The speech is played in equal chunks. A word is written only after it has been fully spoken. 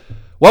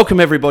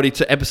Welcome everybody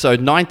to episode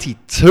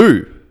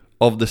 92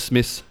 of the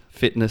Smith's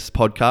Fitness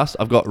Podcast.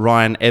 I've got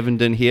Ryan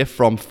Evernden here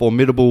from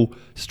Formidable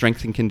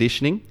Strength and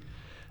Conditioning.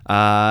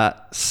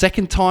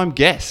 Second time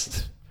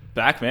guest.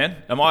 Back, man.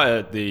 Am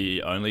I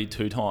the only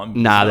two-time?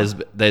 Nah,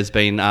 there's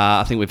been,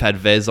 I think we've had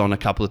Vez on a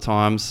couple of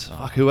times.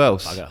 Fuck, who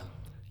else? Bugger.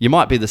 You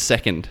might be the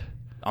second.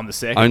 I'm the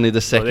second. Only the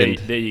second.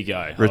 Well, there you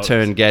go.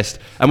 Return guest.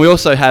 And we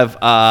also have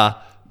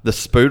the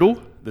Spoodle.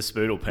 The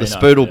Spoodle Peanut. The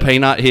Spoodle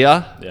Peanut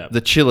here. Yeah.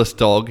 The chillest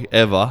dog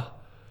ever.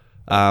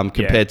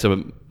 Compared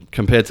to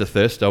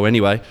Thirsto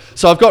anyway.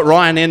 So I've got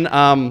Ryan in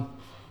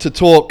to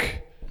talk.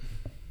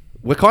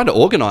 We're kind of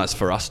organised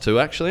for us too,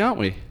 actually, aren't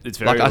we? It's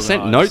very organised. I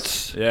sent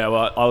notes. Yeah,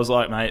 well, I was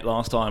like, mate,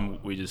 last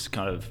time we just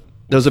kind of...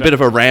 There was a bit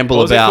of a ramble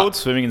what was about... it called?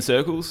 Swimming in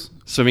circles?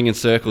 Swimming in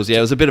circles, yeah.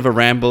 It was a bit of a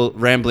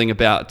rambling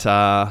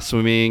about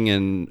swimming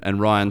and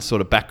Ryan's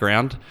sort of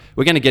background.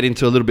 We're going to get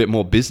into a little bit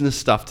more business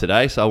stuff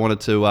today, so I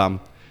wanted to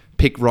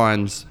pick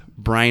Ryan's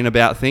brain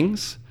about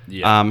things.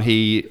 Yeah.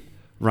 He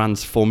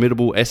runs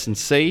Formidable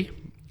S&C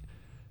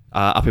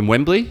up in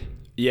Wembley.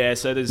 Yeah,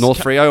 so there's... North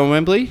Freo and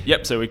Wembley.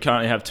 Yep, so we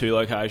currently have two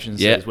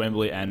locations. Yeah. There's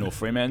Wembley and North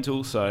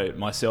Fremantle. So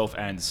myself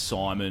and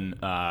Simon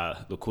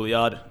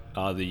LeCouliard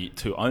are the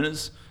two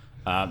owners.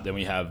 Then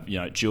we have,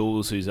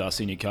 Jules, who's our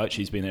senior coach.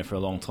 He's been there for a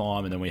long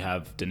time. And then we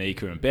have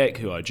Danica and Beck,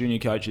 who are junior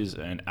coaches,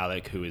 and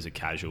Alec, who is a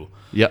casual.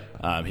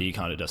 Yep. He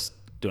kind of just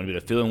doing a bit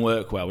of filling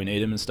work while we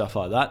need him and stuff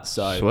like that.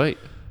 So Sweet.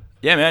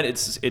 Yeah, man,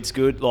 it's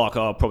good. Like,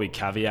 I'll probably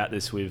caveat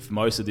this with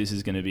most of this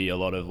is going to be a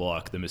lot of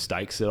like the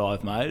mistakes that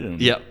I've made.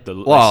 And yep.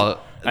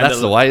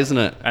 That's the way, isn't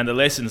it? And the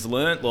lessons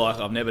learnt.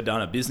 Like, I've never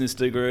done a business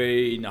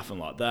degree, nothing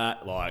like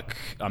that. Like,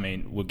 I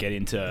mean, we'll get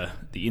into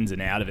the ins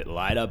and out of it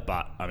later,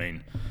 but I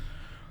mean,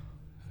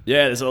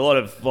 yeah, there's a lot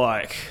of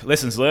like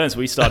lessons learned.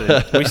 We started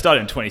in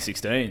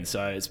 2016,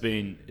 so it's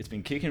been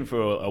kicking for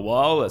a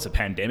while. It's a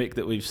pandemic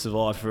that we've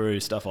survived through,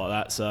 stuff like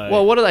that. So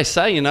well, what do they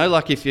say?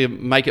 Like if you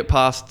make it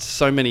past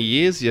so many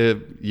years, you're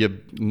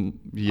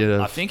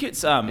I think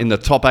it's in the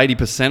top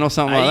 80% or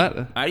something like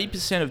that.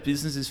 80% of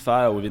businesses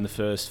fail within the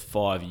first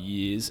 5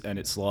 years, and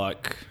it's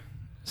like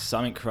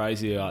something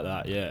crazy like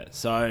that. Yeah,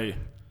 so.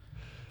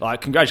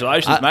 Like,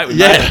 congratulations, mate. We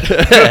made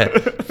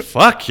it.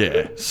 Fuck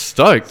yeah.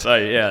 Stoked. So,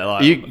 yeah.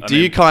 Like, do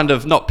you kind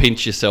of, not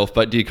pinch yourself,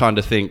 but do you kind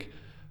of think,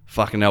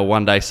 fucking hell,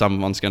 one day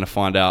someone's going to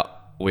find out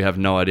we have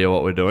no idea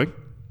what we're doing?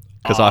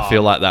 Because I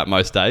feel like that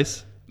most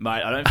days.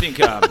 Mate, I don't think,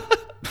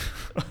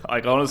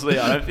 like, honestly,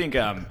 I don't think,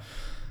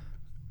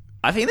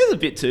 I think there's a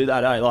bit to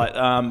that, eh? Like,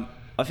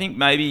 I think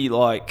maybe,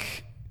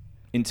 like,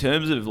 in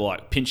terms of,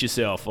 like, pinch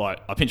yourself,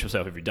 like, I pinch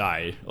myself every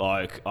day.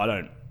 Like,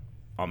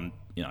 I'm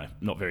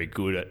not very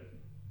good at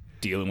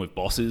dealing with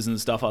bosses and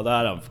stuff like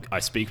that. I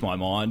speak my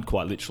mind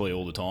quite literally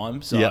all the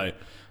time. So yep.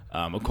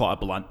 I'm quite a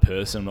blunt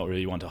person. I'm not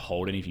really one to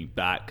hold anything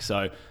back.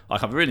 So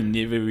like I've really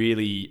never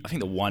really, I think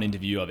the one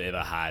interview I've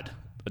ever had,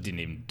 I didn't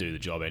even do the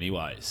job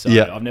anyway. So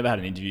yep. I've never had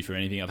an interview for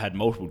anything. I've had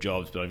multiple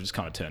jobs, but I've just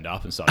kind of turned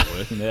up and started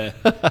working there.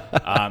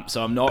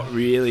 So I'm not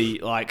really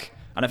like,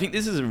 and I think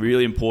this is a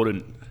really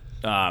important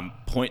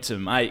point to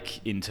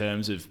make in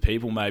terms of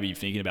people maybe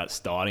thinking about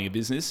starting a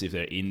business if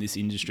they're in this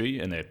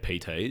industry and they're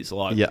PTs.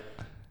 Like, yep.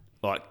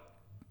 like,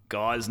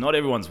 guys, not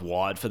everyone's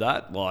wired for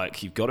that.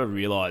 Like, you've got to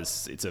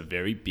realise it's a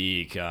very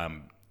big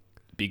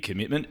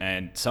commitment,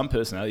 and some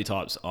personality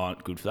types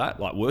aren't good for that.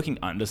 Like, working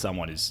under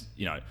someone is,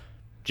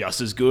 just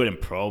as good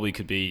and probably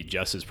could be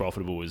just as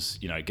profitable as,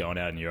 going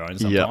out on your own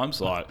sometimes.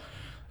 Yep. Like,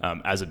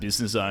 as a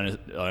business owner,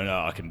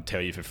 I can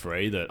tell you for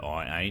free that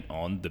I ain't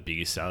on the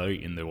biggest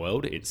salary in the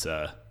world. It's,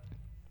 like,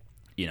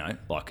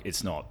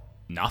 it's not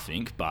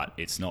nothing, but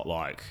it's not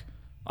like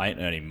I ain't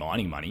earning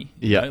mining money.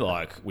 Yeah.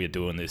 Like, we're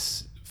doing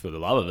this for the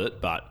love of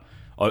it, but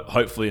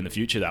hopefully in the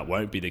future that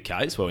won't be the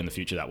case. Well, in the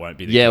future that won't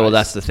be the case. Yeah, well,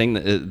 that's the thing.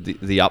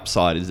 The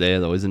upside is there,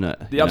 though, isn't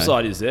it? The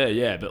upside is there,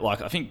 yeah. But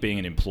like, I think being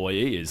an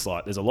employee is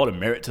like, there's a lot of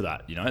merit to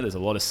that. There's a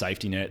lot of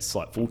safety nets.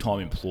 Like,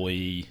 full-time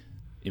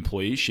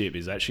employeeship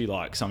is actually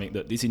like something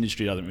that this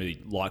industry doesn't really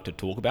like to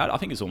talk about. I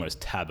think it's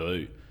almost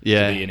taboo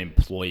to be an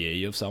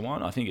employee of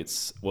someone. I think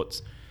it's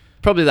what's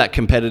probably that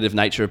competitive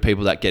nature of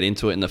people that get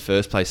into it in the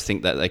first place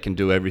think that they can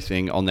do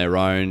everything on their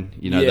own.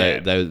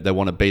 They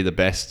want to be the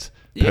best.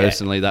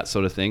 Personally, that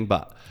sort of thing,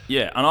 but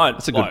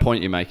that's a good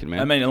point you're making, man.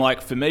 I mean,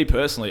 like for me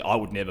personally, I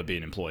would never be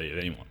an employee of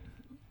anyone.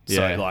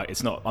 So like,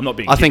 I'm not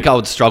being. I think I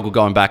would struggle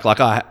going back. Like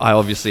I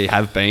obviously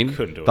have been,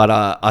 couldn't do it. But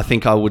I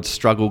think I would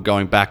struggle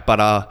going back.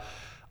 But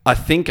I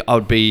think I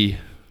would be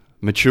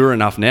mature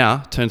enough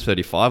now. Turned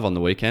 35 on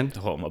the weekend.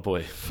 Oh my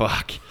boy,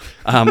 fuck.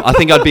 I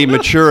think I'd be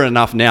mature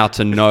enough now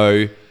to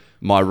know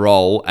my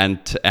role and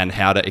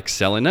how to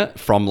excel in it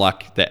from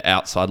like the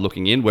outside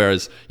looking in.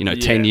 Whereas,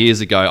 10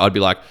 years ago, I'd be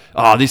like,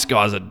 oh, this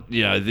guy's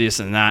this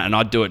and that, and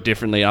I'd do it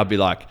differently. I'd be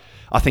like,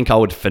 I think I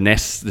would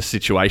finesse the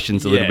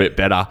situations a little bit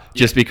better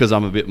just because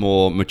I'm a bit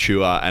more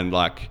mature and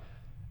like,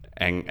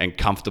 and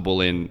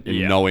comfortable in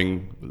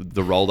knowing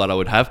the role that I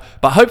would have.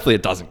 But hopefully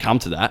it doesn't come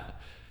to that.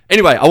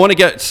 Anyway, I want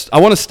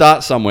to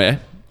start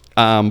somewhere.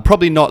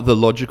 Probably not the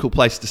logical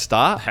place to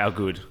start. How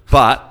good.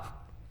 But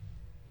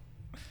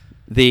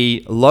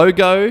the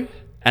logo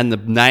and the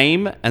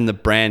name and the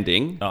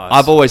branding, Nice.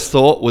 I've always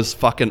thought was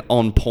fucking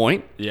on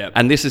point. Yep.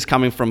 And this is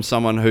coming from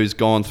someone who's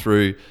gone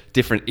through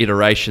different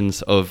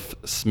iterations of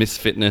Smith's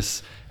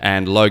Fitness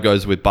and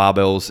logos with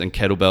barbells and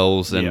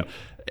kettlebells and Yep.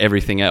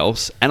 everything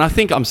else. And I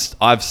think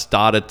I've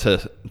started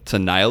to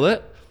nail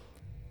it.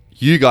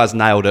 You guys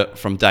nailed it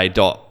from day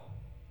dot.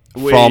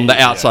 From the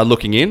outside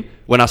looking in.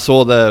 When I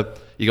saw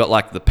you got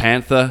like the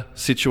panther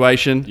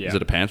situation. Yeah. Is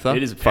it a panther?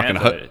 It is a Fucking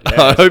panther.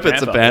 I hope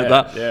it's a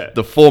panther. Yeah.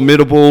 The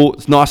Formidable.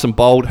 It's nice and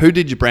bold. Who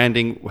did your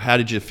branding? How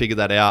did you figure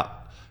that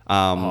out?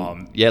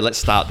 Yeah, let's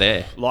start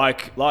there.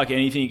 Like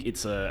anything,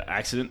 it's an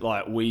accident.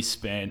 Like we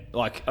spent,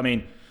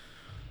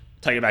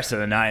 take it back to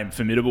the name,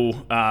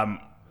 Formidable.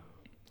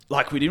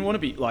 Like we didn't want to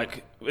be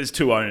like, there's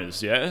two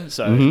owners, yeah.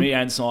 So me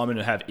and Simon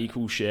have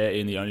equal share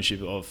in the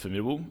ownership of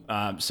Formidable.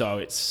 So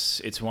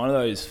it's one of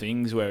those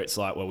things where it's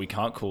like, well, we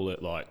can't call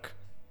it like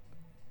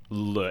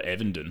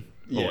Evernden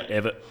or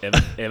Ever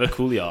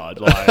Couliard,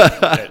 like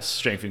that's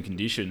strength and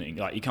conditioning.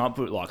 Like you can't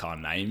put like our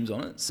names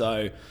on it.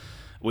 So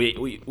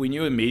we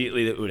knew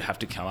immediately that we would have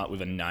to come up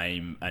with a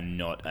name and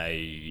not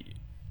a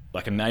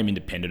name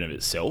independent of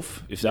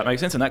itself, if that makes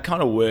sense. And that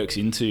kind of works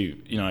into,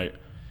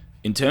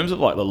 in terms of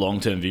like the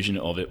long-term vision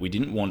of it, we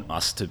didn't want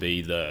us to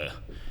be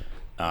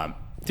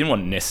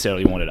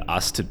necessarily wanted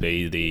us to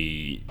be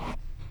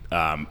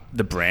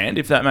the brand,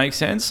 if that makes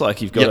sense.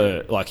 Like you've got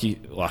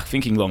to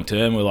thinking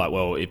long-term, we're like,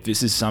 well, if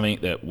this is something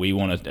that we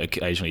want to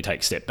occasionally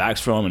take step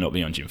backs from and not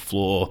be on gym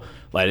floor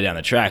later down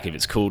the track, if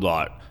it's called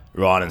like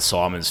Ryan and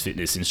Simon's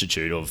Fitness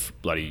Institute of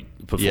bloody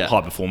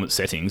high performance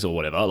settings or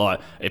whatever,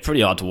 like it's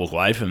pretty hard to walk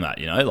away from that,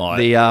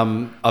 like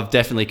I've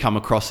definitely come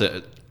across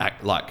it.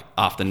 Like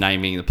after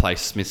naming the place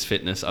Smith's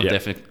Fitness, I've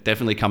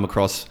definitely come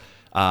across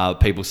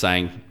people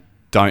saying,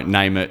 "Don't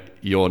name it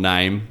your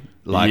name,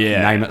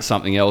 name it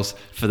something else,"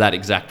 for that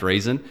exact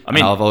reason. I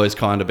mean, and I've always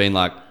kind of been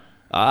like,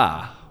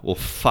 well,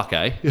 fuck,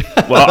 eh?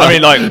 Well, I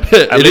mean, like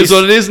it is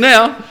what it is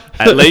now.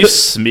 At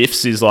least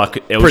Smith's is like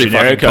El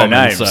Generico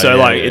name, so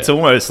it's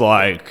almost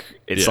like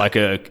it's like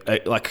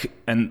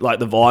and like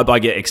the vibe I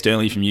get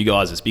externally from you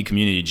guys. It's a big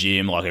community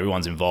gym, like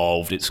everyone's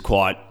involved. It's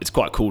quite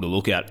cool to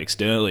look at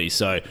externally.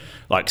 So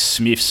like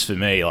Smith's for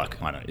me,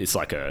 like I know it's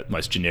like a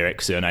most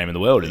generic surname in the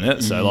world, isn't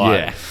it? So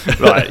like,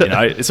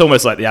 it's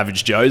almost like the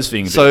average Joe's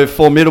thing. So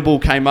Formidable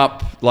came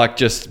up like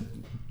just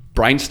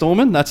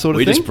brainstorming, that sort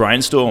of thing? We just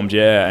brainstormed,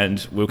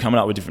 and we were coming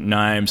up with different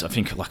names. I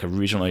think like the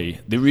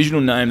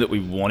original name that we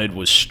wanted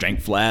was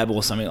Strength Lab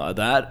or something like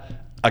that.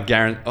 I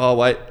guarantee. Oh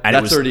wait, and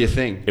that's already a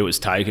thing. It was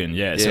taken,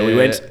 So we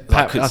went.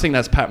 I think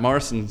that's Pat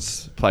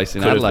Morrison's place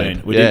in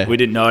Adelaide. We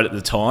didn't know it at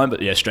the time,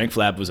 but Strength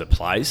Lab was a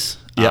place.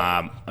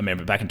 I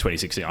remember back in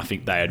 2016, I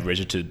think they had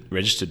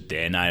registered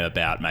their name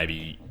about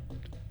maybe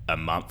a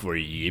month or a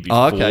year before.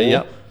 Oh, okay,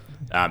 yep.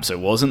 So it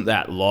wasn't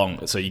that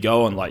long. So you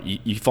go on, like,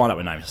 you find out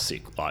when names are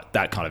sick, like,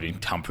 that kind of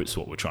encompasses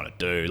what we're trying to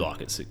do.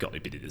 Like, it's got a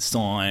bit of the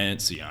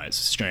science, it's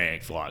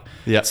strength, like,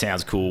 it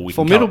sounds cool.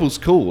 Formidable's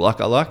cool. Like,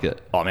 I like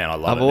it. Oh, man, I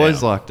love it. I've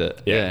always liked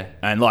it. Yeah.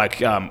 And,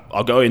 like,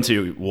 I'll go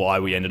into why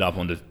we ended up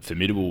on the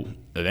Formidable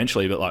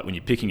eventually, but, like, when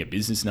you're picking a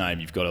business name,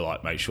 you've got to,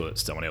 like, make sure that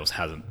someone else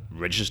hasn't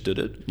registered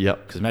it.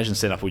 Yep. Because imagine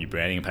setting up all your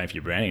branding and paying for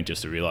your branding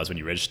just to realise when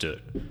you register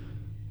it,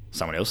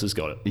 someone else has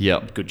got it.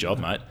 Yep. Good job,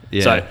 mate.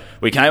 Yeah. So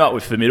we came up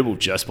with Formidable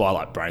just by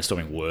like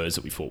brainstorming words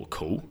that we thought were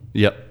cool.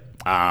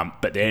 Yep.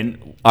 But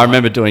then I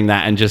remember doing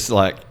that and just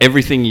like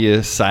everything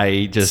you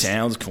say just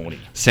sounds corny.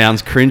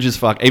 Sounds cringe as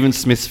fuck. Even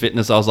Smith's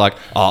Fitness, I was like,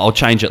 I'll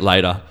change it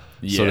later.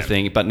 Sort of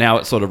thing. But now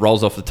it sort of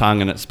rolls off the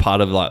tongue and it's part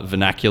of like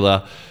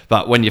vernacular.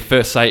 But when you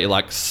first say it, you're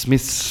like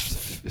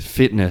Smith's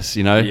Fitness,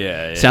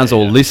 sounds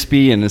all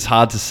lispy and it's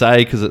hard to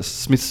say because it's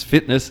Smith's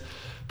Fitness.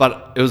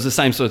 But it was the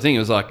same sort of thing. It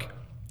was like,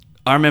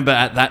 I remember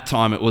at that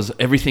time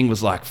everything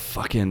was like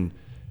fucking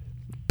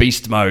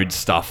beast mode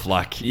stuff,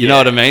 like you know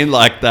what I mean,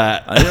 like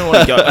that. I didn't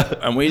want to go,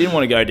 and we didn't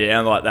want to go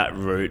down like that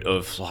route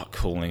of like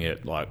calling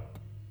it like,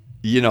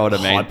 you know what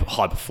I mean,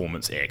 high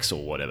performance X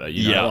or whatever.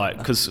 You know, like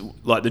because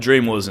like the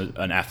dream was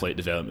an athlete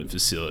development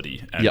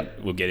facility, and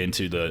we'll get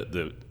into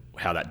the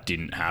how that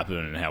didn't happen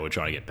and how we're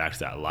trying to get back to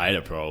that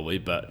later probably.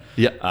 But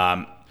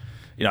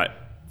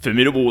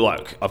Formidable,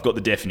 like, I've got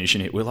the definition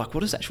here. We're like,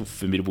 what does actual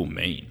formidable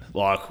mean?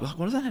 Like what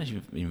does that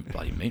actually even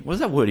bloody mean? What does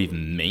that word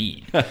even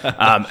mean?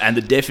 And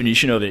the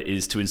definition of it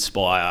is to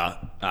inspire.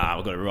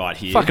 I've got it right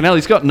here. Fucking hell,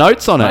 he's got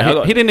notes on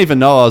it. He didn't even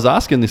know I was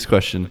asking this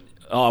question.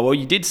 Oh, well,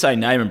 you did say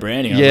name and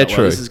branding. Yeah,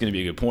 true. This is going to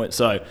be a good point.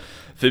 So,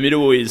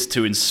 formidable is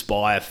to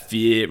inspire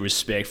fear,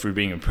 respect for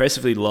being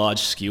impressively large,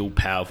 skilled,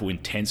 powerful,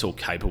 intense, or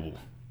capable.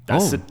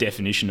 That's the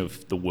definition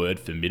of the word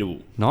formidable.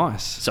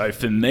 Nice. So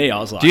for me, I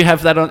was like... Do you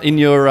have that in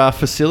your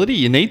facility?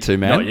 You need to,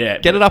 man. Not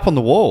yet. Get it up on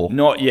the wall.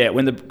 Not yet.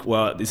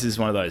 This is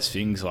one of those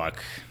things,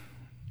 like,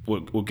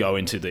 we'll go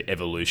into the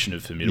evolution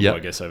of formidable, I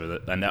guess,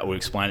 and that will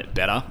explain it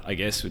better, I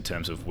guess, in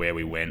terms of where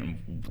we went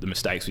and the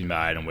mistakes we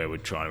made and where we're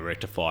trying to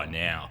rectify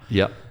now.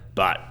 Yep.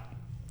 But,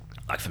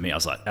 like, for me, I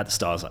was like, at the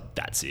start, I was like,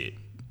 that's it.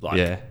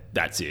 Like,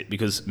 that's it.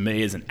 Because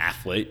me as an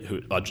athlete,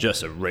 I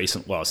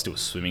was still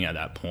swimming at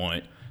that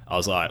point, I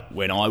was like,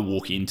 when I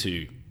walk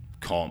into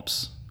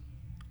comps,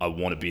 I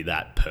want to be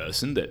that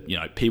person that, you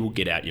know, people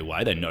get out your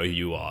way. They know who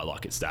you are.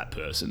 Like, it's that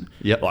person.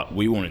 Yep. Like,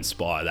 we want to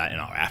inspire that in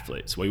our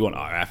athletes. We want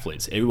our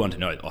athletes, everyone to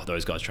know, oh,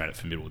 those guys train at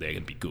Formidable, they're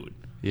going to be good.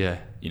 Yeah.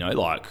 You know,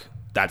 like,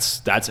 that's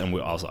and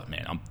I was like,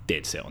 man, I'm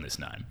dead set on this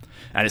name.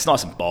 And it's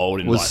nice and bold.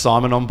 And Was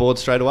Simon on board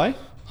straight away?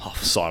 Oh,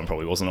 Simon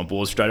probably wasn't on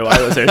board straight away.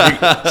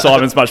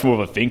 Simon's much more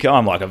of a thinker.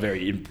 I'm like a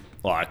very,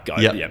 like,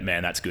 yeah,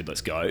 man, that's good,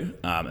 let's go.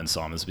 And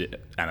Simon's a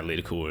bit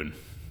analytical, and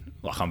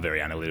like, I'm very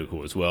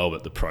analytical as well,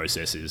 but the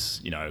process is,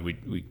 you know,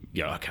 we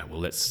go, okay, well,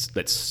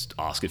 let's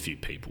ask a few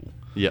people.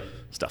 Yeah.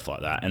 Stuff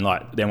like that. And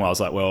like, then I was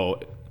like,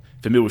 well,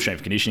 Formidable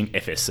Strength Conditioning,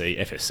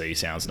 FSC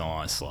sounds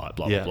nice, like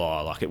blah, blah,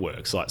 blah, like it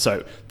works. Like,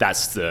 so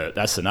that's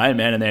the name,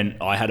 man. And then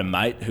I had a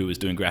mate who was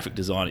doing graphic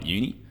design at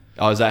uni.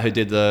 Oh, is that who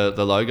did the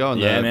logo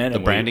and the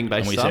branding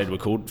based stuff? And we said we're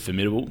called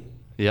Formidable.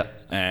 Yeah.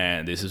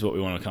 And this is what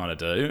we want to kind of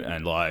do,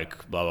 and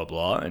like blah blah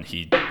blah. And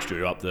he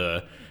drew up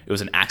it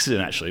was an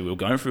accident, actually. We were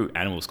going through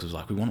animals because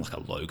like we wanted like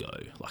a logo,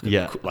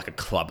 like a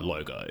club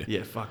logo.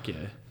 Yeah, fuck yeah.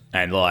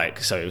 And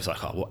like, so it was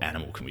like, oh, what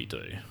animal can we do?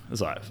 It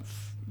was like,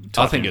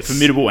 I think it's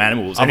formidable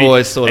animals. I've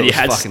always thought it was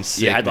fucking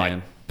sick. You had like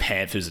man.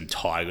 panthers and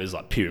tigers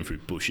like peering through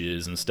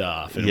bushes and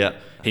stuff. And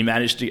he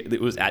managed to.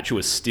 It was actually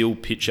a still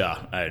picture,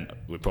 and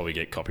we'd probably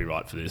get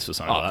copyright for this or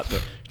something like that.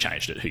 But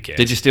changed it. Who cares?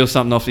 Did you steal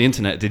something off the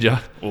internet? Did you?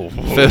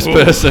 First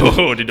person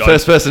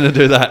to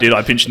do that. Did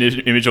I pinch an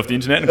image off the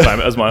internet and claim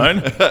it as my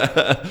own?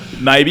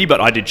 Maybe, but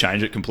I did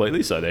change it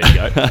completely. So there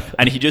you go.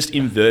 And he just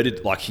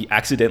inverted, like he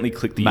accidentally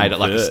clicked the made it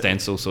like a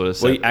stencil sort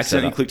of. Well, he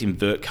accidentally clicked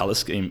invert color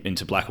scheme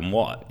into black and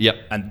white. Yep.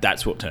 And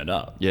that's what turned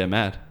up. Yeah,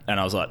 mad.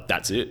 And I was like,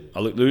 that's it. I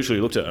literally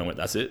looked at it and went,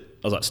 that's it.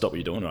 I was like, stop what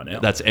you're doing right now.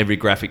 That's every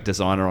graphic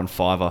designer on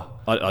Fiverr.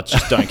 I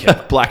just don't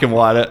care. Black and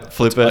white it,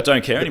 flip it. I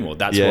don't care anymore.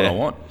 That's what I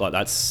want. Like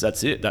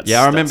that's it.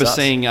 I remember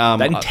seeing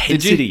that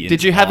intensity.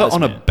 Did you have it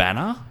on a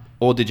banner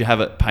or did you have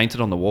it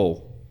painted on the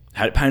wall?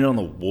 Had it painted on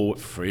the wall at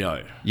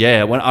Freo.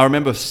 Yeah, when I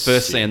remember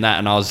first seeing that,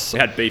 and we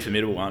had B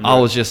Formidable one. I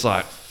was just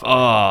like, oh,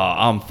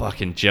 I'm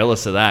fucking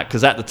jealous of that,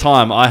 because at the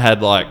time I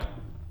had like,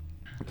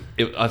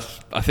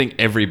 I think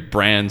every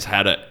brand's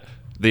had it.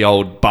 The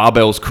old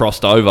barbells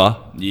crossed over,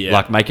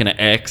 like making an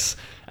X,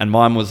 and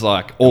mine was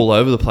like all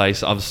over the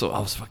place. I was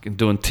fucking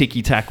doing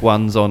ticky tack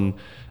ones on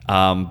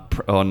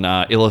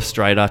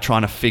Illustrator,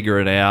 trying to figure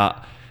it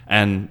out.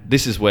 And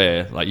this is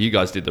where like you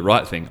guys did the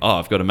right thing. Oh,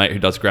 I've got a mate who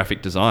does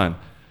graphic design.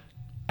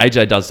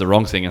 AJ does the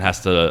wrong thing and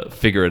has to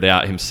figure it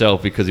out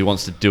himself because he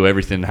wants to do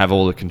everything and have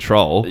all the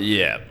control.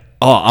 Yeah.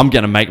 Oh, I'm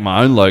going to make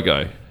my own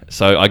logo.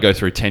 So I go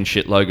through 10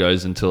 shit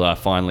logos until I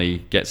finally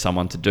get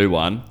someone to do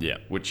one. Yeah.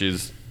 Which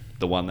is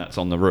the one that's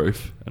on the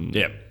roof and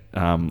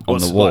on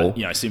the wall. Like,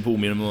 you know, simple,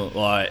 minimal.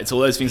 Like, it's all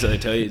those things that they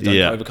tell you.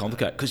 Don't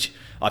overcomplicate. Because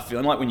I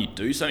feel like when you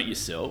do something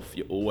yourself,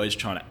 you're always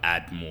trying to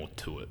add more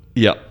to it.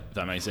 Yeah. Does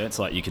that make sense?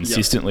 Like, you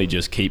consistently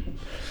just keep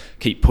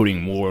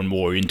putting more and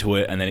more into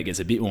it, and then it gets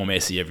a bit more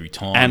messy every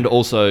time. And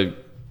also,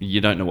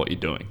 you don't know what you're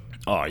doing.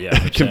 Oh,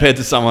 yeah. Compared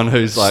to someone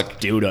who's like...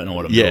 Still don't know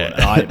what I'm doing.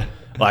 And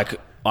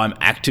I'm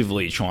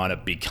actively trying to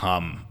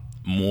become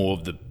more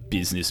of the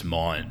business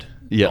mind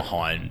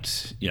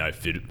behind, you know,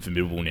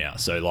 Formidable now.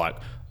 So, like,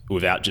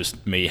 without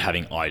just me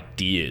having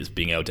ideas,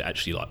 being able to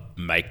actually, like,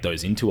 make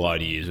those into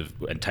ideas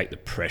and take the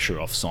pressure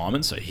off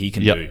Simon so he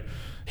can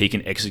he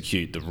can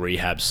execute the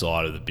rehab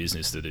side of the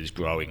business that is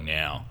growing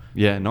now.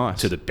 Yeah, nice.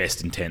 To the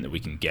best intent that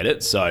we can get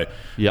it. So,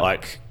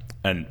 like...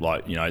 And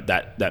like, you know,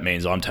 that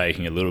means I'm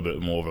taking a little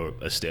bit more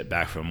of a step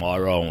back from my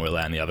role, and we're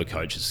allowing the other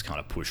coaches to kind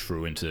of push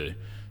through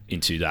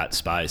into that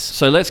space.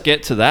 So let's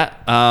get to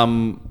that.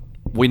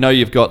 We know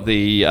you've got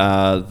the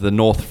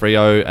North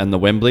Freo and the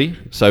Wembley.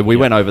 So we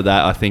went over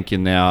that, I think,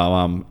 in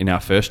our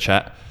first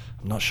chat.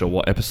 I'm not sure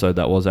what episode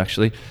that was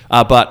actually.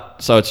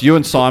 But so it's you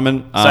and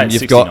Simon. You've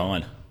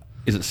 69.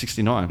 Is it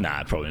 69?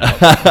 Nah, probably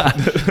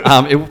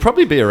not. It will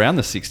probably be around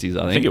the 60s,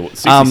 I think. 60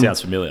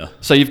 sounds familiar.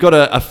 So you've got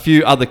a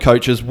few other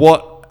coaches.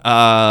 What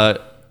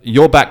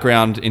your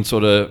background in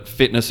sort of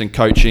fitness and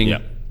coaching,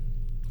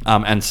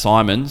 and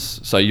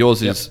Simon's. So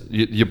yours is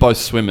you're both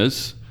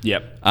swimmers.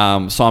 Yep.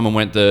 Simon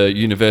went the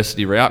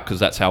university route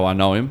because that's how I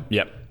know him.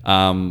 Yep.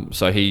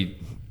 So he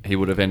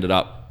would have ended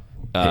up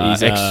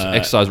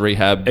exercise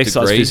rehab,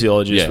 exercise degree.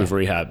 physiologist with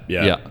rehab.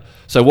 Yeah.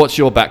 So what's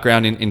your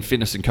background in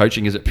fitness and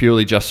coaching? Is it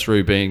purely just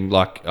through being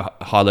like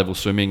high level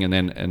swimming and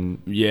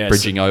then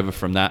bridging over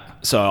from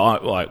that?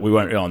 So we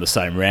won't go on the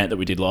same rant that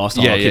we did last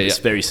time. It's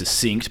very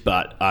succinct,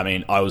 but I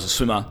mean, I was a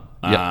swimmer.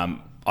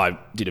 I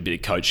did a bit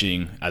of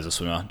coaching as a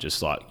swimmer,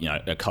 just like, you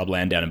know, a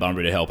clubland down in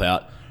Bunbury to help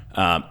out.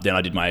 Then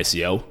I did my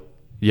ACL.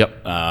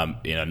 Yep.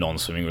 In a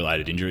non-swimming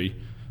related injury.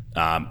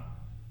 I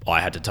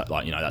had to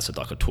that's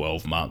like a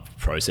 12-month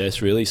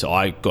process really. So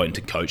I got into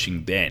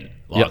coaching then.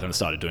 And I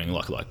started doing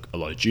like a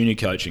lot of junior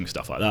coaching,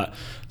 stuff like that.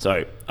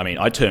 So, I mean,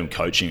 I term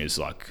coaching as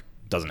like,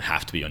 doesn't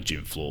have to be on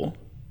gym floor.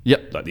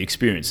 Yep. Like the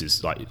experience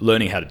is like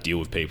learning how to deal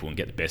with people and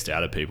get the best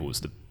out of people is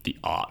the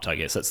art, I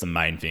guess. That's the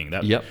main thing.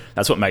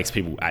 That's what makes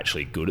people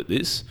actually good at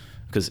this,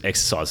 because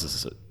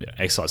exercise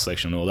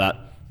selection and all that,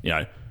 you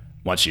know,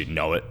 once you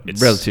know it,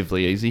 it's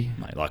relatively easy.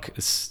 Mate, like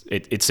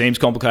it seems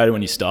complicated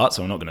when you start,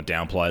 so I'm not going to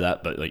downplay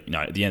that. But like,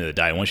 at the end of the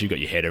day, once you've got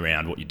your head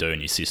around what you do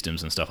and your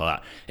systems and stuff like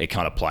that, it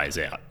kind of plays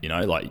out.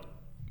 Like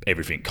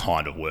everything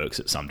kind of works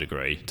at some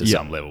degree to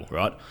some level,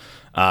 right?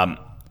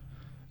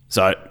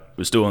 So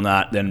was doing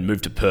that, then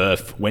moved to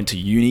Perth, went to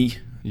uni.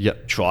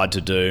 Yep. Tried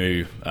to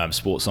do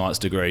sports science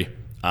degree.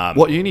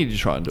 What uni did you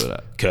try and do it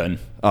at? Curtin.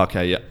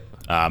 Okay, yeah.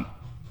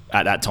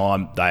 At that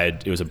time,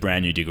 it was a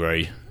brand new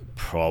degree.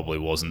 Probably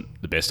wasn't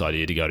the best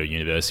idea to go to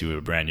university with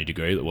a brand new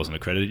degree that wasn't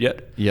accredited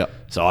yet. Yeah.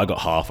 So I got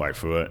halfway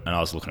through it, and I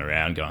was looking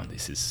around, going,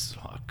 "This is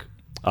like,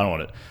 I don't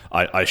want it."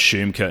 I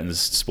assume Curtin's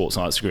sports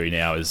science degree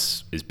now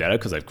is better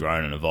because they've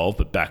grown and evolved,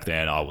 but back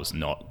then I was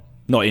not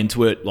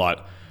into it. Like,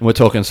 we're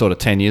talking sort of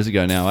 10 years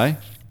ago now, eh?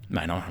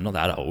 Man, I'm not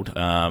that old.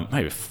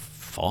 Maybe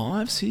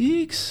 5,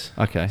 6.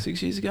 Okay.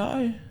 6 years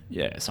ago.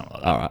 Yeah, something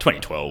like that. All right.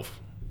 2012.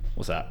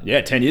 What's that?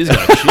 Yeah, 10 years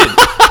ago.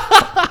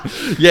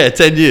 Shit. Yeah,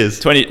 10 years.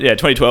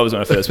 2012 was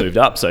when I first moved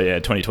up. So yeah,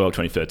 2012,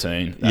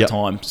 2013, that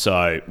time.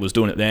 So was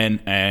doing it then.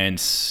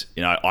 And,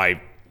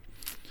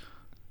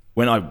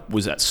 when I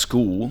was at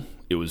school,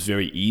 it was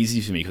very easy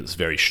for me because it's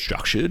very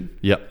structured.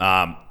 Yep.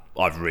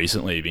 I've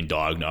recently been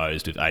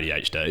diagnosed with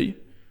ADHD.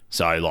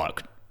 So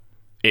like,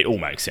 it all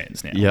makes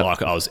sense now. Yep.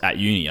 Like I was at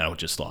uni and I would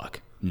just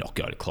like not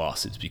go to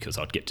classes because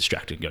I'd get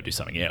distracted and go do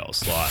something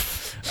else. Like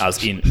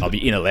I'll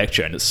be in a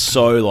lecture and it's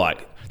so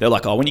like, they're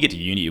like, oh, when you get to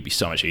uni, it'll be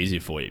so much easier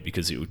for you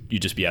because you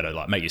just be able to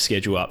like make your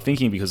schedule up,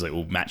 thinking because it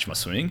will match my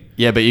swimming.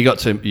 Yeah, but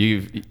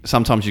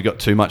sometimes you've got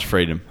too much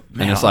freedom.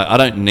 Man, and it's like, I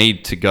don't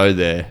need to go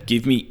there.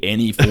 Give me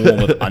any form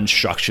of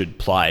unstructured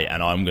play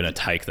and I'm going to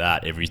take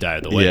that every day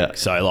of the week. Yeah.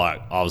 So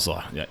like, I was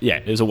like,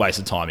 it was a waste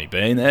of time me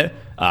being there.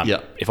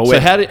 So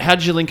how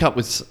did you link up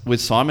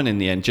with Simon in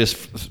the end?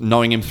 Just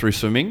knowing him through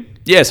swimming?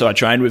 Yeah, so I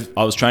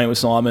was training with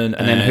Simon.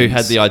 And then who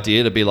had the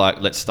idea to be like,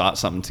 let's start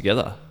something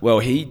together? Well,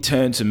 he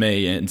turned to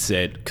me and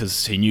said,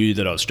 because he knew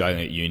that I was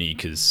struggling at uni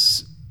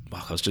because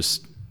I was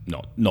just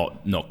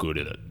not good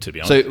at it, to be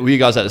honest. So were you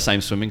guys at the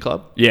same swimming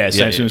club? Yeah,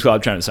 same swimming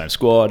club, training the same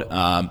squad.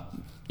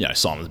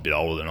 Simon's a bit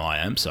older than I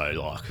am, so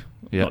like,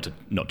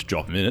 not to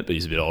drop him in it, but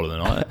he's a bit older than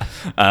I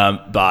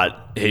am.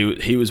 But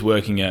he was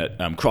working at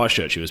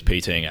Christchurch. He was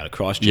PTing out of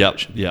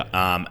Christchurch.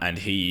 And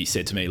he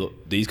said to me,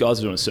 "Look, these guys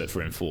are doing Cert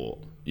 3 and 4.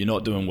 You're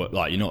not doing what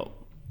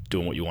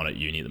you want at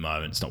uni at the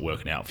moment. It's not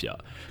working out for you.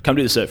 Come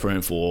do the Cert 3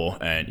 and 4,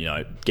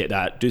 and get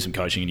that, do some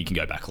coaching, and you can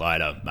go back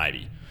later,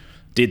 maybe."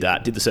 Did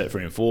that, did the Cert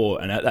 3 and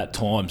 4, and at that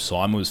time,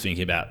 Simon was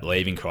thinking about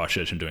leaving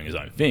Christchurch and doing his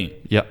own thing.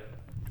 Yep.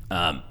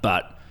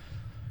 But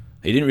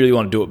he didn't really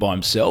want to do it by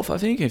himself, I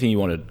think. I think he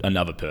wanted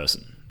another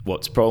person.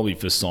 What's probably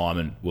for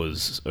Simon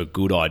was a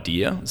good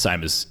idea,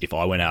 same as if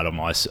I went out on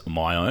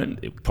my own,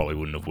 it probably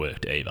wouldn't have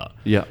worked either.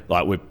 Yeah.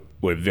 Like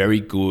we're very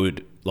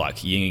good,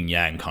 like yin and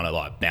yang, kind of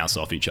like bounce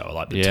off each other.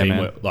 Like the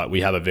teamwork, like we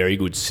have a very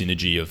good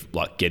synergy of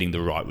like getting the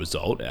right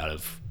result out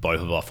of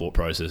both of our thought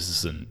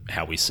processes and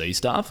how we see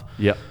stuff.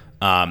 Yeah.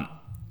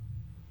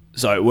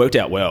 So it worked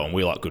out well, and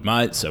we're like good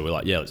mates. So we're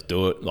like, yeah, let's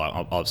do it. Like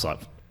I was like,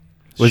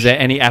 was there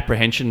any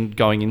apprehension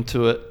going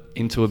into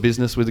a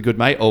business with a good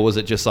mate, or was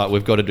it just like,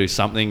 we've got to do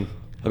something?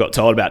 I got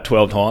told about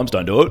 12 times,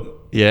 don't do it.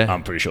 Yeah.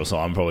 I'm pretty sure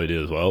Simon probably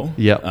did as well.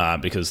 Yeah.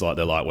 Because like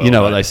they're like,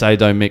 well, what they say,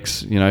 don't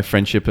mix,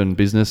 friendship and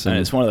business. And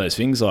it's one of those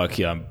things like,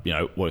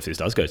 what if this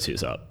does go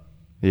tits up?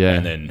 Yeah.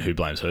 And then who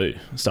blames who?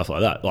 Stuff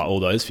like that. Like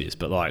all those fears.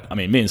 But like, I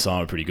mean, me and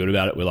Simon are pretty good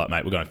about it. We're like,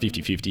 mate, we're going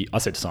 50-50. I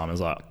said to Simon, I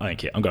was like, I don't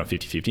care. I'm going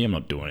 50-50. I'm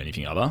not doing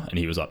anything other. And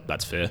he was like,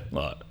 that's fair.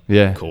 Like,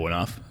 yeah, cool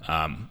enough.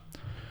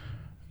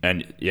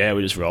 And yeah,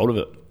 we just rolled with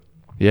it.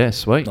 Yeah,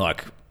 sweet.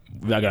 Like,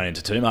 without going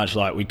into too much,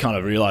 like we kind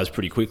of realised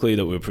pretty quickly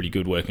that we were pretty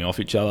good working off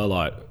each other.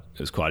 Like, it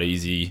was quite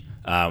easy.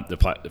 The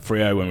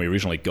Freo, when we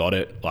originally got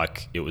it,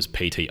 like it was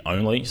PT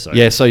only. So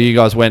yeah, so you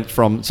guys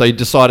so you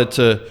decided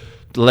to,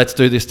 let's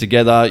do this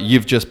together.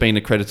 You've just been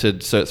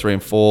accredited Cert 3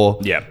 and 4.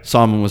 Yeah.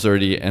 Simon was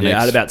already I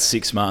had about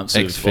 6 months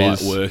of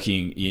like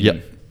working in.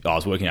 Yep. I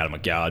was working out of my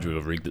garage with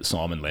a rig that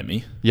Simon lent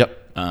me. Yep.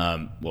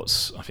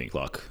 What's I think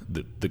like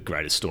the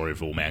greatest story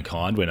of all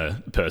mankind, when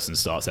a person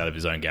starts out of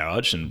his own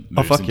garage and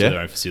moves into their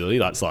own facility.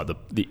 That's like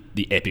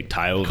the epic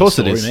tale of the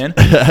story, man.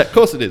 Of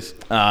course it is.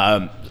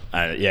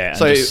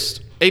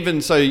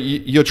 So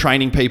you're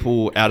training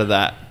people out of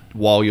that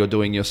while you're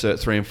doing your Cert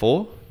 3 and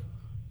 4?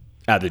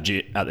 Out of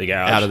the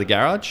garage. Out of the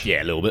garage?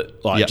 Yeah, a little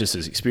bit. Like just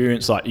as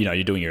experience, like,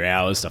 you're doing your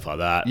hours, stuff like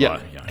that. Yeah.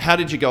 Like, How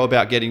did you go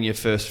about getting your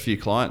first few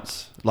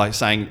clients? Like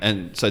saying,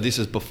 and so this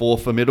is before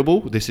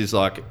Formidable. This is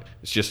like,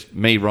 it's just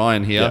me,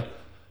 Ryan here. Yeah.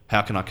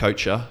 How can I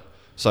coach you?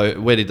 So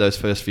where did those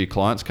first few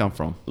clients come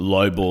from?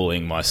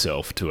 Lowballing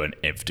myself to an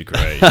nth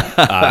degree.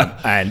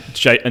 and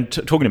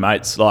talking to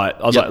mates, like,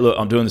 I was like, look,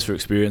 I'm doing this for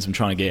experience. I'm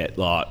trying to get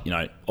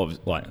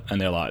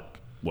and they're like,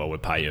 well, we'll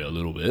pay you a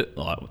little bit.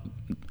 Like,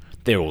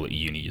 they're all at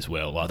uni as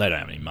well. Like, they don't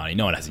have any money.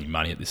 No one has any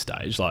money at this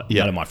stage. Like,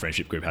 none of my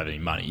friendship group have any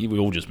money. We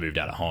all just moved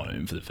out of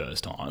home for the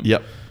first time.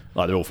 Yep.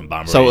 Like they're all from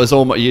Bunbury. So it was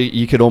almost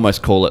you could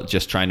almost call it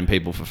just training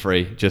people for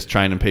free, just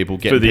training people,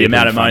 getting for the people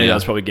amount in of front money you. I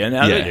was probably getting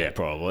out of it. Yeah. Yeah,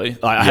 probably.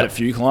 Like I had a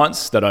few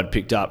clients that I'd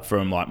picked up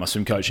from like my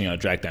swim coaching. I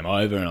dragged them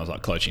over and I was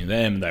like coaching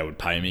them. And they would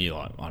pay me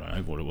like I don't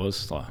know what it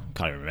was. Like I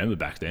can't even remember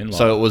back then. Like,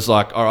 So it was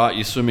like, all right,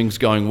 your swimming's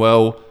going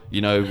well.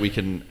 You know, we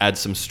can add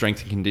some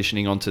strength and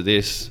conditioning onto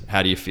this.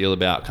 How do you feel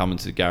about coming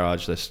to the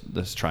garage?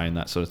 Let's train,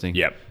 that sort of thing.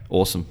 Yep.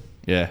 Awesome.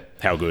 Yeah.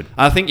 How good.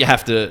 I think you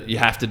have to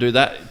do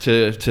that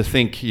to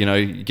think, you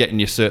know, getting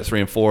your cert 3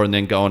 and 4 and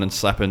then going and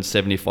slapping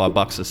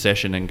 $75 a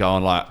session and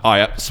going like, oh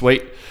yeah,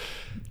 sweet.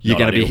 You're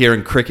going to be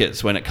hearing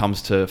crickets when it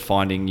comes to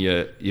finding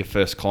your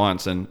first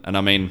clients. And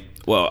I mean,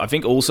 well, I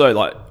think also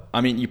like,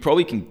 I mean, you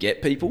probably can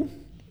get people.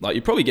 Like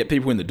you probably get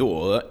people in the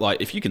door. Like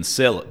if you can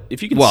sell it,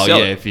 if you can well, sell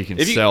yeah, it, if you can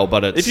sell,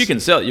 but it's, if you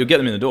can sell it, you'll get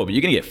them in the door. But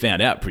you're going to get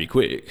found out pretty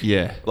quick.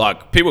 Yeah.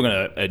 Like people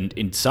are going to,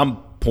 in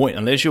some point,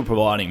 unless you're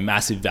providing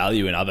massive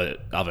value in other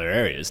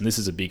areas, and this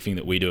is a big thing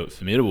that we do at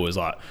Formidable, is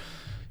like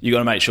you got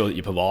to make sure that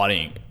you're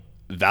providing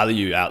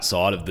value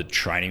outside of the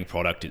training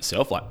product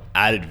itself, like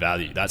added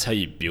value. That's how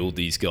you build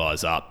these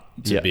guys up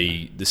to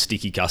be the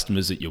sticky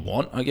customers that you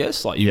want, I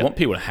guess. Like you want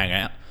people to hang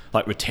out.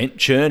 Like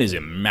churn is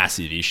a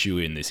massive issue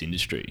in this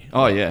industry.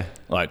 Oh yeah.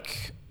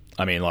 Like,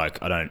 I mean,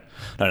 like I don't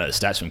know the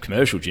stats from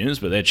commercial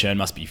gyms, but their churn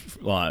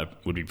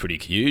would be pretty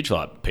huge.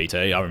 Like PT,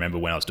 I remember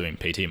when I was doing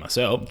PT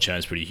myself,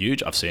 churn's pretty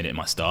huge. I've seen it in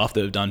my staff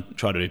that have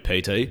tried to do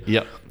PT.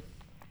 Yep.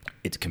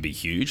 It can be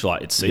huge.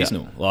 Like it's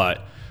seasonal. Yep. Like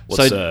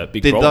what's a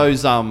big did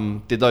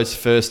problem? Did those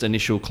first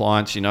initial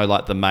clients, you know,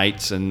 like the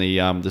mates and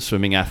the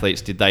swimming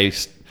athletes,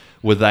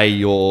 were they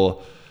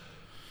your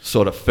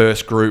sort of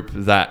first group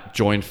that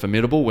joined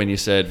Formidable when you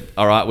said,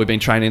 all right, we've been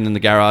training in the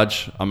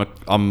garage,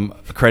 I'm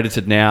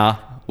accredited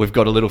now, we've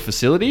got a little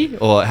facility?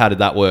 Or how did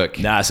that work?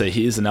 Nah, so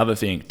here's another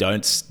thing.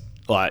 Don't,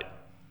 like,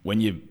 when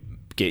you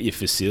get your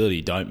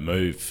facility, don't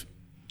move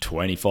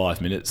 25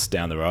 minutes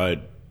down the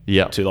road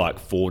to like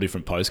 4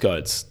 different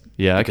postcodes.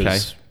 Yeah, okay.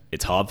 Because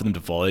it's hard for them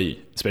to follow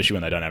you, especially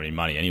when they don't have any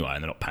money anyway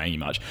and they're not paying you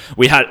much.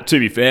 We had, to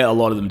be fair, a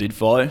lot of them did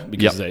follow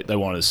because they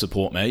wanted to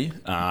support me.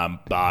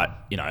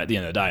 But, you know, at the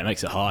end of the day, it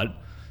makes it hard.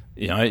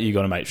 You know, you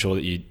got to make sure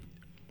that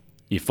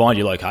you find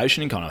your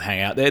location and kind of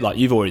hang out there. Like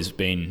you've always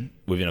been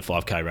within a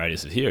 5K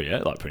radius of here,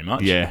 yeah? Like pretty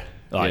much. Yeah.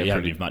 Like you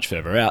haven't been much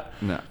further out.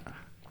 No.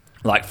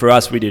 Like for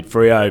us, we did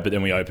Freo, but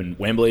then we opened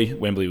Wembley.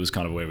 Wembley was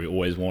kind of where we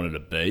always wanted to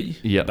be,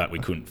 but we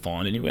couldn't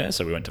find anywhere.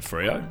 So we went to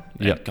Freo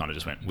and kind of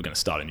just went, we're going to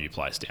start a new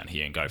place down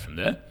here and go from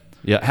there.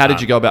 Yeah. How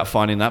did you go about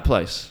finding that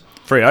place?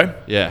 Freo?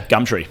 Yeah.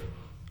 Gumtree.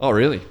 Oh,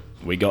 really?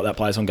 We got that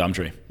place on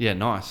Gumtree. Yeah,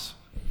 nice.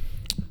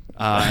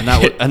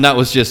 And that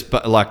was just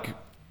like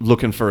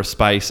looking for a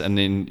space, and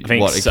then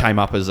it came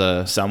up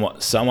as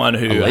someone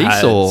who a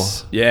lease, or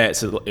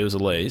it was a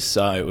lease.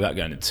 So without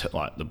going into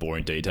like the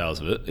boring details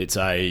of it, it's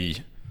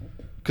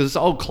because it's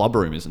an old club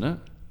room, isn't it?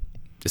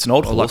 It's an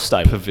old horse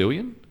stable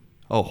pavilion.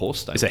 Oh,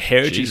 horse stable. It's a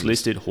heritage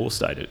listed horse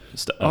stable.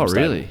 Oh,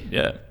 really?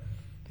 Yeah.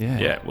 Yeah.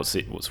 Yeah. What's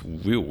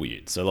real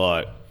weird? So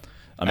like,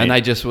 I mean, and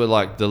they just were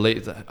like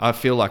I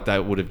feel like they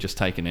would have just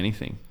taken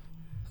anything.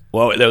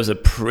 Well,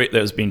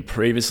 there's been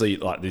previously,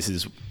 like, this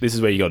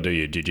is where you got to do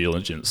your due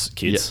diligence,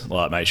 kids. Yeah.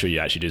 Like, make sure you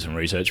actually do some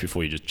research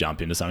before you just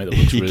jump into something that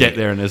looks you really... get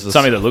there and there's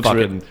something that looks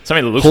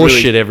horse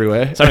shit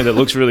everywhere. Something that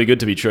looks really good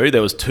to be true.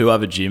 There was 2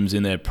 other gyms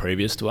in there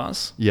previous to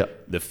us.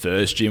 Yep. The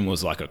first gym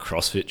was like a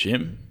CrossFit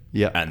gym.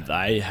 Yeah. And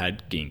they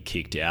had been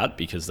kicked out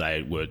because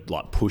they were,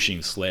 like,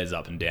 pushing sleds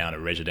up and down a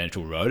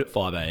residential road at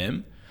 5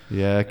 a.m.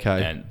 Yeah,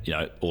 okay. And, you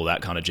know, all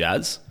that kind of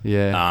jazz.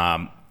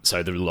 Yeah.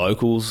 So the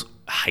locals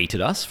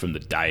hated us from the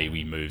day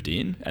we moved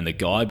in, and the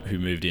guy who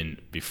moved in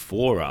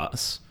before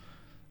us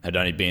had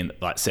only been,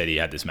 like, said he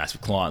had this massive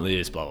client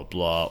list, blah, blah,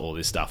 blah, all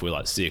this stuff. We're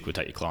like, sick, we'll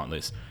take your client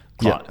list.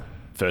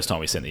 First time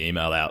we sent the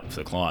email out for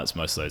the clients,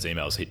 most of those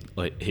emails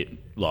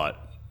hit like,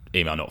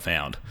 email not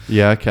found.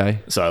 Yeah, okay.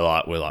 So,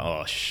 like, we're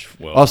like,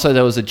 well. So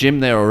there was a gym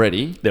there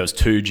already? There was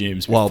 2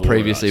 gyms before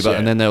previously, us,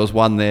 and then there was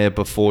one there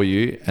before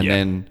you, and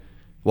then...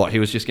 What, he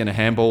was just going to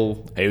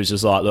handball? He was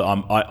just like, look,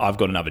 I've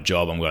got another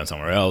job. I'm going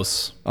somewhere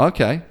else.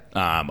 Okay.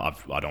 I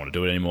don't want to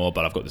do it anymore,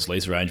 but I've got this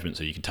lease arrangement,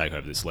 so you can take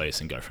over this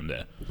lease and go from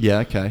there. Yeah,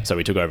 okay. So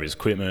we took over his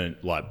equipment,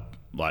 like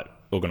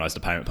organised a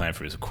payment plan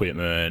for his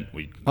equipment.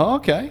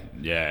 Okay.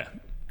 Yeah.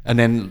 And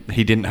then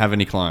he didn't have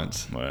any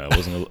clients. Well,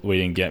 we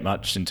didn't get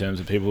much in terms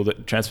of people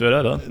that transferred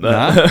over.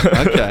 Nah?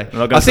 Okay.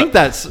 I think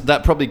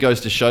that probably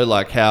goes to show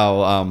like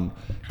how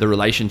the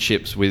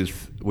relationships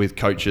with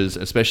coaches,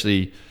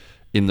 especially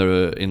in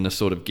the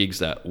sort of gigs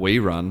that we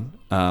run,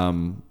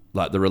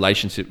 like the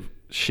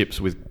relationships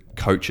with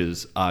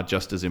coaches are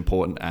just as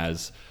important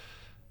as,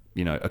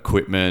 you know,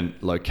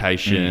 equipment,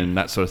 location,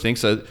 that sort of thing.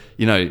 So,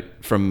 you know,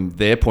 from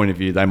their point of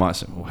view, they might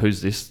say, well,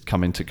 who's this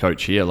coming to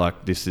coach here?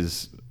 Like this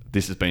has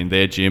been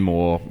their gym,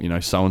 or, you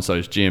know,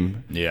 so-and-so's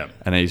gym. Yeah.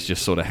 And he's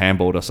just sort of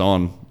handballed us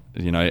on.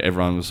 You know,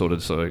 everyone will sort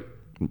of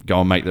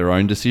go and make their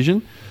own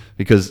decision,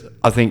 because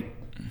I think,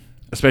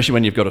 especially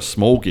when you've got a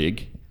small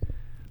gig,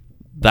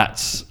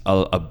 that's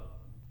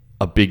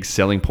a big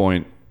selling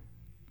point,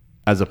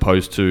 as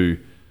opposed to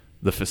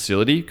the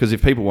facility, because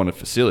if people wanted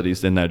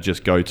facilities, then they'd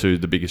just go to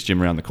the biggest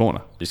gym around the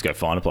corner. Just go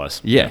find a place.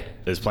 Yeah.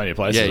 There's plenty of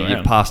places Yeah, around.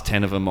 you pass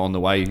 10 of them on the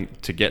way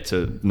to get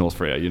to North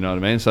Freo, you know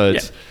what I mean? So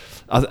it's,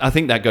 I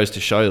think that goes to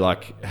show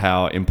like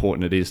how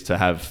important it is to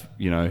have,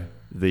 you know,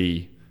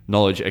 the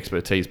knowledge,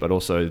 expertise, but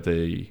also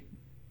the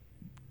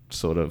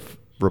sort of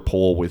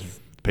rapport with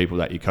people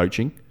that you're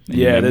coaching.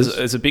 Yeah,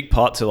 there's a big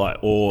part to like,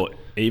 or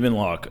even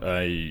like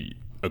a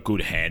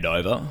good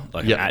handover,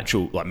 like an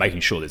actual, like making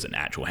sure there's an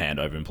actual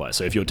handover in place.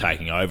 So if you're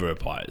taking over a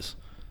place,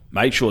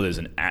 make sure there's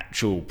an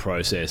actual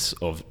process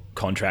of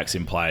contracts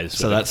in place.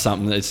 So that's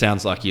something that it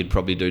sounds like you'd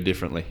probably do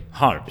differently.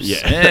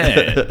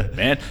 100%,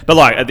 man. But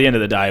like at the end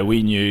of the day,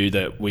 we knew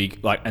that we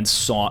like, and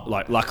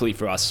like luckily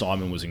for us,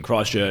 Simon was in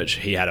Christchurch.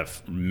 He had a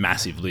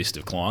massive list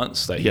of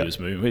clients that he was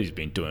moving with. He's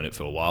been doing it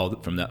for a while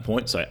from that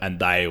point. So, and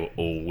they were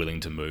all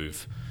willing to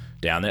move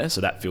down there. So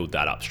that filled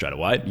that up straight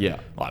away. Yeah.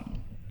 Like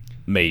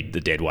me,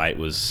 the dead weight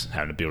was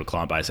having to build a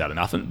client base out of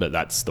nothing, but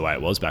that's the way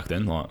it was back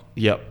then. Like,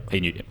 he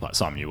knew, like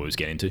Simon knew what he was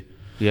getting into.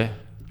 Yeah.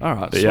 All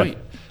right, But sweet.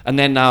 And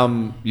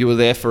then you were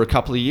there for a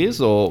couple of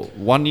years or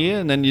 1 year,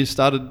 and then you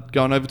started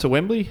going over to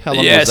Wembley? How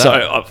long was that?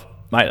 So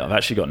I've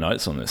actually got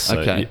notes on this. So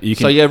okay. you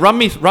can, run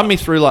me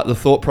through like the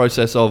thought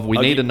process of we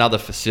need another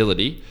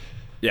facility.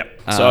 Yeah.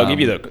 So I'll give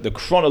you the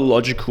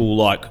chronological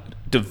like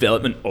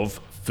development of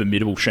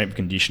Formidable Strength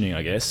Conditioning,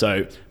 I guess.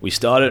 So we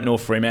started at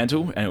North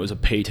Fremantle, and it was a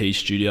PT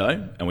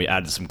studio, and we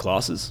added some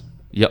classes.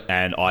 Yep.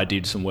 And I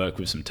did some work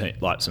with some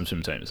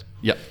swim teams.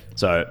 Yep.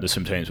 So the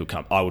swim teams would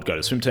come. I would go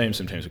to swim teams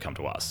would come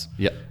to us.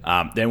 Yep.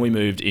 Then we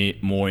moved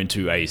more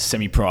into a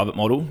semi-private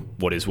model,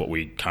 what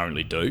we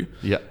currently do.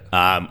 Yep.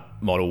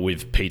 Model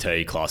with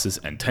PT classes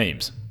and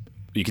teams.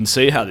 You can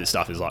see how this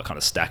stuff is like kind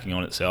of stacking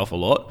on itself a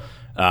lot.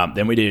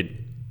 Then we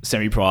did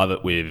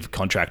semi-private with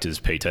contractors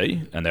PT,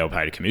 and they were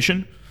paid a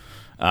commission.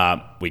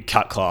 We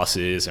cut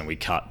classes and we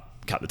cut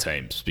the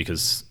teams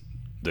because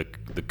the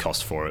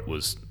cost for it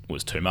was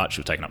too much.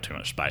 It was taking up too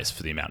much space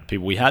for the amount of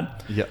people we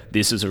had. Yep.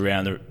 This is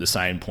around the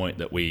same point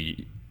that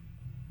we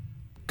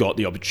got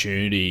the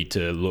opportunity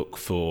to look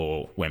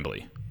for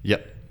Wembley.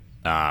 Yep.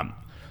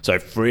 So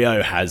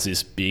Freo has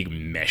this big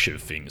mesh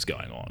of things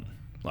going on.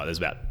 Like there's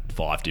about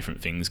 5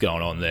 different things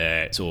going on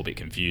there. It's all a bit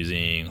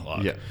confusing.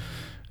 Like,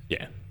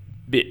 yeah,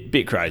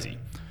 bit crazy.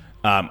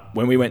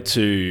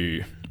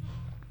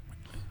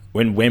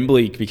 When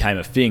Wembley became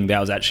a thing, that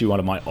was actually one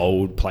of my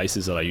old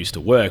places that I used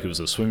to work. It was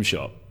a swim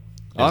shop.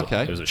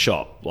 It was a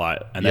shop.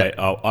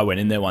 I went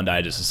in there one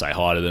day just to say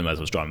hi to them as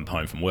I was driving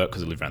home from work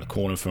because they lived around the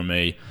corner from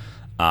me,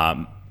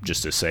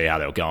 just to see how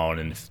they were going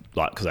and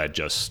because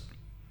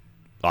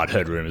I'd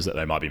heard rumours that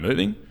they might be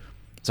moving.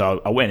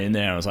 So I went in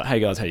there and I was like,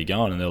 "Hey guys, how you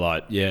going?" And they're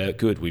like, "Yeah,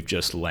 good. We've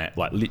just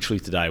literally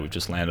today we've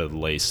just landed the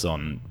lease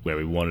on where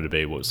we wanted to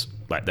be. Was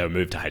like they were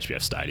moved to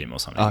HBF Stadium or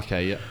something."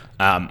 Okay, yeah.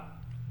 And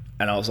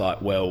I was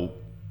like, "Well,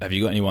 have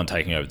you got anyone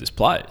taking over this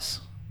place?"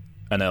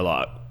 And they're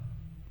like,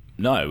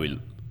 "No,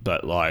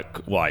 but like,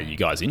 why are you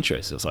guys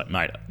interested?" I was like,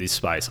 "Mate, this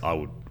space,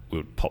 we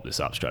would pop this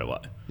up straight away.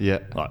 Yeah.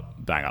 Like,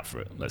 bang up for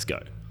it. Let's go."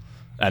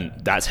 And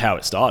that's how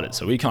it started.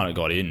 So we kind of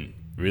got in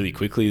really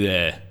quickly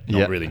there,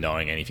 not really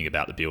knowing anything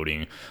about the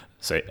building.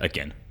 So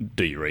again,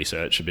 do your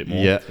research a bit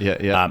more.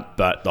 Yeah.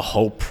 But the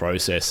whole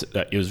process,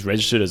 it was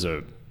registered as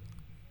a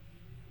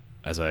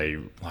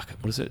like,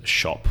 what is it,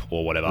 shop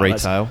or whatever,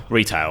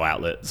 retail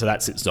outlet. So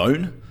that's its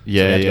zone. So we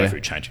had to go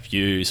through change of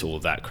use, all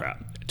of that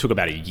crap. It took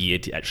about a year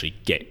to actually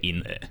get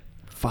in there.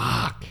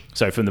 Fuck.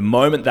 So from the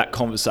moment that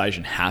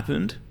conversation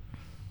happened,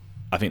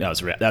 I think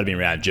that would have been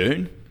around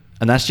June.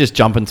 And that's just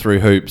jumping through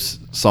hoops,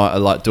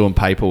 like doing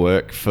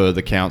paperwork for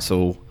the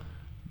council.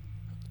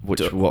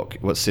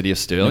 What city of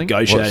Stirling?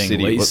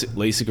 Negotiating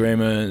lease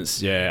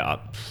agreements. Yeah,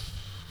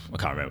 I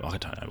can't remember. I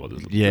don't know what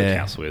the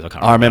council is.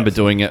 I remember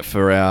doing it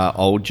for our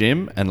old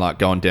gym and like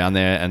going down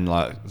there and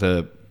like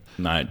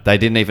they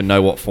didn't even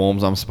know what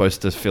forms I'm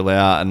supposed to fill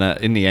out.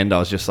 And in the end, I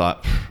was just like,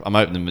 I'm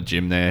opening the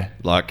gym there.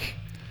 Like,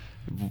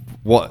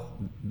 what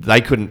they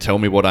couldn't tell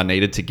me what I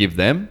needed to give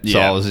them. So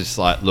I was just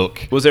like,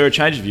 look. Was there a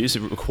change of use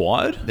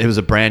required? There was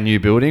a brand new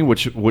building,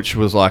 which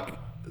was like,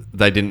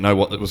 they didn't know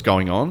what was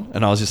going on.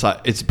 And I was just like,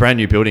 it's a brand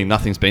new building.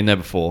 Nothing's been there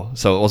before.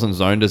 So it wasn't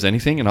zoned as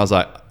anything. And I was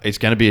like, it's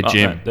going to be a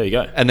gym. Okay, there you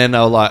go. And then they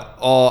were like,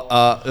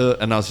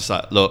 and I was just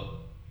like, look,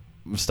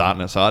 I'm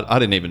starting it. So I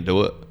didn't even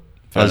do it.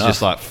 I was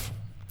just like, so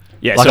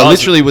I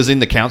literally was in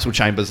the council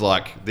chambers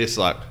like this,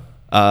 like,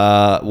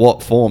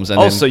 what forms? And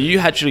then so you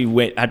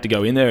actually had to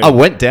go in there? I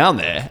went down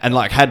there and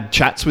like had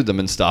chats with them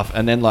and stuff,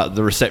 and then like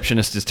the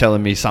receptionist is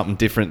telling me something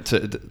different,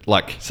 to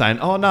like saying,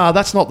 "Oh no,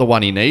 that's not the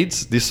one he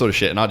needs." This sort of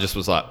shit, and I just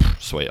was like,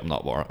 "Sweet, I'm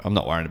not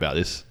worrying about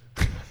this."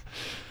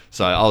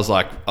 So I was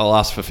like, "I'll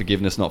ask for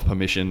forgiveness, not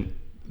permission."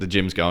 The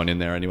gym's going in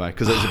there anyway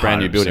because it was a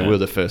brand new building. We were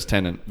the first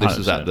tenant. This 100%.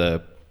 Was at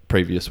the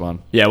previous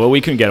one. Yeah, well,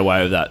 we couldn't get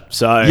away with that.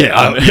 So,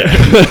 Yeah.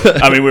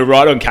 I mean, we're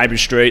right on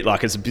Cambridge Street.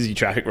 Like, it's a busy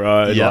traffic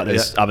road. Yeah, like,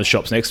 there's other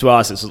shops next to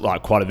us. It's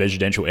like quite a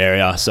residential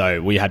area.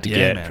 So we had to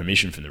get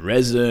permission from the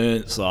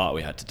residents. Like,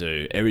 we had to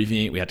do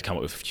everything. We had to come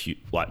up with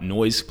like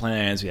noise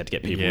plans. We had to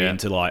get people in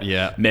to like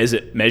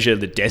measure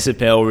the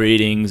decibel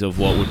readings of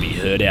what would be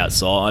heard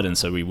outside, and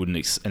so we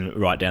wouldn't and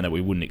write down that we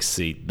wouldn't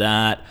exceed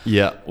that.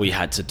 Yeah, we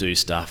had to do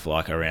stuff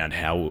like around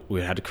how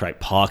we had to create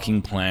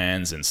parking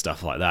plans and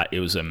stuff like that. It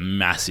was a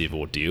massive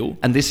ordeal.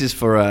 And this is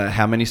for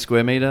how many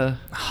square meter?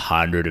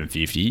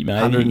 150, maybe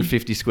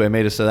 150 square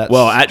meters. So that's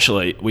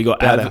actually we got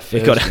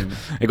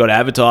it got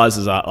advertised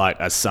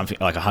as something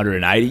like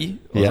 180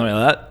 or something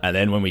like that. And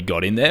then when we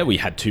got in there, we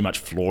had too much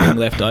flooring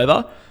left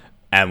over,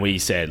 and we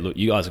said, "Look,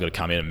 you guys have got to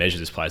come in and measure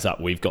this place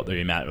up. We've got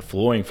the amount of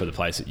flooring for the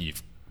place that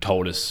you've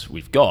told us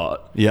we've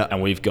got,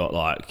 and we've got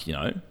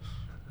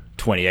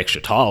 20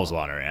 extra tiles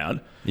lying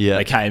around." Yeah.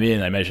 They came in,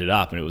 they measured it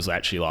up, and it was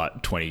actually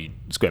like 20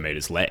 square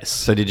meters less.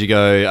 So did you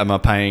go, am I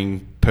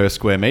paying per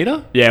square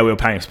meter? Yeah, we were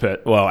paying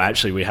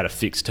actually we had a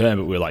fixed term,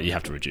 but we were like, you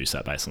have to reduce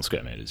that based on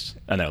square meters.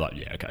 And they were like,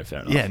 yeah, okay,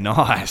 fair enough. Yeah,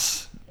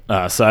 nice.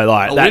 So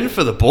like a win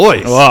for the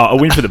boys. Well, a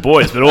win for the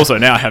boys, but also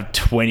now I have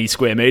 20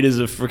 square meters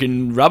of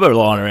freaking rubber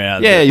lying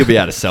around. Yeah, you'll be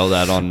able to sell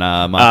that on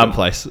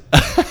Marketplace.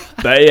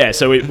 But yeah,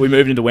 so we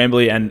moved into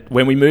Wembley, and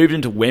when we moved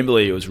into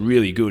Wembley, it was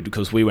really good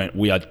because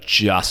we are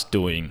just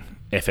doing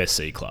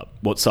FSC Club,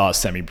 what's our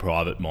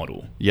semi-private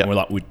model. Yeah, we're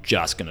like, we're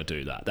just going to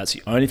do that. That's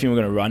the only thing we're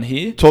going to run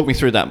here. Talk me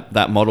through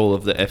that model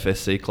of the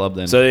FSC Club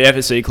then. So the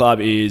FSC Club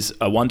is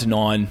a 1 to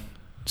 9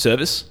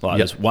 service.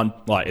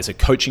 It's a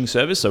coaching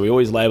service. So we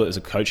always label it as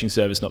a coaching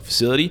service, not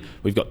facility.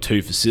 We've got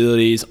 2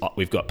 facilities.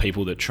 We've got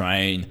people that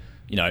train,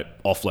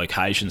 off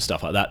location,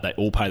 stuff like that. They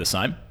all pay the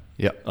same.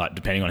 Yeah, like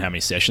depending on how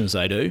many sessions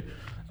they do,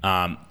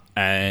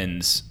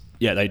 and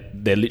yeah,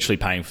 they're literally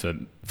paying for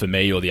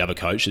me or the other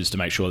coaches to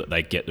make sure that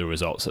they get the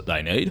results that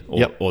they need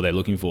or they're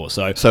looking for.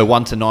 So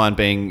 1 to 9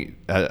 being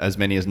as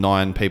many as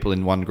 9 people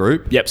in one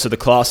group? Yep. So the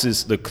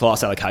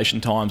class allocation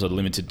times are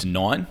limited to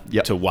 9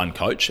 to one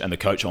coach, and the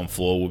coach on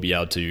floor will be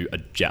able to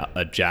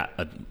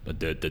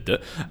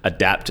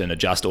adapt and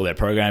adjust all their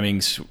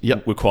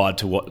programmings required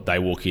to what they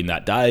walk in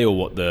that day or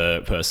what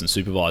the person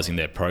supervising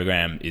their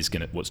program is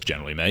what's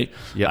generally me.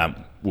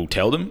 We'll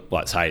tell them,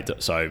 like say,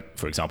 so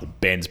for example,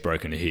 Ben's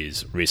broken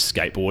his wrist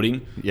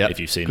skateboarding. Yeah. If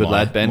you've seen Good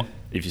lad, Ben.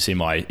 If you see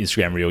my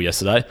Instagram reel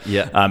yesterday,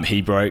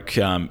 he broke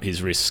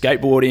his wrist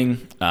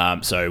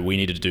skateboarding. So we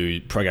needed to do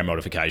program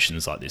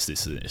modifications like this,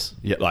 and this.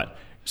 Yeah. Like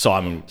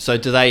Simon. So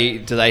do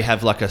they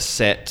have like a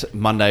set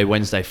Monday,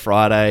 Wednesday,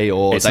 Friday,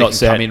 or it's they not can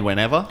set. Come in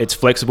whenever? It's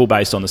flexible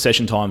based on the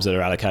session times that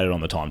are allocated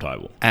on the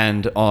timetable.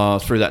 And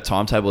through that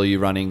timetable, are you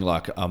running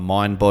like a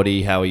mind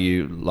body? How are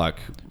you like?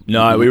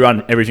 No, we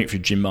run everything through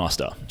Gym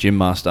Master.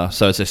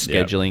 So it's a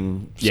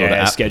scheduling sort of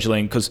app.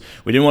 Scheduling, because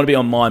we didn't want to be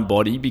on Mind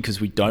Body because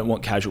we don't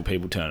want casual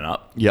people turning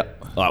up.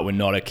 Yep. Like, we're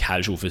not a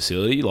casual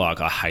facility. Like,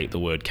 I hate the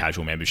word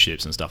casual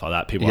memberships and stuff like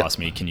that. People ask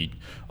me, can you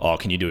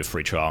do a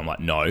free trial? I'm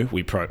like, no,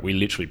 we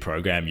literally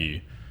program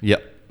you.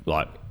 Yep.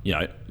 Like,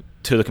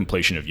 to the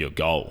completion of your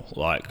goal.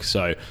 Like,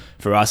 so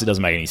for us, it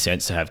doesn't make any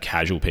sense to have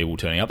casual people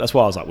turning up. That's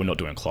why I was like, we're not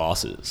doing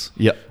classes.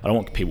 Yep. I don't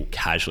want people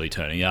casually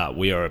turning up.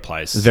 We are a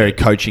place... It's very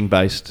coaching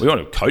based. We want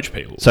to coach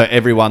people. So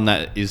everyone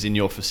that is in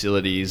your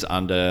facility is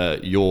under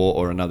your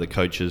or another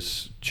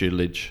coach's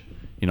tutelage.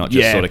 You're not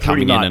just sort of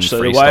coming in and freestyling. So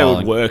the way it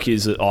would work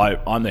is that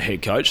I'm the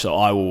head coach, so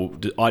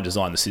I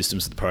design the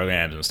systems, the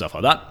programs and stuff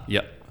like that.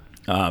 Yep.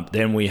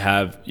 Then we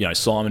have,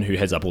 Simon, who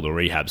heads up all the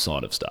rehab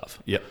side of stuff.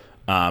 Yep.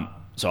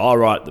 So I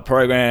write the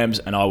programs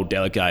and I will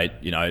delegate,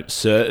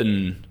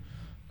 certain,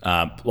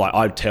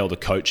 I tell the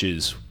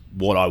coaches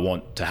what I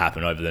want to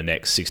happen over the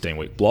next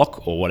 16-week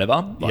block or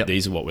whatever.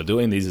 These are what we're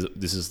doing. This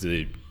is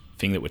the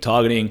thing that we're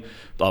targeting,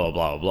 blah, blah,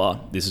 blah, blah,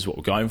 blah. This is what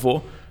we're going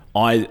for.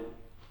 I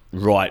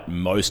write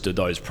most of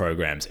those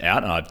programs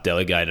out, and I've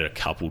delegated a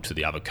couple to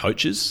the other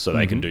coaches so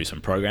they can do some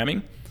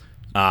programming.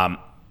 But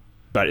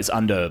it's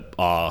under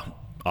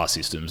our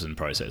systems and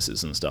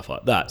processes and stuff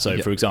like that. So,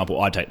 for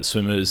example, I take the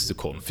swimmers, the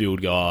court and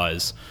field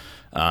guys,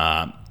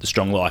 the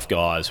strong life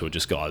guys, who are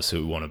just guys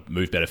who want to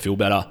move better, feel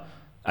better.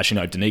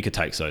 Actually, no, Danica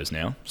takes those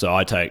now. So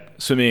I take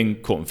swimming,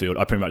 court and field.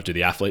 I pretty much do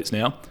the athletes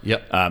now.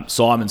 Yep.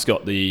 Simon's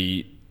got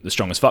the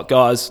strongest fuck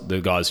guys, the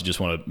guys who just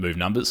want to move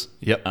numbers.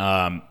 Yep.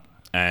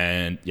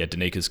 And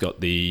Danica's got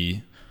the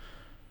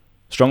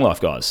strong life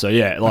guys. So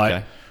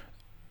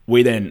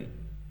we then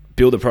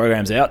build the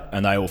programs out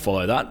and they all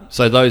follow that.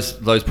 So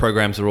those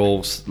programs are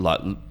all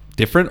like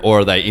different, or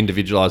are they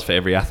individualized for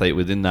every athlete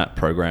within that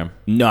program?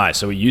 No,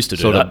 so we used to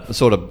do that.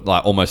 Sort of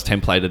like almost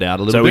templated out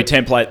a little bit. So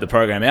we template the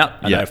program out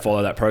and they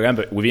follow that program,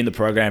 but within the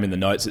program in the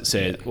notes it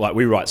says, like,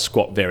 we write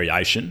squat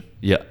variation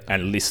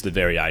and list the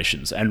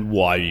variations and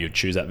why you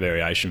choose that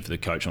variation for the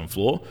coach on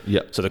floor.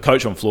 Yeah. So the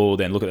coach on floor will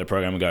then look at the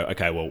program and go,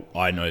 okay, well,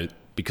 I know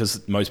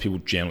because most people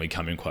generally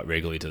come in quite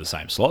regularly to the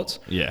same slots.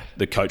 Yeah.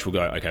 The coach will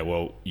go, okay,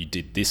 well, you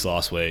did this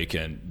last week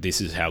and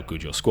this is how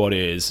good your squat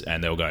is.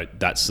 And they'll go,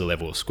 that's the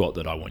level of squat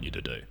that I want you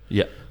to do.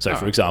 Yeah. So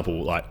for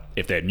example, like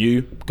if they're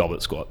new,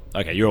 goblet squat.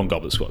 Okay, you're on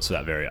goblet squat, so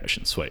that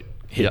variation, sweet.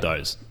 Hit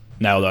those,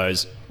 nail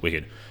those,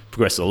 wicked.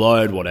 Progress the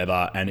load,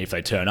 whatever. And if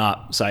they turn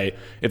up, say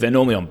if they're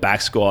normally on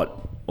back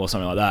squat or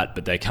something like that,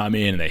 but they come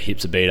in and their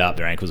hips are beat up,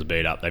 their ankles are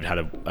beat up, they've had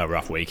a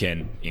rough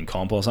weekend in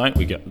comp or something,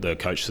 we get the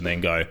coach to then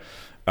go,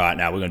 all right,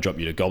 now we're going to drop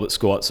you to goblet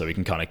squat so we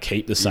can kind of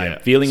keep the same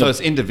feeling. So it's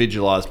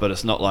individualized, but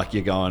it's not like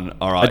you're going,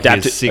 all right,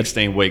 here's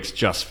 16 weeks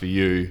just for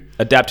you.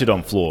 Adapted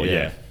on floor,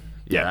 yeah,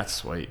 that's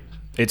sweet.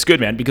 It's good,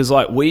 man, because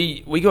like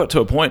we got to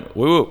a point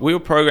we were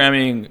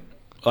programming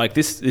like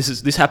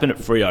this happened at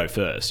Freo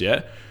first,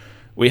 yeah.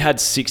 We had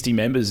 60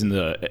 members in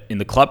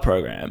the club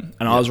program,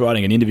 and I was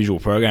writing an individual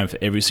program for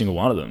every single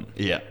one of them.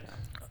 Yeah,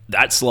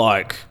 that's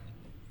like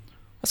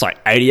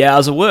 80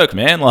 hours of work,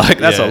 man. Like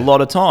that's a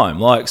lot of time.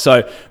 Like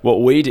so,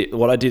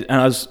 what I did, and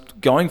I was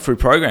going through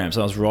programs.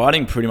 And I was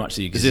writing pretty much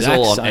the exact same. Is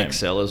this all on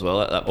Excel as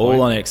well at that point?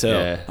 All on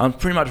Excel. Yeah. I'm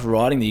pretty much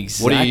writing the exact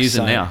same. What are you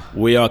using now?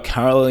 We are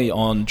currently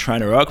on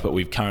Trainer Rock, but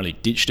we've currently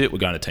ditched it. We're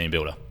going to Team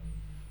Builder.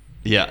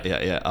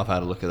 Yeah. I've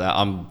had a look at that.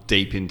 I'm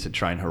deep into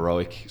Train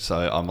Heroic, so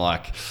I'm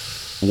like...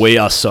 We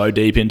are so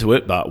deep into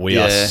it, but we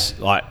are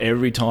like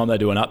every time they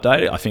do an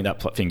update, I think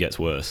that thing gets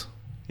worse.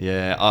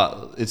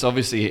 Yeah, it's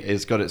obviously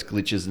it's got its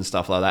glitches and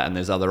stuff like that, and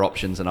there's other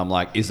options, and I'm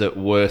like, is it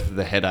worth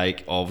the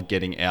headache of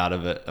getting out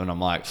of it? And I'm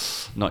like,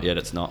 not yet,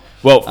 it's not.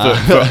 Well,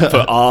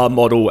 for our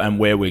model and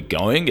where we're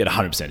going, it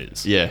 100%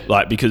 is. Yeah,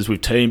 like because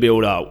with Team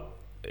Builder,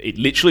 it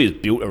literally is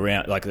built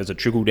around like there's a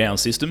trickle down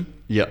system.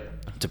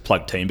 Yep. To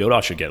plug Team Builder,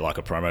 I should get like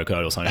a promo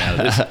code or something out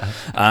of this.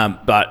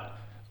 But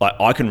like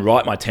I can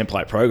write my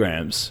template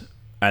programs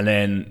and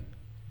then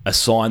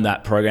assign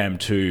that program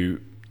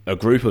to a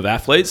group of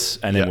athletes,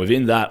 and then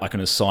within that I can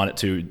assign it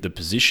to the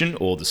position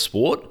or the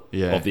sport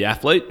of the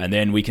athlete, and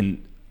then we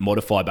can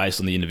modify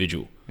based on the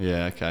individual.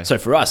 Yeah, okay. So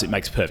for us, it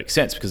makes perfect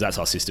sense because that's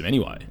our system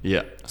anyway.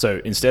 Yeah.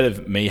 So instead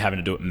of me having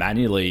to do it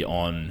manually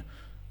on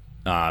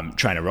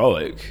Trainer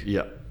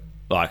Roic,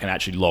 I can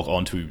actually log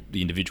on to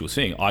the individual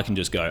thing. I can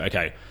just go,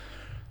 okay,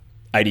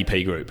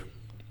 ADP group,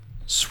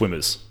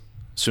 swimmers.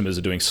 Swimmers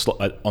are doing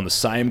on the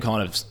same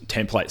kind of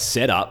template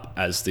setup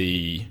as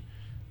the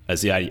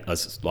rest of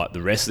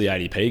the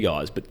ADP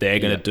guys, but they're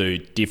going to do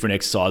different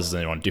exercises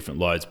and they're on different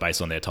loads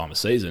based on their time of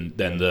season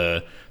than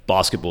the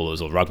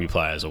basketballers or rugby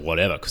players or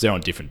whatever, because they're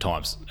on different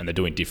times and they're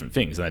doing different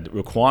things and the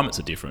requirements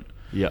are different.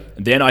 Yeah.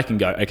 And then I can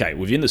go, okay,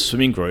 within the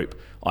swimming group,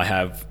 I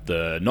have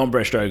the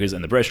non-breaststrokers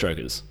and the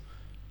breaststrokers.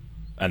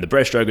 And the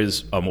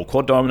breaststrokers are more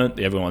quad dominant,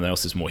 everyone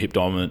else is more hip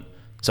dominant.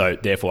 So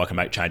therefore I can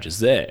make changes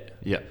there.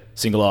 Yeah.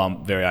 Single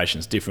arm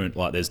variations different,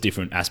 like there's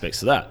different aspects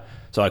to that.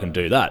 So I can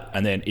do that.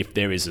 And then if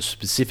there is a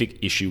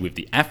specific issue with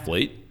the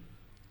athlete,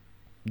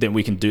 then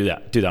we can do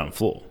that on the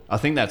floor. I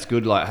think that's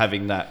good, like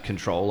having that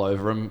control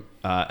over them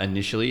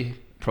initially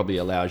probably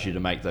allows you to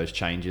make those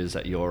changes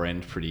at your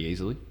end pretty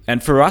easily.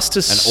 And for us to...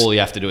 And all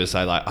you have to do is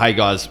say like, hey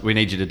guys, we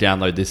need you to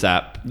download this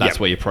app. That's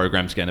where your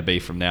program's going to be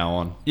from now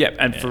on. Yeah,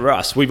 and for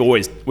us, we've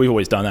always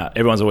done that.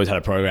 Everyone's always had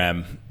a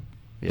program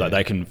like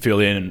they can fill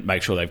in and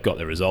make sure they've got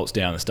their results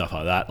down and stuff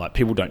like that. Like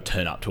people don't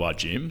turn up to our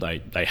gym.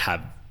 They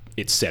have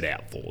it set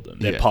out for them.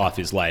 Their path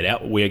is laid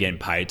out. We're getting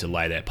paid to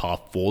lay their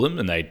path for them,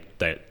 and they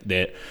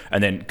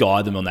and then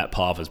guide them on that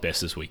path as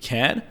best as we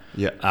can.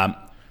 Yeah.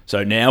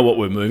 So now what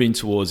we're moving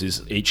towards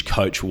is each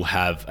coach will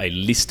have a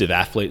list of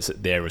athletes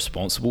that they're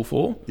responsible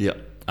for. Yeah.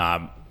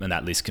 And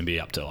that list can be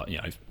up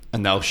to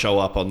and they'll show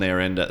up on their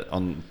end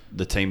on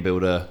the Team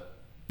Builder.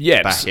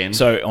 Yeah, back end.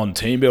 So on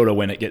Team Builder,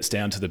 when it gets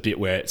down to the bit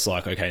where it's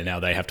like, okay, now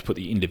they have to put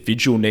the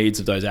individual needs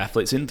of those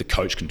athletes in, the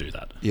coach can do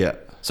that. Yeah.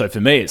 So for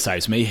me, it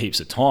saves me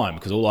heaps of time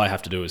because all I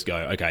have to do is go,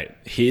 okay,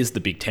 here's the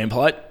big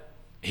template,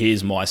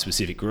 here's my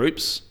specific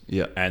groups,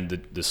 and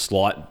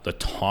the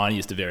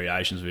tiniest of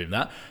variations within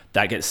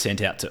that gets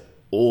sent out to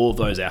all of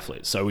those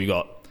athletes. So I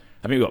think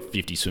we've got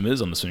 50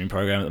 swimmers on the swimming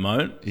program at the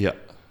moment. Yeah.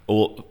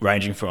 All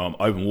ranging from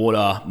open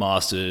water,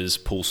 masters,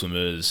 pool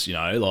swimmers,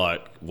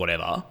 like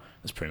whatever.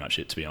 That's pretty much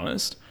it, to be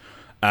honest.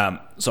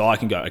 So I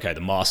can go, okay,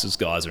 the Masters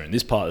guys are in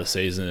this part of the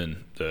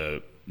season,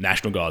 the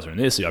national guys are in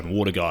this, the open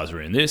water guys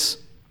are in this.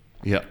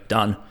 Yeah.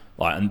 Done.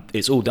 And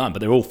it's all done, but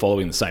they're all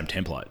following the same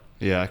template.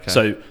 Yeah, okay.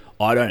 So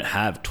I don't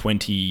have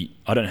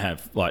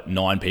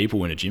 9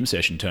 people in a gym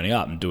session turning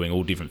up and doing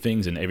all different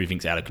things and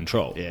everything's out of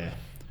control. Yeah.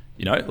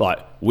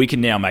 We can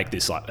now make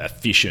this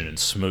efficient and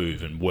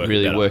smooth and work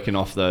really better. Working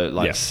off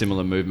the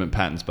similar movement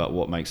patterns, but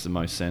what makes the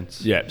most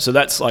sense. Yeah. So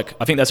that's I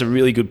think that's a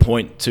really good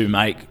point to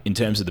make in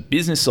terms of the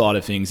business side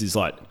of things is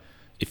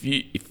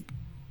if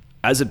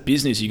as a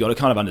business, you got to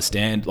kind of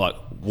understand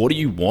what do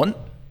you want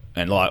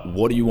and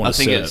what do you want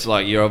to serve. I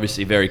think it's you're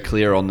obviously very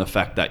clear on the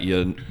fact that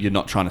you're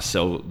not trying to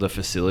sell the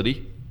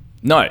facility.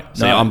 No.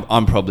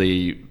 I'm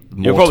probably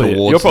more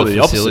towards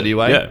the facility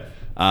way.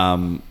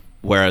 Yeah.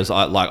 Whereas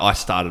I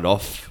started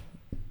off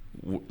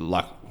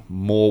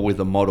more with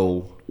a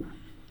model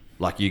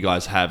like you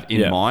guys have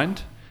in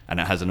mind, and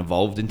it hasn't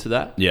evolved into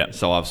that. Yeah.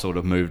 So I've sort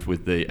of moved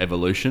with the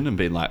evolution and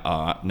been like,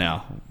 all right,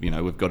 now,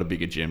 we've got a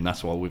bigger gym.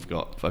 That's why we've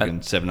got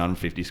fucking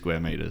 750 square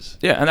meters.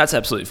 Yeah, and that's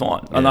absolutely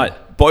fine. Yeah. And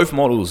like both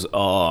models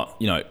are,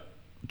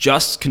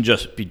 can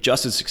just be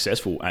just as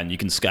successful, and you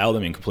can scale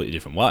them in completely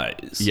different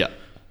ways. Yeah.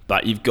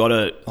 But you've got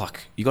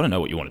to know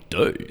what you want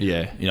to do.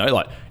 Yeah.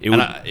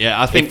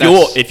 I think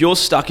if you're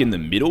stuck in the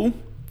middle,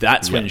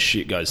 that's when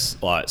shit goes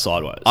like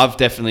sideways. I've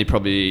definitely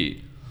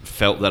probably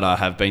felt that I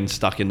have been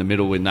stuck in the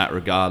middle in that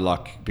regard,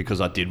 like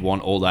because I did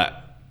want all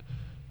that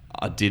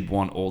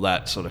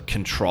sort of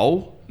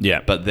control.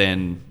 Yeah. But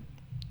then,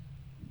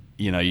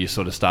 you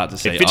sort of start to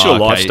see it fits your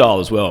lifestyle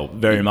as well,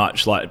 very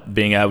much, like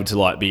being able to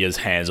like be as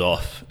hands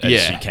off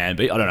as you can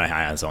be. I don't know how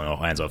hands on or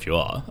hands off you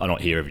are. I'm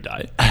not here every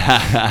day.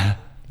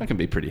 I can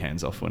be pretty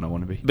hands off when I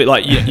want to be. But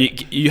like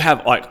you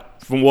have,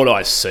 like, from what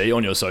I see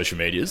on your social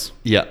medias,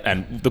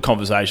 and the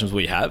conversations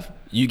we have,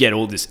 you get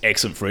all this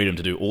excellent freedom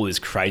to do all this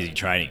crazy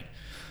training.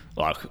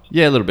 Like,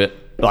 a little bit.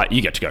 Like,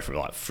 you get to go for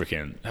like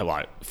freaking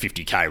like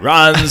 50k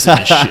runs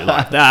and shit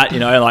like that,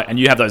 and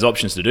you have those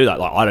options to do that.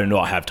 Like, I do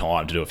not have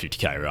time to do a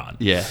 50k run.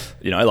 Yeah.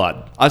 Like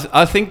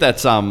I think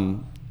that's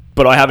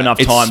but I have enough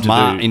time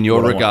to do in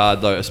your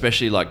regard though,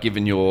 especially like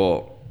given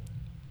your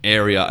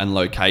area and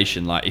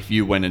location. Like, if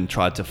you went and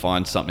tried to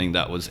find something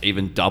that was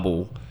even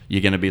double,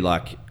 you're going to be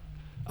like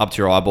up to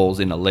your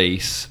eyeballs in a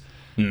lease,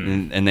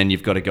 and then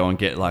you've got to go and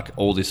get like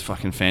all this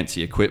fucking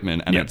fancy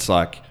equipment, and it's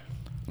like,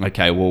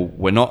 okay, well,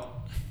 we're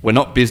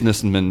not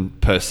businessmen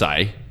per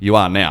se. You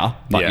are now,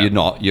 but you're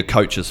not. You're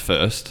coaches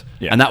first,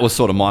 and that was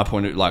sort of my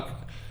point of, like,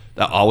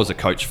 that I was a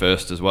coach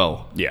first as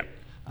well. Yeah.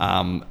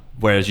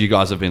 Whereas you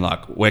guys have been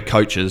like, we're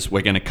coaches,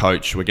 we're going to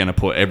coach, we're going to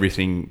put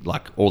everything,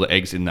 like all the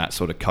eggs in that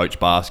sort of coach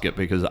basket,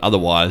 because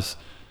otherwise,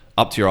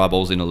 up to your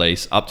eyeballs in a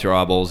lease, up to your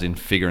eyeballs in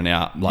figuring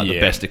out like the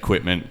best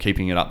equipment,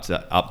 keeping it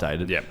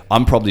updated. Yeah.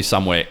 I'm probably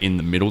somewhere in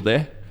the middle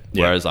there,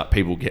 whereas like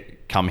people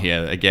come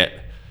here, they get,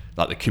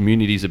 like, the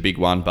community's a big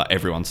one, but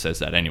everyone says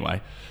that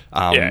anyway.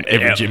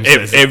 Every gym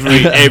says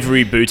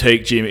every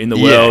boutique gym in the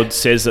world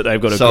says that they've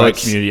got a great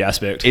community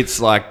aspect. It's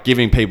like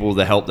giving people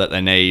the help that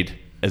they need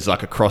as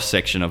like a cross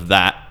section of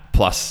that,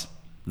 plus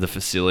the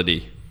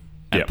facility,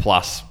 and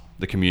plus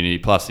the community,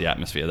 plus the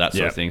atmosphere, that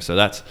sort of thing.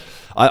 So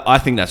I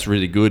think that's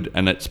really good,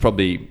 and it's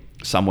probably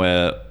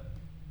somewhere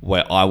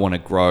where I want to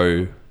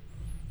grow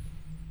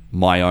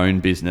my own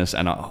business,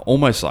 and I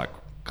almost like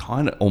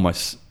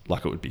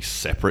it would be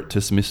separate to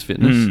Smith's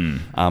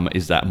Fitness.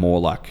 Is that more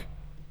like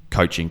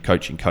coaching,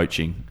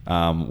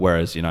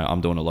 whereas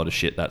I'm doing a lot of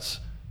shit that's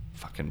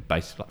fucking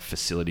basic, like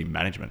facility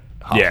management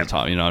half the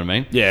time, you know what I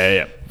mean?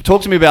 Yeah.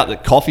 Talk to me about the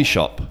coffee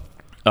shop.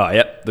 Oh,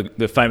 yeah,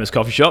 the famous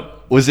coffee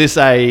shop. Was this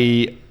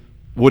a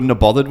wouldn't have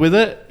bothered with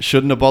it?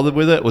 Shouldn't have bothered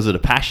with it? Was it a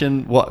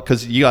passion? What?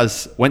 Because you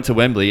guys went to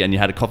Wembley and you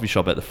had a coffee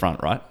shop at the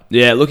front, right?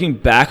 Yeah, looking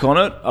back on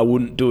it, I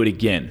wouldn't do it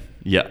again.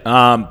 Yeah.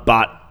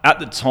 But at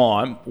the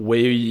time,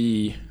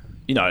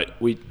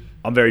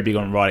 I'm very big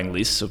on writing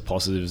lists of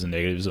positives and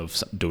negatives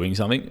of doing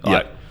something.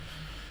 Like, at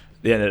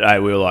the end of the day,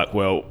 we were like,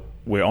 well,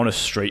 we're on a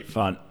street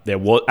front. There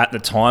was, at the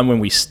time when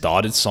we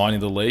started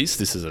signing the lease,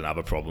 this is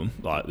another problem.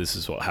 Like, this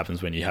is what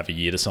happens when you have a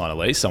year to sign a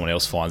lease. Someone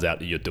else finds out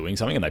that you're doing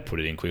something and they put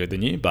it in quicker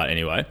than you. But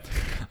anyway,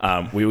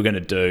 we were going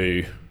to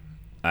do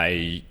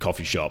a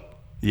coffee shop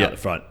at the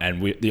front,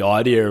 and the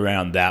idea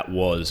around that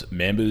was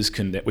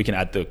we can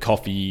add the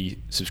coffee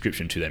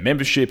subscription to their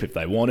membership if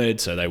they wanted,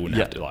 so they wouldn't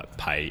have to like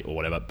pay or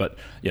whatever. But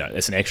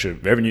it's an extra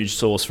revenue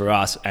source for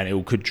us, and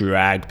it could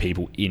drag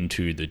people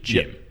into the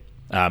gym.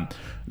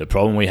 The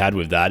problem we had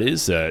with that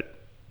is that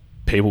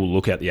people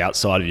look at the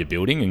outside of your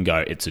building and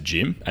go, it's a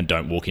gym, and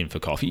don't walk in for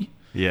coffee.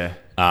 Yeah.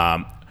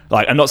 I'm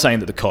not saying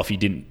that the coffee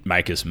didn't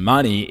make us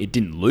money. It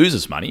didn't lose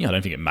us money. I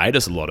don't think it made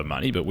us a lot of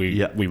money, but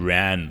we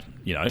ran,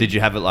 Did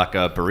you have it like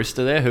a barista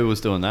there? Who was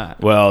doing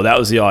that? Well, that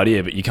was the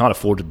idea, but you can't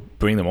afford to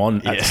bring them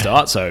on at the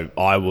start. So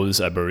I was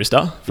a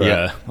barista.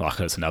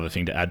 That's another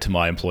thing to add to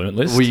my employment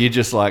list. Were you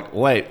just like,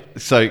 wait,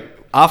 so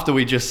after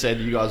we just said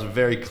you guys were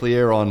very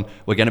clear on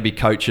we're going to be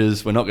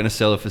coaches, we're not going to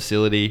sell a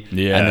facility, and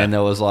then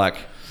there was like,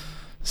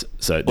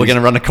 so we're going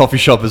to run a coffee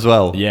shop as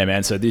well. Yeah,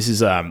 man. So this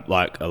is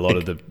like a lot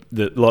of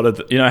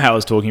the how I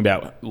was talking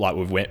about, like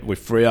with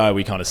Freo,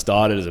 we kind of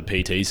started as a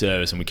PT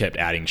service and we kept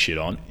adding shit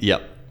on.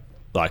 Yep.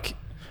 Like,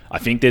 I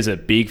think there's a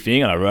big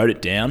thing, and I wrote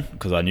it down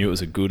because I knew it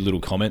was a good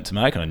little comment to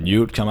make, and I knew it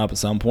would come up at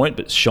some point,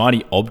 but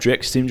shiny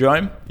object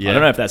syndrome. Yeah. I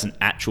don't know if that's an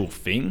actual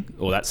thing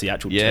or that's the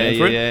actual term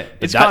for it. Yeah.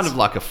 It's kind of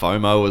like a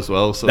FOMO as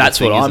well. That's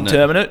what I'm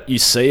terming it. You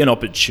see an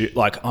opportunity,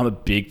 like, I'm a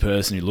big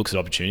person who looks at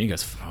opportunity and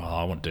goes,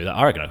 I want to do that.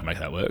 I reckon I can make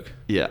that work.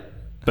 Yeah.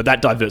 But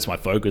that diverts my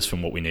focus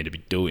from what we need to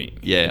be doing.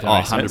 Yeah,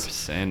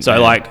 100%. So,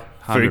 like,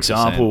 for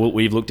example,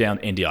 we've looked down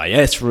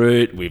NDIS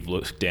route, we've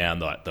looked down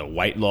like the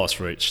weight loss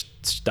route,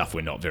 stuff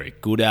we're not very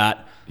good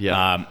at.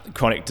 Yeah.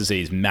 Chronic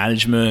disease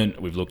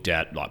management, we've looked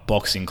at like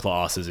boxing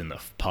classes in the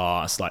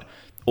past, like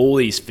all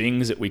these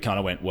things that we kind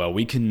of went, well,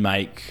 we can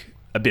make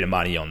a bit of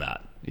money on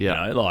that.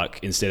 Yeah. Like,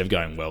 instead of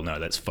going, well, no,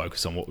 let's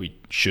focus on what we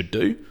should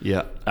do.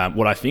 Yeah.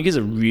 What I think is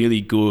a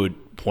really good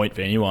point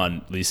for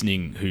anyone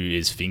listening who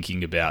is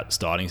thinking about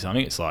starting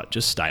something. It's like,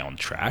 just stay on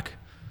track.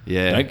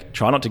 Yeah. You know,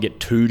 try not to get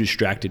too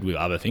distracted with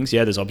other things.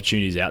 Yeah, there's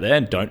opportunities out there,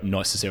 and don't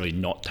necessarily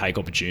not take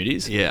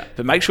opportunities. Yeah.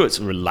 But make sure it's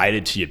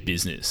related to your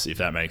business, if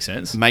that makes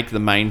sense. Make the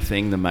main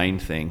thing the main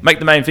thing. Make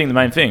the main thing the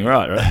main thing.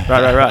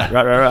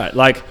 Right.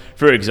 Like,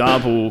 for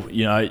example,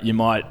 you know, you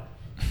might,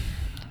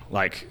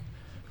 like,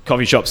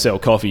 coffee shops sell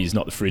coffees,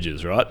 not the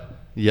fridges, right?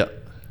 Yep.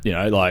 You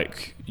know,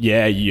 like,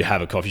 yeah, you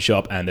have a coffee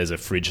shop and there's a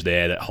fridge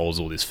there that holds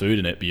all this food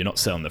in it, but you're not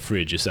selling the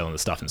fridge, you're selling the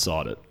stuff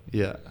inside it.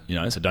 Yeah. You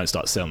know, so don't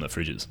start selling the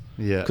fridges.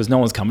 Yeah. Because no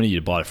one's coming to you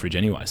to buy the fridge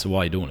anyway, so why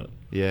are you doing it?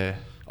 Yeah.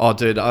 Oh,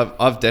 dude,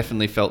 I've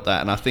definitely felt that,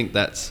 and I think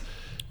that's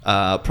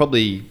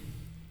probably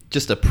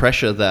just a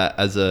pressure that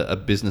as a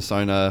business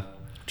owner,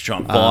 To try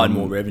and find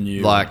more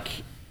revenue. like,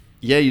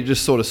 yeah, you're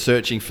just sort of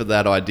searching for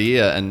that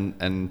idea,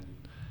 and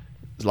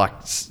like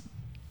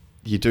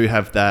you do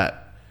have that.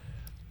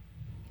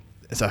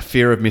 It's a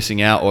fear of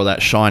missing out, or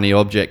that shiny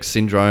object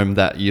syndrome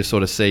that you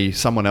sort of see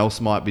someone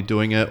else might be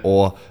doing it,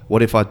 or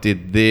what if I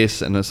did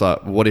this? And it's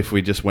like, what if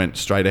we just went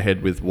straight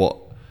ahead with what,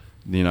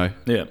 you know,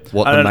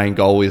 what the main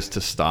goal is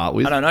to start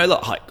with? I don't know,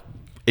 like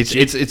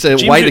it's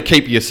a way to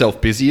keep yourself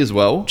busy as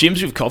well.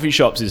 Gyms with coffee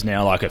shops is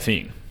now like a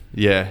thing.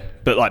 Yeah.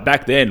 But like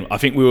back then, I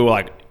think we were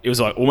like, it was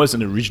like almost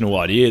an original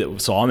idea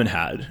that Simon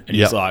had, and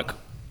he's like,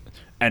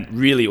 and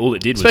really all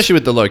it did was... Especially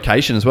with the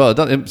location as well.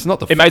 It's not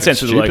the... It made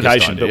sense with the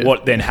location, idea. but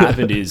what then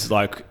happened is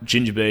like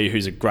Ginger Bee,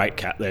 who's a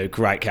they're a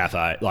great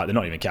cafe. Like, they're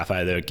not even a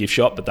cafe, they're a gift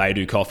shop, but they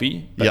do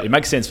coffee. But it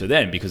makes sense for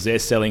them because they're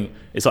selling...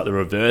 It's like the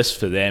reverse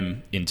for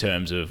them in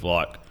terms of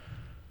like...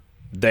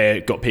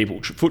 They've got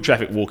people, foot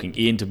traffic walking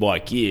in to buy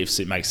gifts.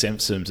 It makes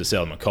sense for them to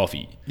sell them a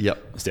coffee.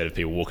 Yep. Instead of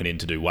people walking in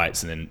to do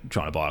weights and then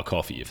trying to buy a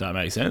coffee, if that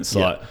makes sense.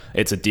 Like,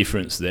 it's a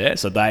difference there.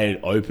 So they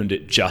opened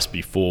it just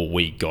before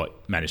we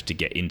managed to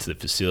get into the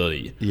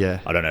facility. Yeah.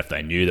 I don't know if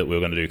they knew that we were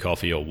going to do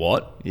coffee or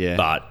what. Yeah.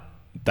 But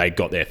they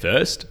got there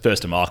first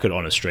to market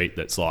on a street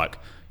that's like,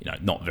 you know,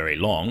 not very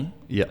long.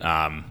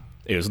 Yeah.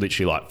 It was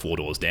literally like 4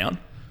 doors down.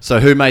 So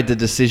who made the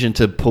decision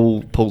to pull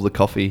the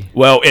coffee?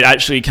 Well, it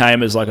actually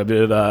came as like a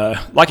bit of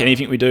a... Like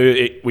anything we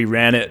do, we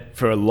ran it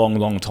for a long,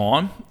 long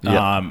time.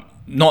 Yep.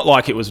 Not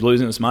like it was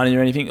losing its money or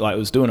anything. Like, it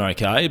was doing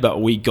okay.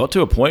 But we got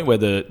to a point where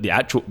the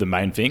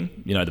main thing,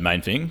 you know, the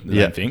main thing.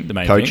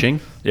 Coaching.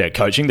 Yeah,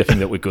 coaching, the thing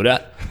that we're good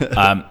at.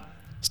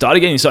 Started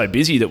getting so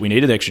busy that we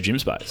needed extra gym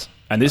space.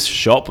 And this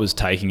shop was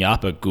taking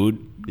up a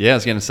good... Yeah, I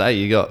was going to say,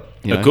 you got...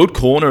 a good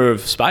corner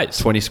of space.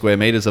 20 square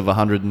meters of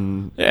 100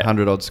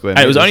 odd square meters. And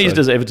it was only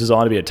ever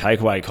designed to be a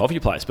takeaway coffee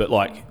place. But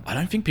like, I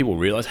don't think people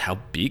realize how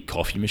big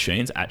coffee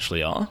machines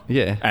actually are.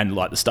 Yeah. And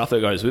like the stuff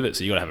that goes with it.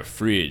 So you got to have a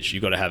fridge,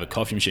 you got to have a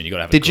coffee machine, you got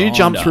to have a Did grinder. you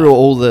jump through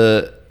all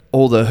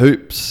the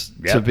hoops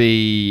to Yep.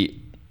 be...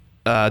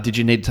 did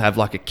you need to have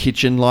like a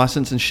kitchen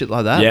license and shit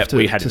like that? Yeah, to,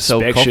 we had to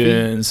sell coffee?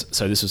 inspections.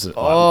 So this was...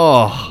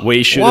 Why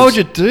would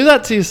you do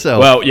that to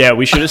yourself? Well, yeah,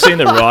 we should have seen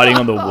the writing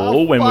on the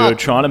wall when we were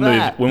trying to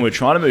move. When we were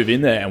trying to move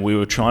in there, and we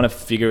were trying to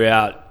figure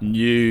out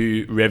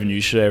new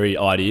revolutionary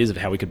ideas of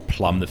how we could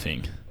plumb the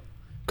thing,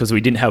 because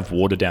we didn't have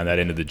water down that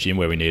end of the gym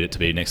where we need it to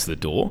be next to the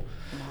door.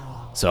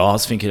 So I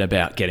was thinking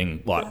about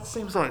getting like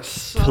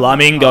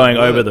plumbing going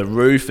over the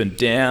roof and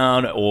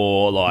down,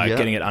 or like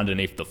getting it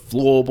underneath the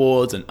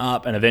floorboards and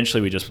up. And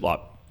eventually we just like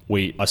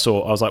I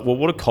was like, well,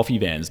 what do coffee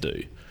vans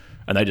do?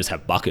 And they just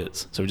have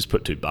buckets. So we just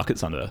put 2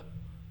 buckets under,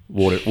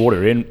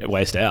 water in,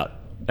 waste out,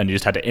 and you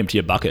just had to empty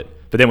a bucket.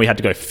 But then we had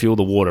to go fill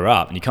the water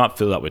up, and you can't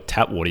fill it up with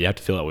tap water. You have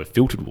to fill it up with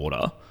filtered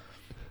water,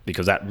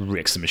 because that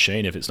wrecks the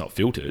machine if it's not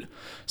filtered.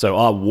 So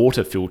our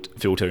water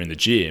filter in the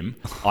gym,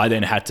 I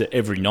then had to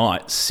every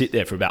night sit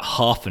there for about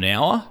half an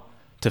hour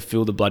to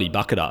fill the bloody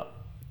bucket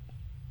up.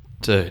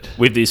 Dude.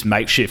 With this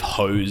makeshift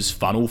hose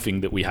funnel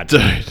thing that we had to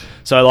do.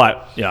 So like,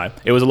 you know,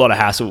 it was a lot of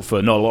hassle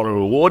for not a lot of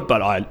reward,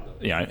 but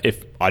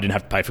if I didn't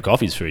have to pay for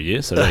coffees for a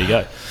year, so there you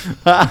go.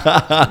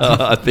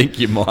 I think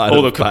you might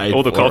have paid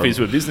all the for coffees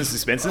them. were business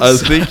expenses. I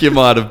think you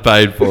might have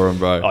paid for them,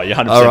 bro. Oh, you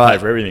 100% pay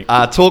for everything.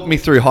 Talk me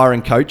through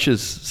hiring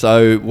coaches.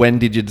 So when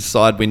did you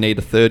decide we need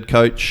a third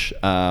coach?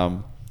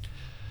 Everything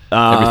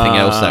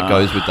else that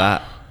goes with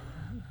that.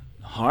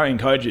 Hiring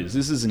coaches.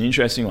 This is an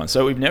interesting one.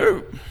 So we've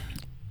never...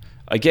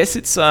 I guess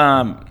it's...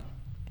 I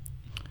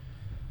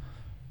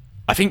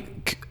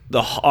think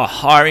the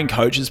hiring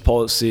coaches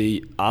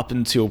policy up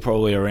until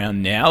probably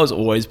around now has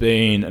always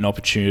been an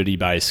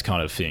opportunity-based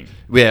kind of thing.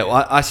 Yeah,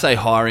 I say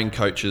hiring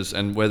coaches,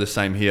 and we're the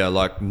same here.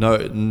 Like,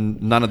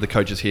 none of the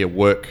coaches here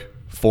work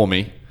for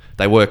me.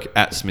 They work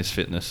at Smith's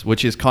Fitness,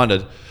 which is kind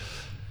of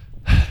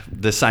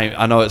the same.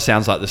 I know it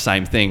sounds like the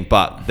same thing,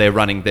 but they're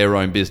running their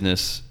own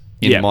business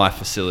in my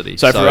facility.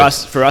 So for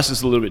us,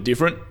 it's a little bit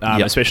different.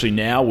 Especially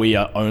now, we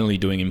are only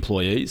doing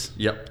employees.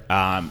 Yep.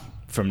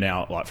 From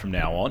now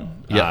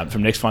on. Yep.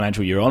 From next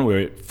financial year on,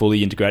 we're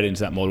fully integrated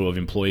into that model of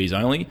employees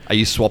only. Are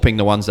you swapping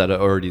the ones that are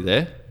already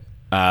there?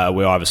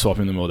 We're either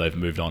swapping them or they've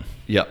moved on.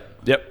 Yep.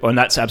 And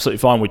that's absolutely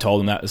fine. We told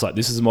them that. It's like,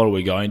 this is the model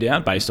we're going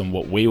down based on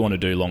what we want to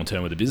do long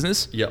term with the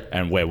business. Yep.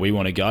 And where we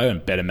want to go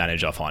and better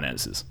manage our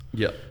finances.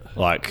 Yep.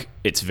 Like,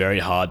 it's very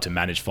hard to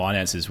manage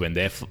finances when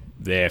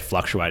they're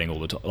fluctuating all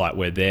the time, like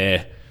where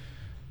their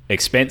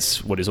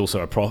expense, what is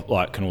also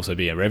can also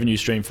be a revenue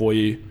stream for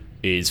you,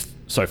 is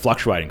so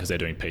fluctuating because they're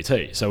doing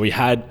PT. So we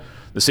had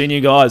the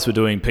senior guys were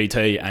doing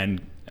PT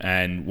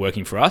and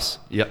working for us.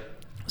 Yep.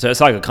 So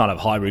it's like a kind of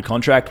hybrid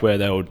contract where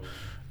they would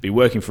be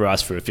working for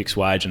us for a fixed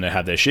wage and they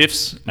have their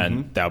shifts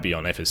and they'll be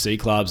on FSC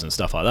clubs and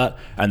stuff like that.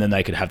 And then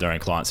they could have their own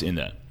clients in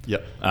there.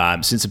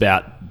 Yep. Since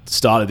about the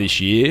start of this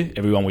year,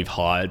 everyone we've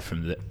hired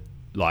from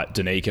like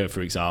Danica, for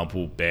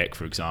example, Beck,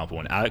 for example,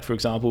 and Alec, for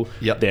example,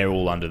 they're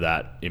all under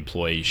that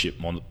employeeship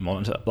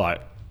monitor,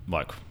 like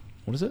what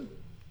is it?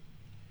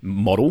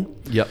 Model.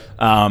 Yep.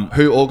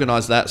 Who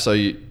organised that?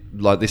 So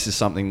this is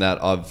something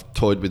that I've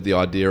toyed with the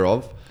idea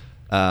of.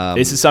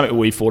 This is something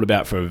we thought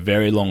about for a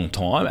very long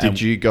time. Did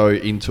you go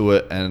into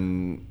it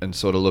and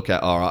sort of look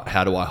at, all right,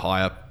 how do I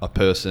hire a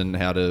person?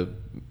 How do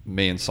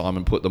me and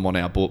Simon put them on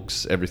our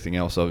books? Everything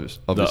else,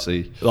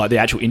 obviously. Like the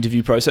actual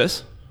interview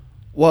process?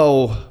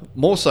 Well,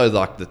 more so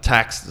like the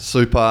tax, the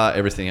super,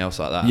 everything else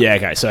like that. Yeah,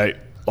 okay. So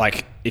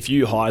like if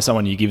you hire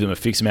someone, you give them a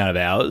fixed amount of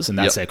hours and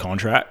that's their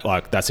contract,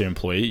 like that's their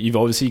employee. You've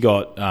obviously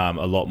got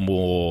a lot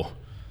more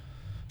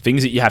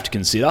things that you have to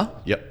consider.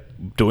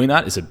 Yep. Doing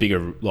that is a bigger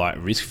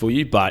risk for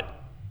you, but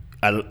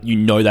you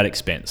know that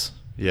expense.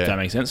 Yeah. Does that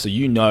make sense? So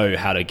you know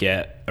how to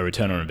get a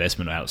return on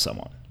investment out of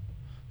someone.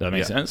 Does that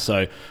make sense?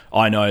 So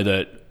I know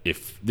that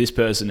if this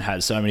person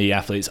has so many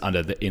athletes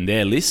in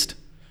their list,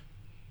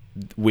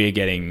 we're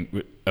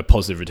getting a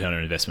positive return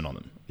on investment on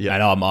them. Yeah.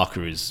 And our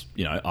marker is,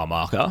 our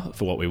marker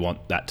for what we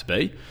want that to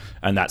be.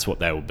 And that's what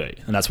they will be.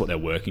 And that's what they're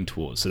working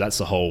towards. So that's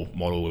the whole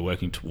model we're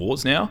working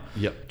towards now.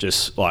 Yep.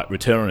 Just like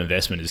return on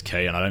investment is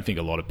key. And I don't think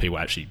a lot of people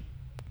actually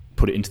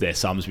put it into their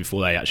sums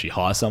before they actually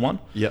hire someone.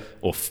 Yep.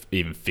 Or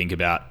even think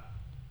about,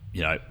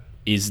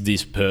 is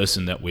this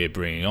person that we're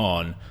bringing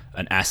on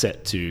an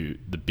asset to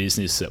the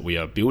business that we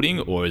are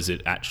building, or is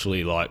it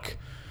actually like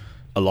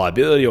a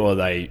liability, or are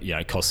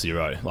they, cost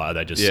zero? Like, are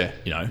they just,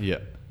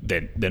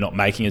 they're not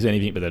making us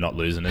anything, but they're not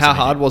losing us How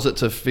anything. hard was it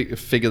to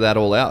figure that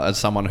all out as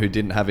someone who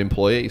didn't have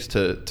employees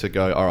to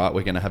go, all right,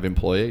 we're going to have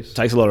employees? It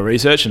takes a lot of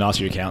research, and ask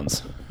your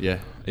accountants. Yeah.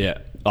 Yeah.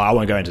 I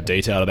won't go into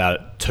detail about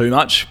it too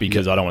much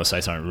because I don't want to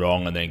say something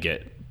wrong and then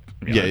get,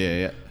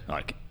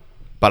 like.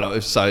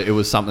 But so it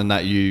was something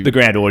that you... The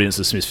grand audience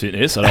of Smith's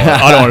Fitness.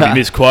 I don't want to be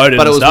misquoted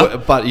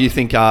But you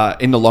think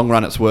in the long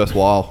run it's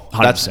worthwhile.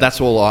 100%. That's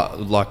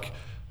all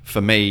for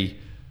me,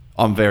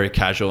 I'm very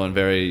casual and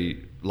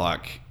very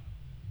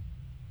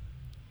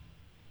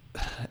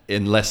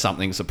unless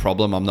something's a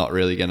problem, I'm not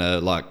really going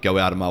to go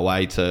out of my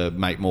way to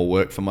make more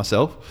work for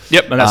myself.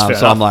 Yep, and that's fair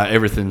so enough. I'm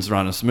everything's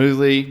running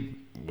smoothly.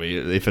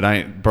 If it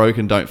ain't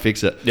broken, don't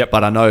fix it. Yep.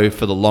 But I know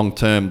for the long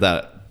term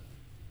that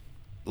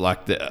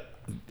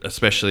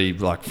especially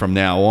from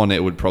now on,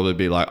 it would probably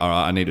be all right,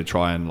 I need to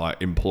try and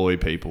employ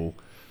people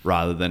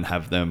rather than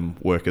have them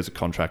work as a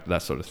contractor,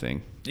 that sort of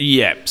thing.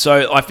 Yeah.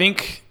 So I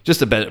think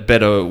just a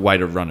better way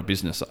to run a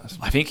business.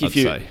 I think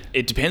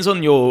it depends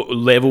on your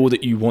level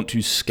that you want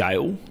to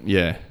scale.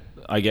 Yeah.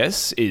 I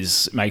guess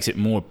makes it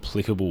more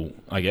applicable.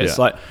 I guess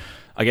Yeah.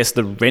 I guess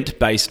the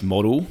rent-based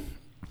model,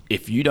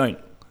 if you don't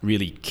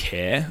really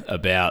care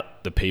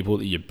about the people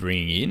that you're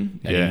bringing in,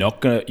 and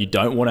you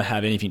don't want to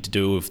have anything to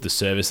do with the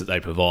service that they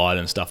provide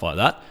and stuff like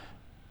that,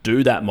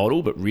 do that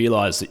model, but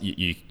realize that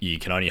you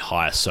can only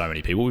hire so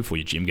many people before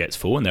your gym gets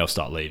full and they'll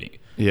start leaving.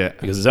 Yeah.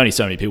 Because there's only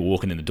so many people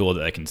walking in the door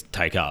that they can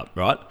take up,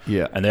 right?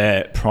 Yeah. And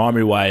their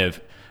primary way of,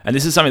 and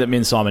this is something that me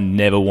and Simon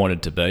never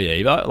wanted to be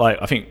either.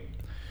 I think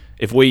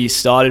if we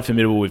started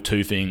Formidable with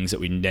two things that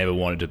we never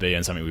wanted to be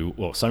and something we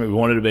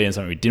wanted to be and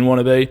something we didn't want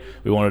to be,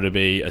 we wanted to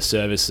be a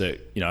service that,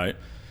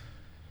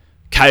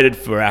 catered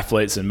for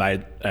athletes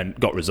and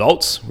got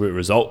results. We're a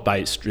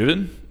result-based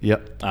driven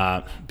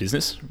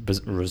business,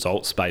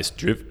 results-based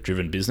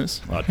driven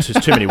business.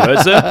 Just too many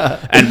words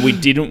there. And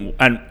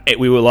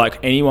we were like,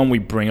 anyone we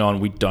bring on,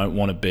 we don't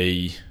want to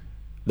be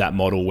that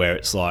model where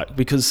it's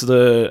because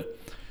the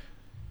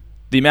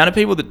amount of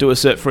people that do a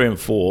Cert 3 and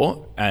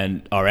 4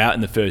 and are out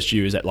in the first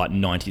year is at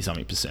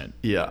 90-something%.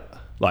 Yeah.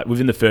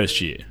 Within the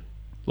first year.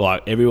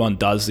 Everyone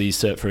does these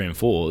Cert 3 and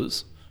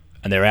 4s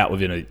and they're out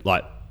within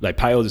they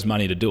pay all this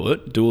money to do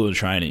it, do all the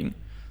training.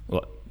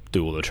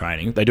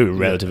 They do a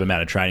relative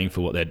amount of training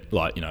for what they're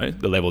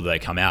the level that they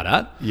come out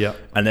at. Yeah.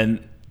 And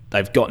then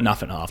they've got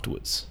nothing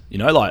afterwards.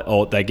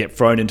 Or they get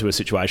thrown into a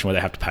situation where they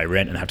have to pay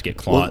rent and have to get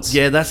clients.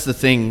 Well, yeah, that's the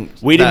thing.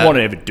 We didn't want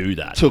to ever do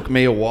that. Took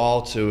me a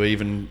while to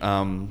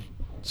even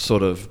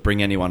sort of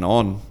bring anyone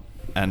on,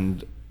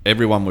 and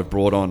everyone we've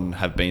brought on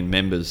have been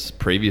members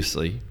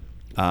previously.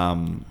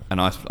 And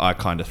I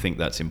kind of think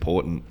that's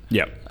important.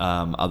 Yeah.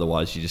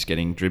 Otherwise, you're just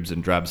getting dribs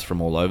and drabs from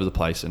all over the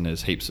place, and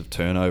there's heaps of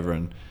turnover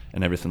and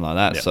everything like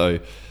that. Yep. So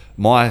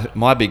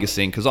my biggest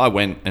thing, because I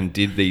went and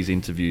did these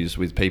interviews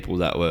with people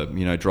that were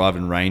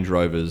driving Range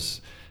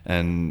Rovers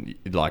and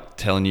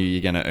telling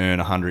you're going to earn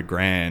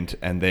 $100,000,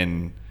 and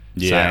then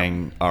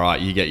saying, all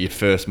right, you get your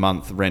first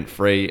month rent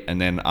free,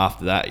 and then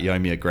after that you owe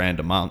me $1,000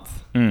 a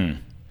month,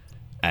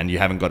 and you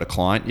haven't got a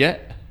client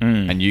yet.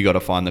 And you got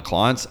to find the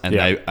clients, and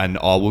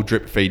I will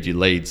drip feed you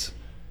leads.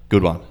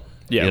 Good one.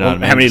 Yeah. You know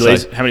what I How mean?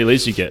 many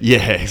leads do you get?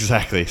 Yeah,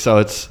 exactly.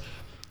 So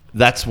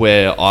that's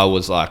where I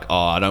was like, oh,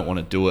 I don't want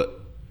to do it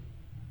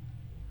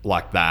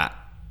like that.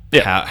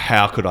 Yeah.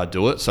 How could I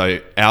do it? So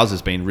ours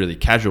has been really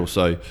casual.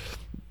 So,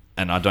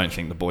 and I don't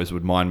think the boys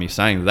would mind me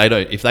saying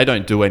if they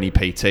don't do any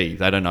PT,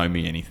 they don't owe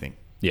me anything.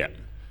 Yeah.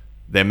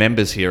 They're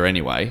members here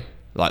anyway.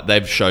 Like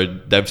they've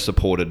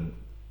supported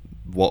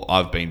what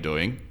I've been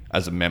doing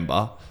as a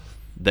member.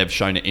 They've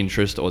shown an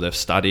interest, or they're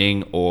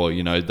studying, or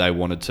they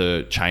wanted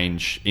to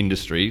change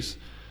industries,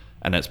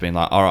 and it's been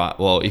like, all right,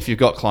 well, if you've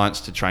got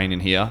clients to train in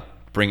here,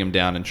 bring them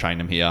down and train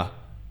them here.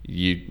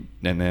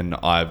 And then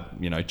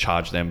I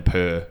charge them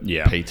per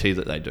PT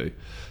that they do.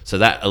 So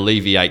that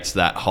alleviates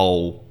that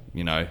whole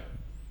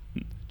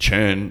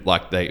churn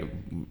like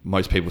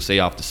most people see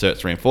after Cert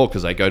 3 and 4,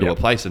 because they go to a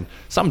place and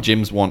some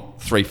gyms want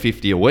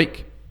 $350 a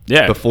week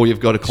before you've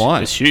got a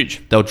client. It's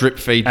huge. They'll drip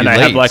feed and you they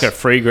leads. have like a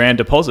 $3,000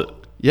 deposit.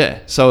 Yeah.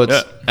 So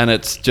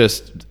it's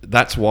just,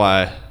 that's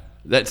why,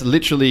 that's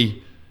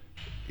literally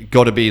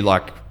got to be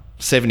like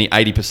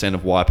 70-80%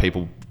 of why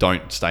people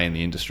don't stay in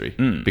the industry,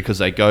 because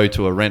they go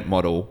to a rent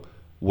model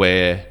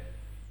where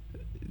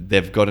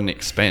they've got an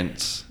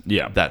expense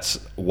that's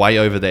way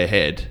over their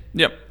head,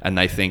 and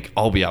they think,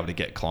 I'll be able to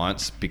get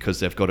clients because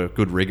they've got a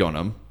good rig on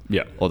them,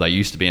 or they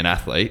used to be an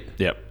athlete.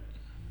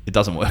 It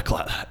doesn't work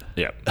like that.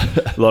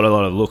 A lot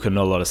of look and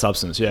not a lot of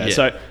substance.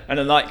 So, and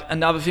then like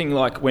another thing,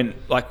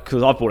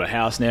 because I've bought a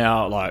house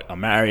now, like I'm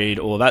married,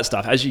 all of that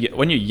stuff. As you get,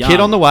 when you're young, kid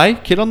on the way.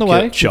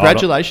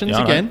 Congratulations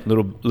again.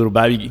 Little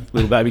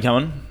baby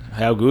coming.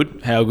 How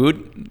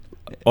good?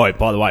 Oh,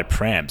 by the way,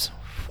 prams.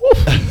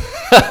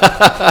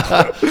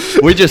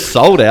 We just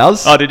sold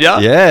ours. Oh, did you?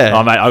 Yeah.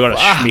 Oh, mate, I got a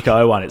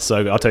schmicko one. It's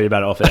so good. I'll tell you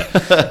about it off air.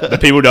 The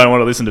people don't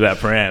want to listen about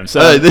prams.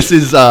 So this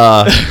is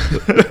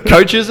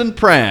Coaches and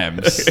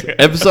Prams,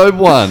 episode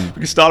 1. We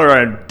can start our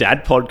own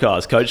dad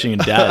podcast, coaching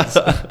and dads.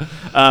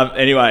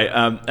 Anyway,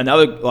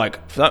 another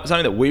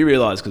something that we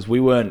realised, because we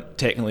weren't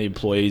technically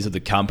employees of the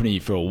company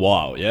for a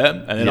while,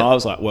 and then I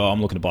was like, well,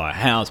 I'm looking to buy a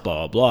house, blah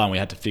blah blah, and we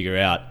had to figure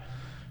out.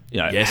 So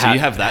you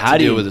have that to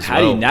deal with as well.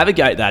 How do you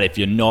navigate that if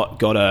you're not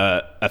got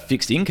a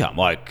fixed income?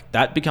 Like,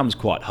 that becomes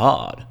quite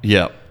hard.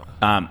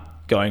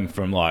 Going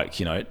from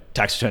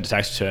tax return to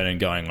tax return and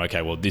going,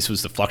 okay, well, this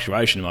was the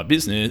fluctuation in my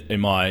business, in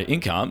my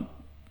income.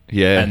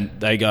 And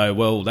they go,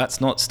 well,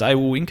 that's not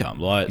stable income.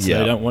 So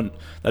they don't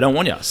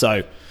want you.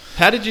 So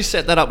how did you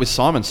set that up with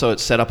Simon? So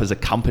it's set up as a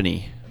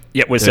company.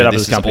 Yeah, we're set up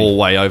as a company. This is all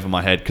way over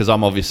my head, because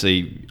I'm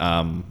obviously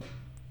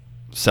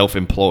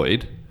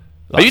self-employed.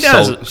 Are you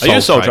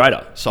a sole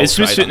trader? Is Swiss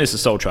trader. Fitness a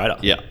sole trader?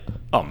 Yeah.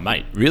 Oh,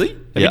 mate, really?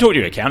 Have you talked to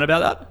your accountant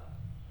about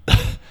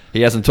that? He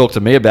hasn't talked to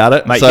me about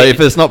it. Mate, so if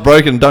it's not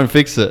broken, don't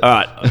fix it. All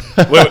right.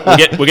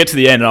 We'll get to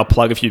the end, and I'll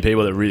plug a few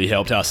people that really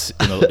helped us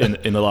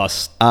in the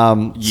last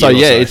year so.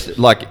 It's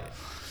like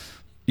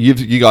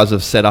you guys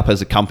have set up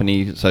as a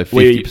company, so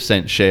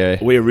 50% share.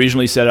 We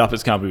originally set it up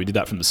as a company. We did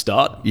that from the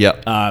start. Yeah.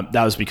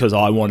 That was because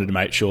I wanted to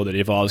make sure that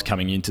if I was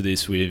coming into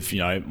this with,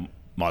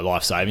 my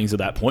life savings at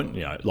that point,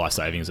 life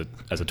savings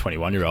as a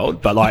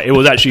 21-year-old, but it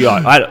was actually,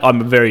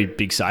 I'm a very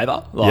big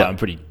saver. I'm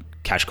pretty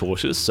cash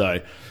cautious. So,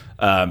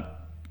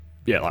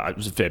 it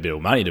was a fair bit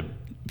of money to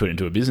put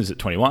into a business at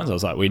 21. So I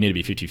was like, we need to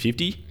be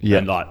 50-50. Yeah.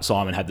 And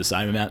Simon had the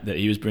same amount that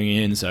he was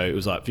bringing in. So it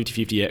was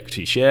 50-50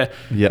 equity share.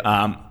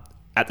 Yeah.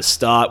 At the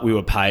start, we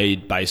were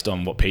paid based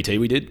on what PT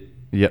we did.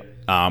 Yeah.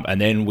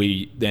 And then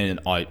we came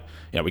up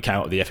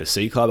with the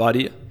FSC club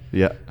idea.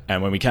 Yeah.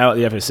 And when we came up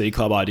with the FSC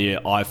club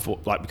idea, I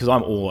thought, because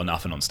I'm all or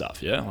nothing on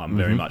stuff, I'm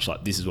very much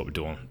this is what we're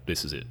doing,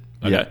 this is it.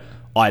 Okay. Yeah.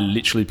 I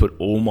literally put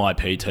all my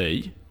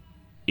PT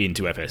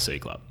into FSC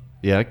club.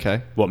 Yeah,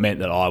 okay. What meant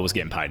that I was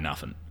getting paid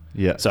nothing.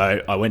 Yeah.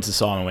 So I went to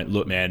Simon and went,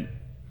 look, man,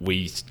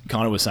 we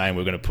kind of were saying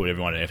we're going to put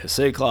everyone in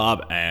FSC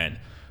club, and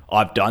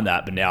I've done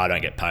that, but now I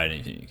don't get paid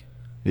anything.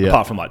 Yeah.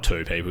 Apart from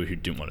 2 people who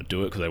didn't want to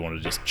do it because they wanted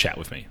to just chat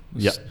with me.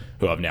 Yeah.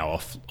 Who I've now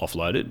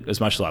offloaded. As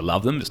much as I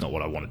love them, it's not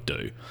what I want to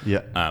do.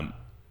 Yeah.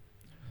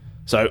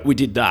 So we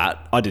did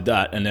that. I did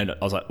that, and then I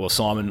was like, well,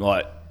 Simon,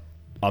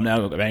 I'm now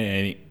not paying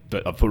anything,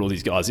 but I've put all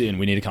these guys in.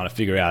 We need to kind of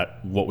figure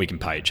out what we can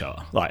pay each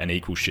other, an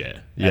equal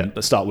share, and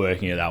start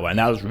working it that way. And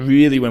that was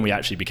really when we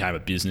actually became a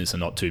business and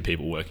not 2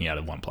 people working out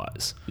of one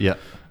place. Yeah.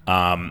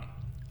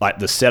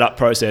 The setup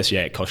process,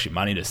 it costs you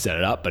money to set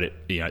it up, but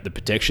the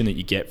protection that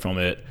you get from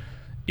it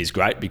is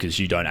great because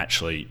you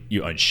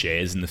own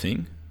shares in the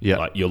thing.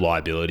 Yeah. Your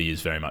liability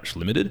is very much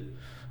limited.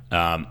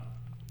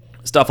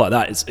 Stuff like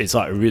that, it's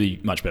a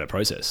really much better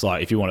process.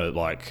 If you want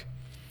to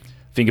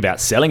think about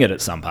selling it at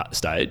some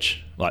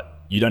stage,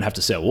 you don't have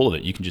to sell all of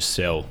it. You can just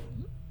sell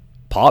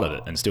part of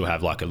it and still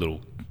have a little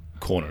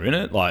corner in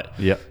it.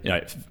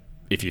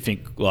 If you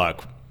think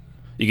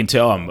you can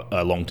tell I'm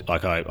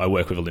I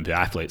work with Olympic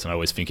athletes, and I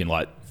always think in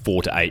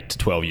 4 to 8 to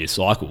 12 year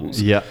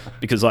cycles. Yeah.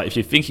 Because if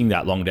you're thinking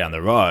that long down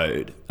the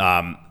road,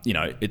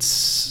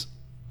 it's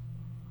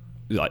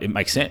it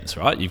makes sense,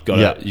 right? You've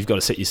got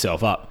to set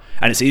yourself up.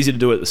 And it's easier to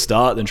do it at the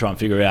start than try and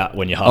figure out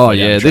when you're halfway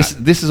down the track.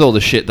 This is all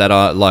the shit that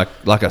I like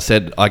I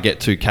said, I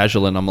get too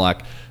casual and I'm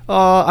like,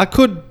 I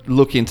could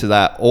look into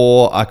that,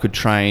 or I could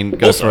train,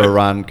 go for a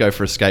run, go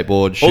for a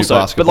skateboard, shoot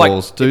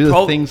basketballs, do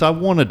the things I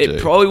want to do.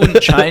 It probably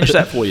wouldn't change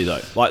that for you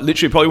though. Like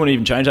literally, probably wouldn't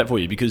even change that for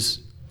you because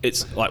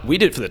it's like we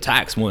did it for the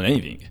tax more than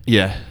anything.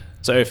 Yeah.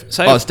 So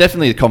it's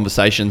definitely the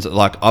conversations.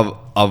 Like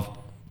I've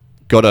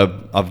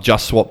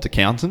just swapped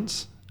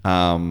accountants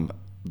the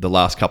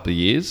last couple of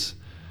years,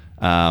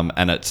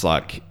 and it's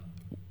like,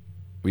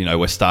 you know,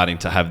 we're starting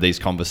to have these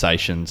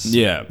conversations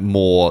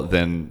more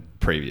than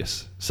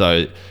previous.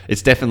 So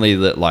it's definitely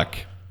that,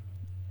 like,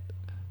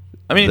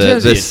 I mean,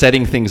 the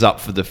setting things up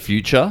for the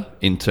future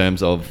in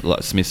terms of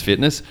like Smith's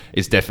Fitness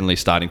is definitely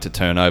starting to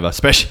turn over,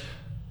 especially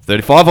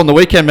 35 on the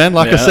weekend, man.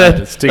 Like I said,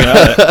 it's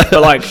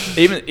but like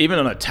even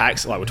on a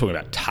tax, like we're talking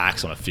about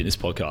tax on a fitness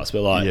podcast,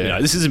 but like you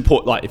know, this is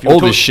important. Like if all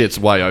this shit's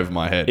way over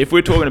my head. If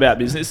we're talking about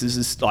business, this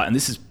is like, and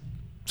this is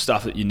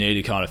stuff that you need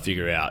to kind of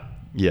figure out.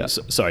 Yeah.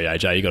 Sorry,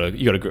 AJ,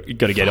 you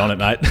got to get on it,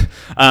 mate.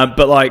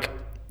 But like,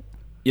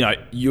 you know,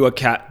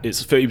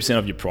 it's 30%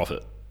 of your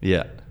profit.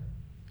 Yeah.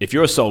 If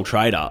you're a sole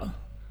trader,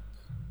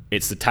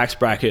 it's the tax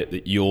bracket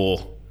that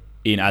you're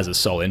in as a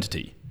sole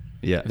entity.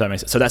 Yeah. If that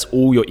makes sense. So that's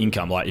all your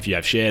income. Like if you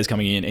have shares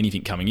coming in,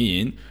 anything coming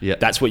in,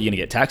 that's what you're going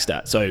to get taxed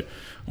at. So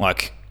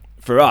like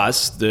for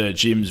us, the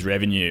gym's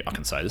revenue, I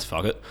can say this,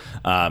 fuck it.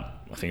 I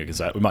think I can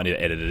say it. We might need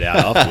to edit it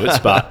out afterwards.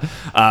 But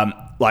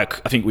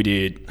like I think we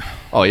did.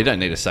 Oh, you don't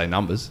need to say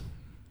numbers.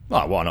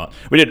 Oh, why not?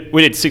 We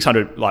did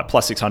 600, like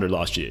plus 600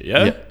 last year.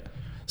 Yeah.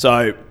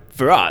 So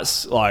for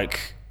us,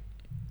 like,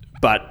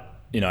 but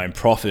you know, in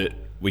profit,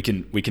 we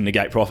can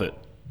negate profit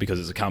because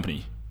it's a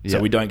company.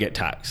 So we don't get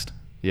taxed.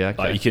 Yeah,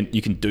 okay. Like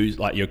you can do,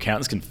 like your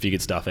accountants can figure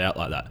stuff out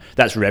like that.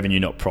 That's revenue,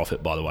 not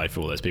profit, by the way,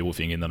 for all those people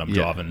thinking that I'm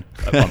driving,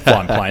 I'm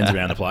flying planes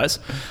around the place.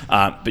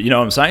 But you know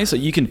what I'm saying? So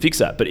you can fix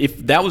that. But if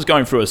that was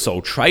going through a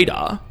sole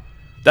trader,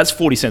 that's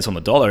 40 cents on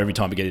the dollar every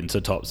time we get into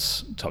top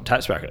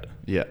tax bracket.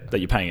 Yeah. That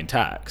you're paying in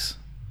tax.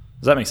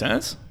 Does that make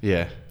sense?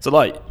 Yeah. So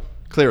like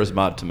clear as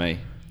mud to me.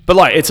 But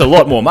like it's a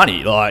lot more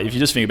money. Like if you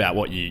just think about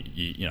what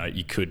you know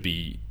you could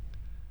be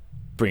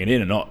bringing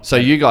in or not. So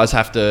you guys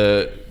have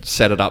to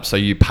set it up so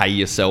you pay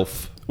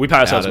yourself. We pay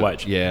ourselves a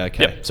wage. Yeah,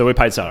 okay. Yep. So we're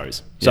paid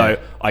salaries. So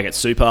I get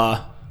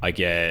super, I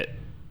get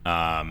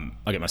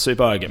my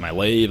super, I get my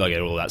leave, I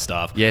get all that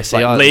stuff. Yeah,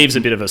 see, like, leave's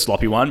a bit of a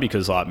sloppy one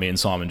because like me and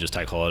Simon just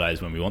take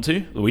holidays when we want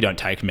to. We don't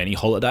take many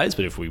holidays,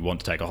 but if we want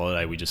to take a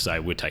holiday, we just say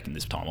we're taking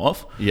this time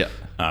off. Yeah.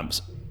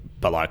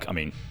 But like, I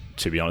mean,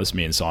 to be honest,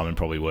 me and Simon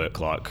probably work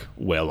like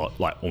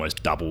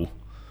almost double,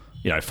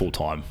 you know, full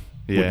time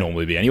would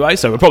normally be anyway.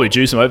 So we'll probably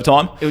do some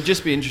overtime. It would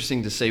just be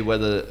interesting to see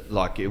whether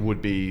like it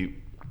would be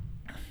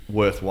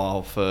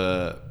worthwhile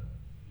for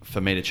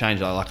me to change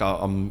that. Like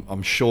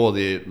I'm sure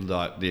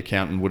the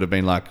accountant would have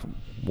been like,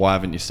 why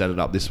haven't you set it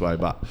up this way?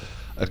 But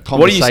a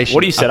conversation,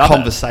 what do you set up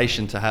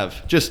conversation to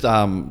have, just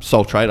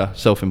sole trader,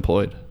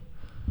 self-employed,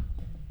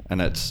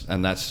 and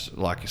that's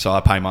like, so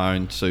I pay my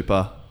own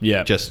super,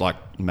 just like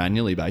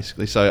manually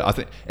basically. So I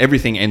think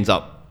everything ends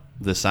up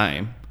the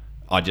same.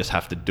 I just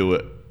have to do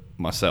it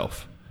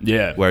myself.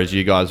 Yeah. Whereas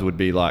you guys would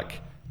be like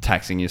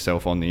taxing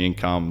yourself on the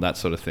income, that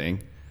sort of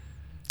thing.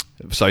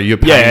 So you're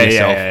paying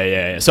yourself.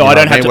 Yeah. So I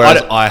don't have to.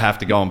 Whereas I have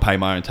to go and pay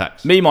my own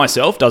tax. Me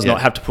myself does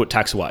not have to put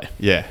tax away.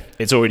 Yeah,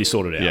 it's already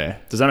sorted out. Yeah.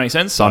 Does that make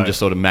sense? So I'm just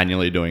sort of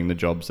manually doing the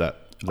jobs that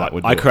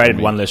would. I created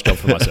one less job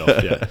for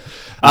myself. Yeah.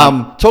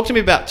 Talk to me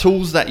about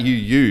tools that you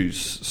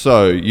use.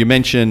 So you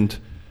mentioned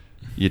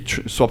you're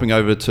swapping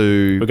over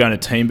to. We're going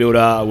to Team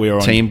Builder. We're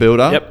on Team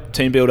Builder. Yep.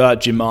 Team Builder,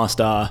 Gym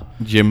Master.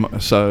 Gym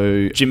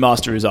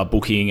Master is our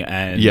booking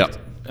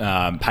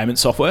and payment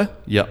software.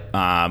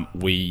 Yep.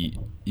 We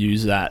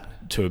use that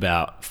to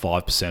about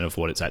 5% of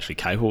what it's actually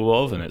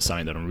capable of, and it's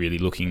something that I'm really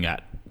looking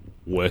at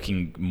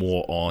working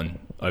more on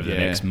over the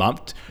next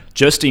month,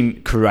 just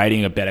in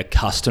creating a better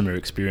customer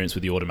experience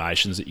with the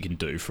automations that you can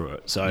do for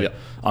it. So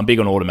I'm big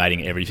on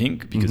automating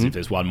everything because if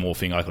there's one more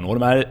thing I can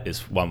automate,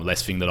 it's one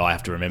less thing that I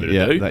have to remember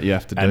to do. That you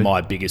have to do. And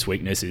my biggest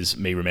weakness is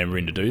me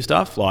remembering to do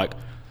stuff. Like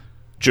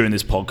during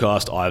this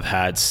podcast, I've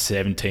had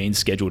 17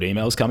 scheduled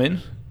emails come in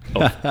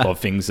of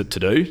things to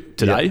do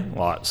today.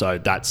 Like, so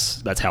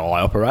that's how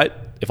I operate.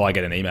 If I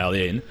get an email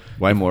in,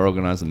 way more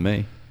organised than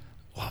me.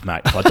 Oh,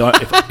 mate, if I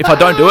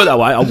don't do it that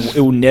way, it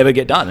will never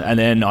get done. And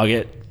then I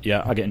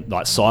get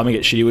like Simon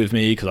gets shitty with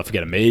me because I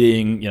forget a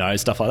meeting, you know,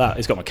 stuff like that.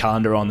 He's got my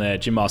calendar on there.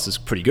 Gym Master's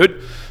pretty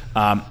good.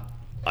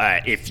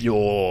 If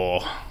you're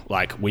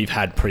like, we've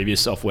had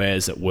previous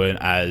softwares that weren't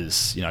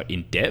as, you know,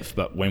 in depth,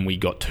 but when we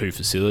got 2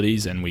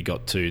 facilities and we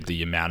got to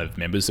the amount of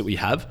members that we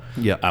have,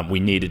 we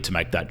needed to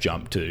make that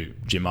jump to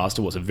Gym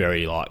Master. Was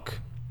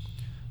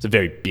it's a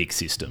very big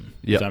system,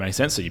 if that makes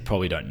sense. So you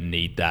probably don't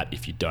need that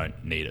if you don't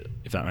need it,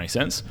 if that makes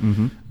sense.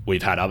 Mm-hmm.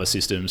 We've had other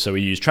systems. So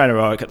we use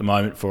Traineroic at the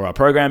moment for our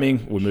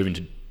programming. We're moving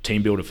to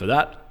Team Builder for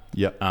that.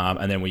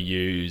 And then we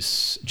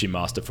use Gym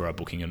Master for our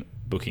booking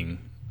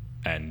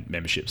and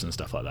memberships and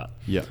stuff like that.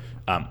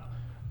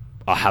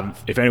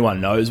 If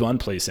anyone knows one,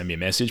 please send me a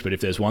message. But if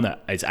there's one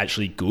that is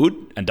actually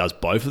good and does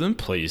both of them,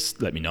 please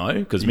let me know.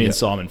 Because me and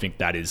Simon think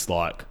that is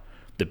like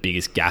the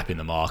biggest gap in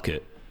the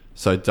market.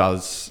 So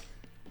does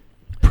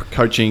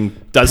coaching,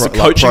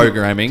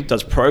 programming and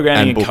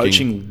booking.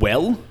 coaching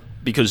well?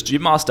 Because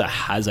Gym Master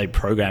has a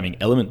programming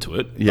element to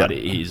it, but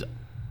it is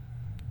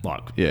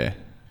like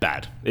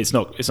bad. It's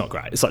not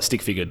great. It's like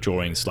stick figure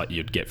drawings like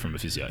you'd get from a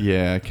physio.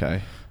 Yeah,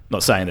 okay.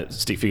 Not saying that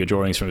stick figure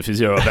drawings from a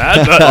physio are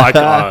bad, but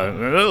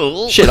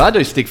like shit, I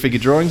do stick figure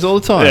drawings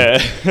all the time.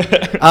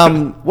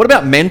 Yeah. What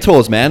about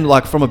mentors, man?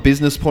 Like from a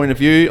business point of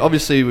view,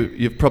 obviously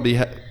you've probably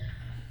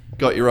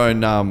got your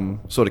own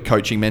sort of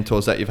coaching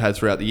mentors that you've had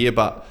throughout the year,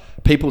 but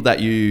people that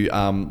you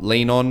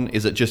lean on,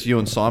 is it just you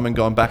and Simon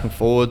going back and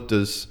forward?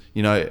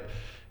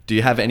 Do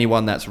you have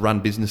anyone that's run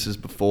businesses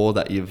before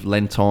that you've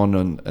lent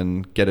on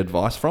and get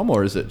advice from,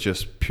 or is it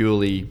just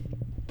purely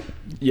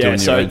doing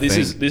your own this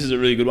thing? is a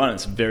really good one.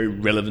 It's very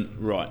relevant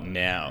right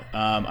now.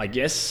 I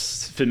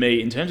guess for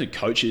me, in terms of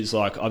coaches,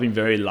 like I've been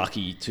very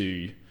lucky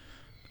to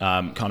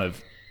kind of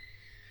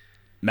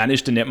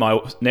manage to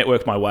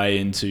network my way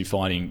into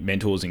finding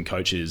mentors and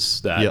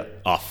coaches that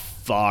are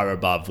far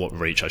above what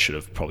reach I should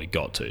have probably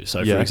got to.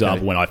 So for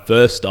example, when I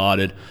first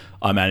started,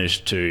 I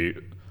managed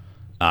to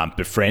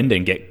befriend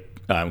and get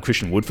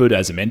Christian Woodford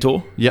as a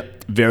mentor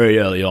very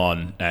early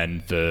on,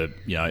 and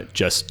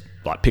just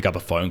like pick up a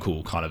phone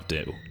call kind of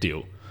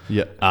deal.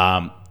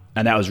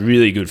 And that was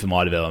really good for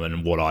my development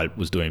and what I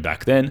was doing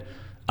back then.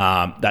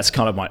 That's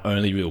kind of my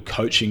only real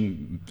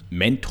coaching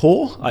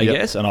mentor, I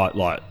guess. And I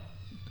like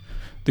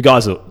the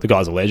guy's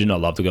a legend. I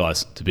love the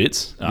guys to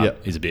bits.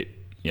 He's a bit,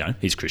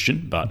 he's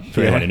Christian, but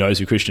for anyone who knows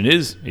who Christian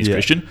is, he's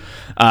Christian.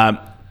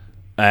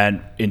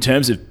 And in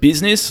terms of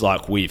business,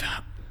 like we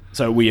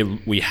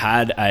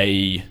had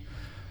a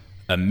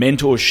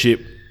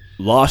mentorship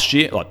last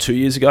year, like 2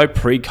 years ago,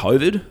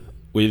 pre-COVID,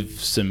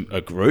 with a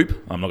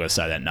group. I'm not going to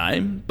say that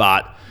name,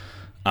 but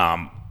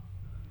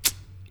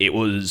it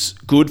was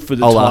good for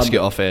the time. I'll ask you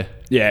off air.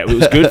 Yeah, it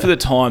was good for the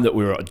time that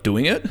we were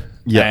doing it,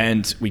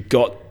 and we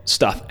got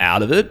stuff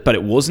out of it, but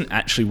it wasn't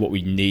actually what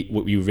we need.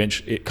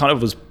 It kind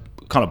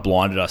of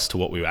blinded us to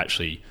what we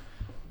actually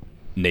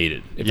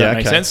needed, if that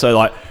makes sense. So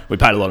like we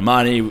paid a lot of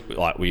money,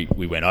 like we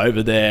went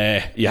over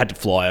there. You had to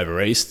fly over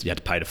east. You had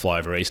to pay to fly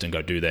over east and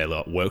go do their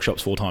like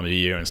workshops 4 times a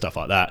year and stuff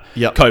like that.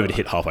 COVID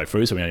hit halfway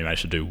through, so we only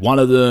managed to do one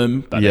of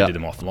them, but they did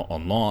them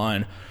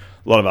online.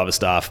 A lot of other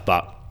stuff,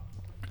 but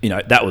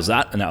that was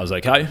that, and that was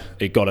okay.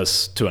 It got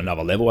us to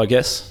another level, I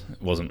guess.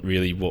 It wasn't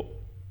really what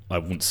I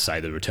wouldn't say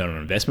the return on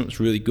investment was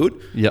really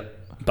good.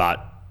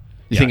 But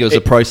you think it was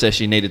a process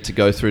you needed to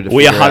go through to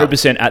we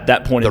 100% at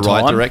that point in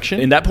time. The right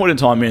direction? In that point in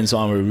time, me and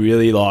Simon were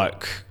really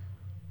like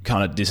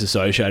kind of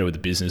disassociated with the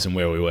business and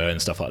where we were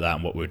and stuff like that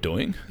and what we were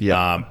doing.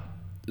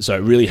 So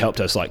it really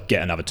helped us like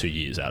get another 2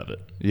 years out of it,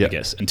 I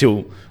guess.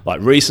 Until like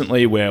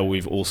recently where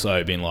we've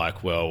also been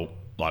like, well,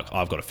 like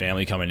I've got a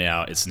family coming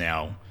now. It's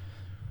now,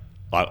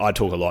 like I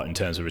talk a lot in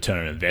terms of return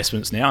on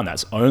investments now, and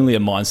that's only a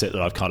mindset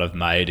that I've kind of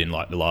made in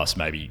like the last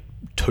maybe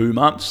 2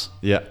 months.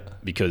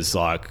 Because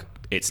like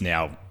it's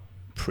now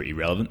pretty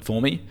relevant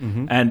for me.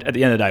 And at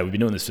the end of the day, we've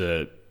been doing this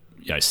for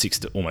 6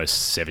 to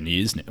almost 7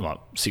 years, like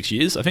 6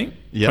 years, I think.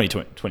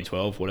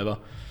 2012, whatever,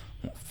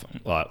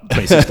 like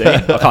 2016.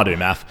 I can't do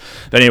math,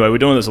 but anyway, we're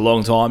doing this a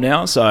long time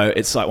now. So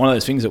it's like one of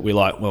those things that we're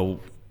like,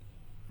 well,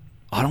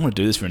 I don't want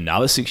to do this for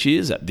another 6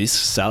 years at this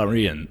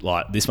salary and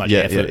like this much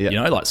effort.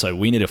 Like so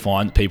we need to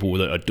find people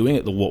that are doing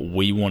it what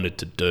we wanted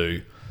to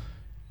do,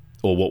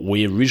 or what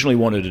we originally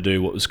wanted to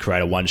do, what was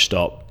create a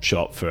one-stop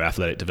shop for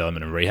athletic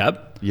development and rehab.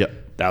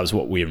 That was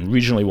what we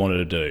originally wanted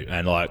to do.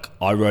 And like,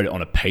 I wrote it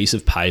on a piece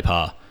of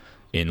paper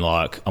in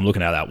like, I'm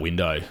looking out that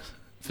window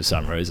for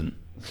some reason.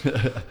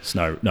 There's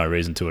no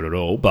reason to it at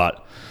all.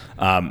 But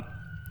I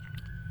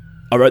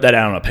wrote that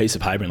out on a piece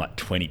of paper in like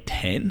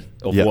 2010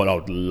 of what I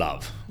would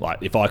love. Like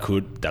if I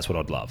could, that's what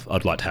I'd love.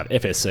 I'd like to have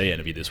FSC and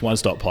it'd be this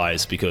one-stop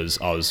place, because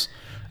I was,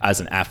 as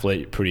an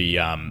athlete, pretty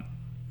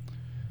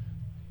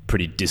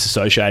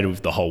disassociated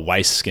with the whole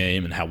waste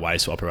scheme and how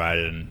waste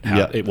operated, and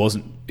how it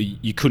wasn't,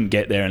 you couldn't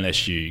get there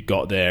unless you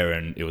got there,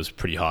 and it was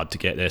pretty hard to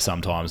get there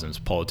sometimes, and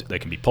there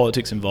can be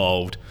politics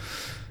involved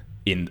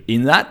in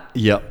that.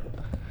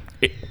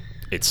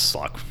 It's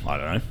like, I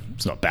don't know,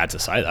 it's not bad to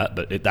say that,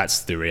 but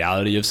that's the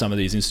reality of some of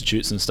these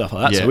institutes and stuff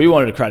like that. So we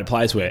wanted to create a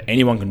place where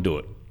anyone can do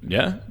it.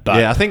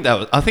 But I think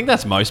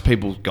that's most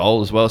people's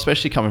goal as well,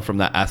 especially coming from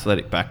that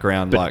athletic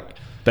background. But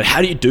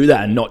how do you do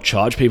that and not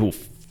charge people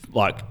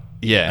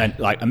and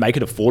make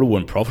it affordable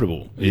and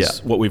profitable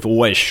is what we've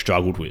always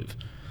struggled with.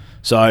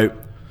 So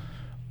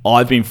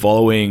I've been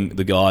following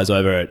the guys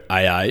over at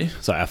AA,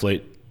 so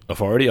Athlete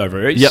Authority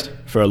over East,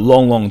 for a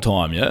long, long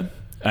time,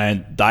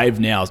 and they've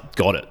now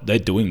got it. They're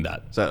doing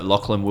that. Is that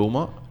Lachlan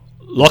Wilmot?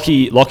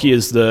 Lockie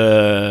is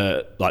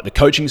the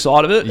coaching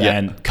side of it,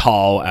 and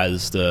Carl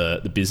as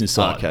the business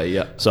side.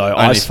 So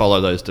I only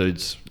follow those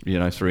dudes,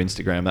 through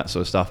Instagram, that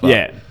sort of stuff.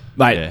 But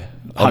mate.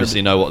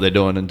 Obviously know what they're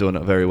doing and doing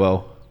it very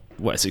well.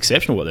 Well, it's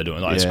exceptional what they're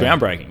doing. Like it's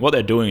groundbreaking. What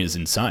they're doing is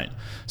insane.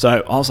 So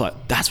I was like,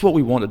 that's what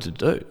we wanted to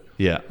do.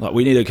 Like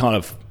we need to kind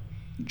of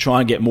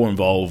try and get more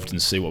involved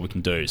and see what we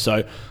can do.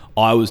 So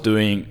I was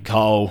doing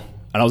Carl,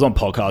 and I was on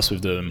podcasts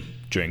with them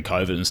during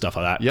COVID and stuff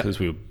like that, Yep. because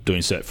we were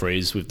doing Cert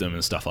Frees with them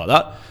and stuff like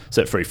that,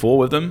 Cert Free 4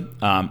 with them.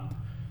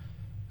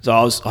 So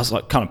I was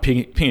like kind of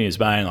pinging his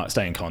brain, like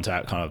staying in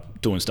contact, kind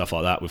of doing stuff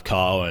like that with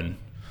Carl, and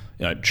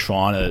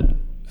trying to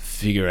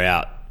figure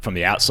out from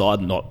the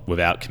outside, not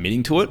without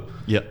committing to it.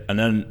 Yep. And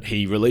then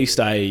he released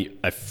a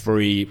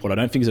free, what I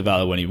don't think is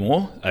available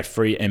anymore, a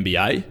free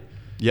MBA.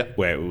 Yep.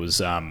 Where it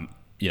was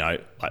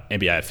like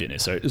MBA of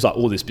fitness. So it was like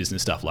all this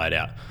business stuff laid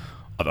out.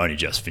 I've only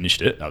just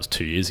finished it. That was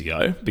 2 years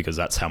ago, because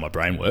that's how my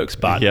brain works.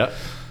 But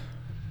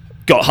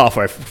got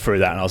halfway through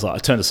that, and I was like, I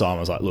turned to Simon. I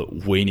was like, look,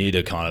 we need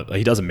to kind of.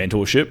 He does a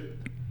mentorship.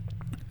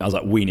 I was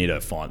like, we need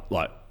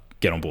to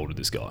get on board with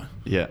this guy.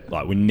 Yeah.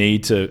 Like, we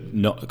need to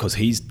not, because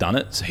he's done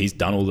it. So he's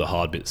done all the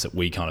hard bits that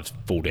we kind of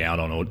fall down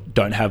on, or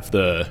don't have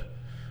the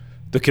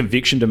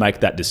conviction to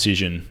make that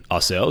decision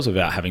ourselves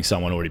without having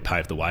someone already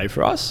pave the way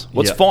for us.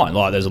 Well, it's fine.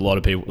 Like, there's a lot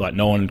of people, like,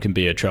 no one can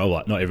be a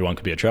trailblazer. Not everyone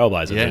can be a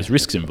trailblazer. Yeah. There's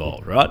risks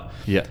involved, right?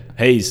 Yeah.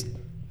 He's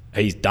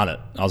done it.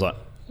 I was like,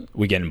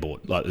 we're getting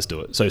bored. Like, let's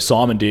do it. So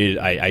Simon did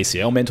a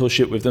ACL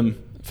mentorship with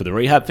them for the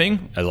rehab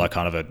thing as like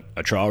kind of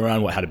a trial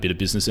run, what had a bit of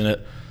business in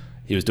it.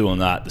 He was doing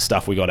that. The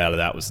stuff we got out of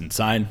that was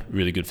insane.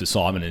 Really good for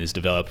Simon, and he's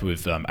developed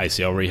with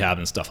ACL rehab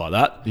and stuff like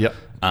that. Yep.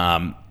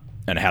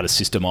 And how to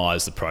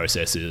systemize the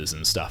processes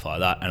and stuff like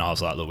that. And I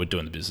was like, look, we're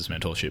doing the business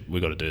mentorship.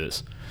 We've got to do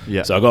this.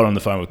 Yeah. So I got on the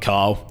phone with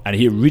Carl, and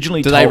he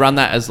originally Do they run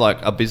that as like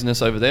a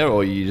business over there,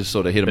 or you just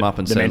sort of hit them up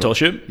and the say,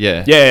 mentorship?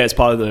 Yeah. Yeah, it's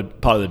part of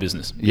the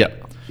business.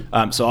 Yep.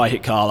 So I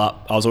hit Carl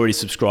up. I was already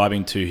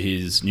subscribing to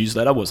his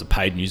newsletter. It was a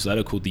paid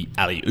newsletter called the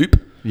Alley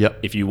Oop. Yep.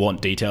 If you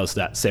want details to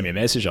that, send me a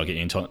message. I'll get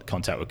you in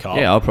contact with Carl.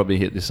 Yeah, I'll probably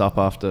hit this up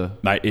after.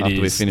 Mate,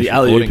 after we finish the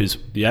Alley Oop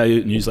recording. the Alley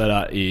Oop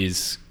newsletter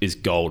is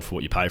gold for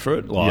what you pay for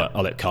it. Like, Yep.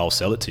 I'll let Carl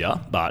sell it to you,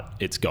 but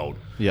it's gold.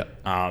 Yeah.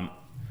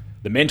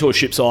 The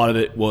mentorship side of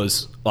it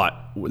was like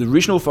the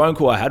original phone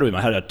call I had with him.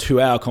 I had a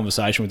 2-hour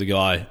conversation with the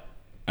guy,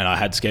 and I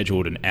had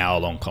scheduled an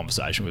hour-long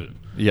conversation with him.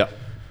 Yeah.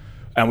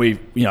 And we,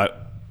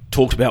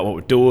 talked about what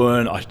we're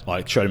doing.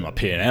 I showed him my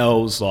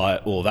P&Ls,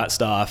 like all that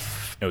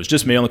stuff. It was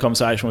just me on the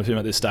conversation with him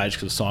at this stage,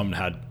 because Simon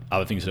had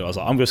other things to do. I was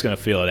like, I'm just going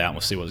to feel it out and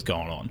we'll see what's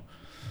going on.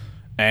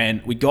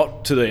 And we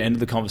got to the end of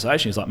the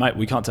conversation. He's like, mate,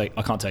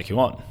 I can't take you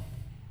on.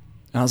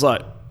 And I was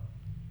like,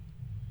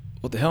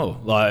 what the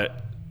hell? Like,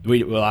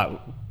 we were like,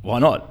 why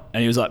not?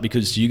 And he was like,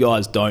 because you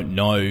guys don't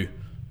know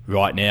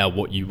right now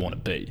what you want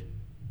to be.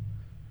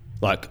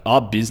 Like,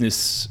 our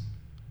business,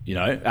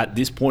 at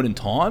this point in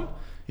time,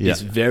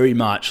 is very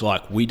much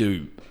like, we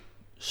do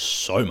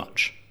so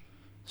much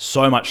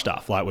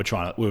stuff. Like, we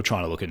were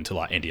trying to look into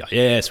like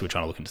NDIS. We're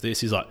trying to look into this.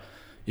 He's like,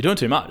 you're doing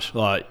too much.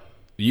 Like,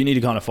 you need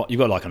to kind of, you've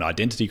got like an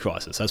identity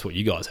crisis. That's what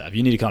you guys have.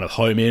 You need to kind of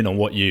home in on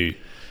what you.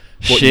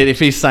 If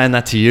he's saying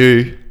that to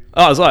you,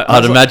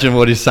 I'd imagine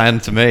what he's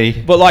saying to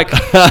me. But like,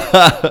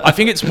 I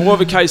think it's more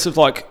of a case of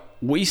like,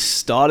 we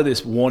started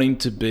this wanting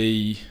to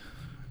be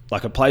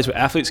like a place where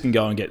athletes can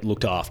go and get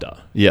looked after.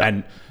 Yeah.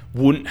 And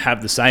wouldn't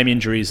have the same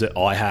injuries that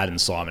I had and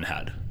Simon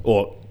had,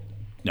 or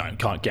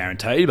can't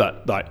guarantee,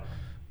 but like,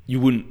 you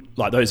wouldn't,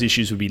 like, those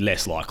issues would be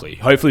less likely.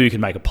 Hopefully we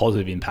can make a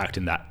positive impact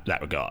in that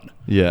regard.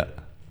 Yeah.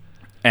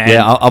 And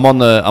I'm on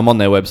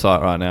their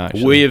website right now,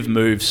 actually. we have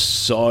moved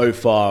so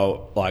far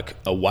like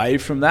away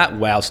from that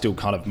while still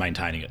kind of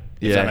maintaining it.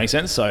 If that makes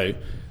sense. So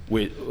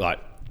we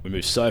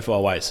moved so far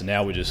away. So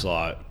now we're just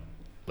like,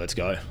 let's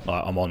go.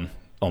 Like, I'm on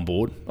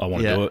board. I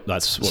want to do it.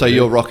 That's what so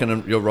you're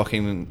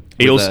rocking.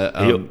 He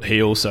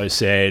also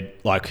said,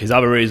 like, his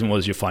other reason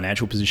was your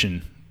financial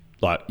position,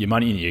 like your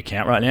money in your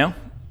account right now.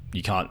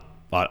 You can't.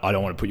 I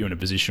don't want to put you in a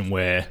position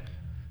where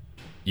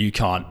you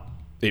can't.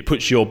 It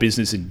puts your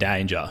business in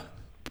danger,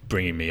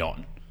 bringing me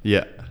on.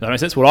 Yeah. Does that make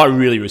sense? Well, I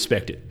really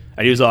respect it.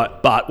 And he was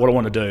like, but what I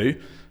want to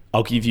do,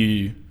 I'll give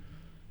you,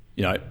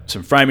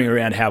 some framing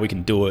around how we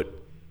can do it,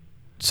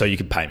 so you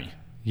can pay me.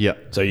 Yeah.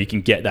 So you can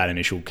get that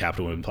initial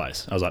capital in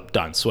place. I was like,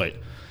 done, sweet.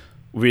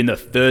 Within the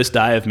first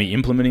day of me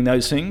implementing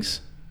those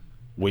things,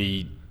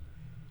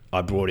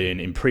 I brought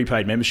in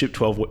prepaid membership,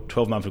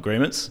 12-month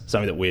agreements,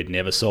 something that we had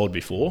never sold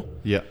before.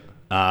 Yeah.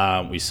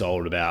 We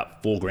sold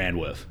about $4,000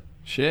 worth.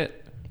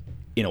 Shit.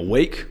 In a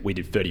week, we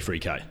did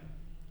 33K.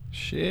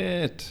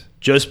 Shit.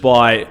 Just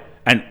by,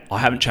 and I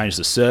haven't changed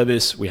the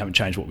service. We haven't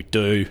changed what we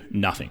do.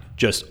 Nothing.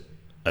 Just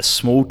a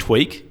small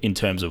tweak in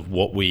terms of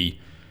what we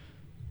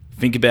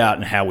think about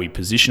and how we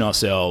position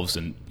ourselves,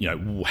 and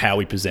how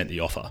we present the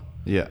offer.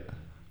 Yeah.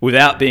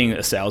 Without being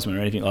a salesman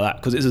or anything like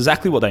that, because it's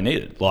exactly what they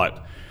needed. Like,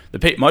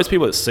 most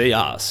people that see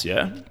us,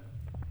 are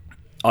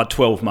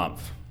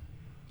 12-month.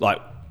 Like,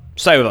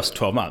 stay with us for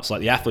 12 months. Like,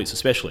 the athletes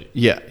especially.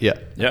 Yeah.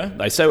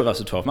 They stay with us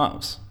for 12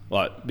 months.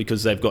 Like,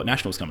 because they've got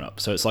nationals coming up.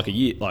 So it's like a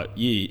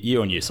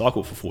year-on-year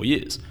cycle for 4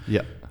 years.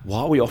 Yeah.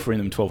 Why are we offering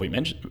them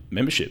 12-week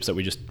memberships that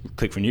we just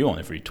click renew on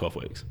every 12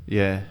 weeks?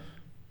 Yeah.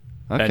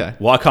 Okay. And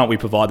why can't we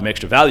provide them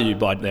extra value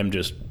by them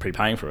just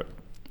prepaying for it?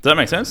 Does that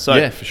make sense? So,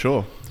 yeah, for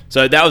sure.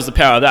 So that was the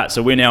power of that.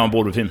 So we're now on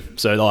board with him.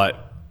 So like,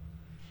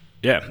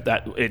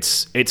 that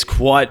it's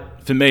quite,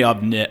 for me,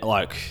 I've not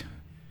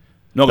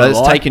gonna lie.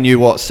 It's taken you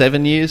what,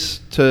 7 years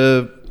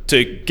to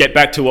to get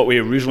back to what we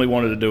originally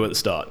wanted to do at the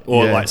start,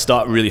 or like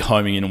start really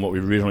homing in on what we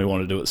originally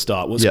wanted to do at the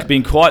start, was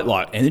been quite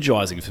like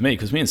energizing for me,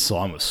 because me and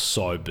Simon were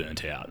so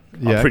burnt out.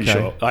 I'm pretty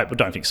sure. I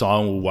don't think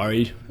Simon will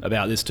worry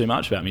about this too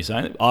much, about me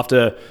saying it.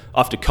 After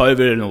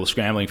COVID and all the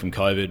scrambling from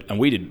COVID, and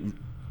we did,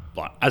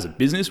 like, as a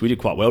business, we did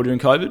quite well during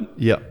COVID.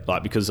 Yeah.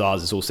 Like, because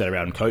ours is all set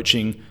around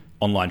coaching,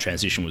 online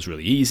transition was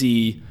really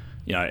easy.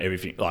 You know,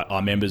 everything, like,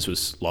 our members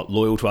was like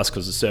loyal to us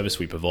because the service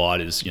we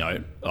provide is, you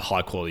know, a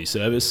high quality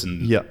service,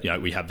 and you know,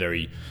 we have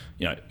very,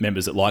 you know,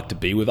 members that like to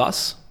be with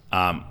us,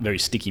 very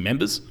sticky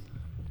members.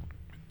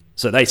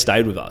 So they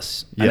stayed with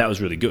us, and that was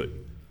really good.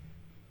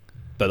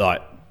 But,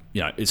 like,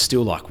 you know, it's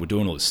still like we're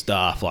doing all this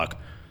stuff, like,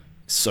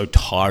 it's so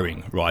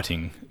tiring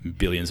writing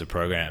billions of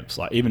programs.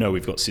 Like, even though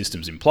we've got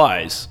systems in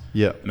place,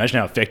 imagine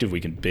how effective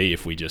we can be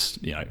if we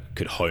just, you know,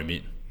 could home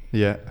in.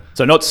 Yeah.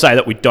 So not to say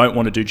that we don't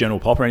want to do general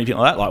pop or anything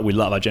like that. Like, we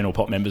love our general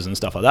pop members and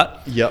stuff like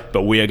that. Yep.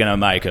 But we are going to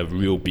make a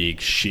real big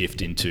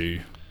shift into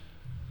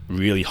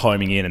really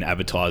homing in and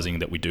advertising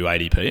that we do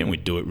ADP and we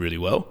do it really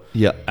well.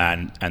 Yeah.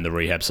 And the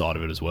rehab side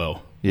of it as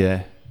well.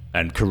 Yeah.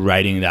 And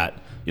creating that,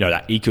 you know,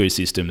 that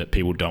ecosystem that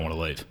people don't want to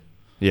leave.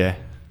 Yeah.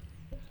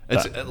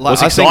 It's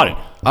like, exciting.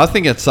 I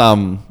think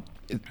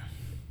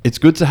it's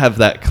good to have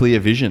that clear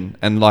vision,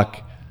 and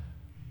like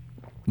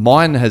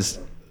mine's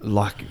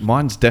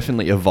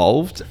definitely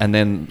evolved, and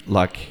then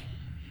like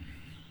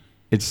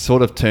it's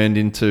sort of turned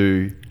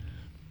into,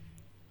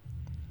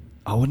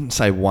 I wouldn't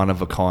say one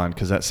of a kind,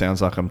 because that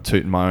sounds like I'm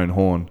tooting my own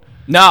horn.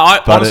 No,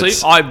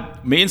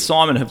 me and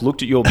Simon have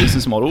looked at your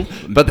business model.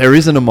 But there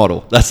isn't a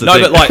model. That's the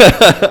thing. No, but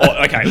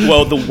like, okay,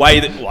 well, the way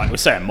that, like, we're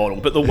saying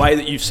model, but the way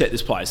that you've set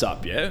this place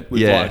up,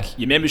 with like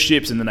your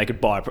memberships, and then they could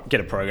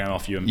get a program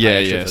off you and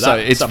pay extra for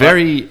that. So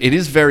it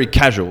is very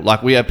casual.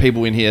 Like, we have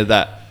people in here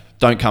that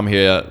don't come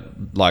here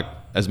like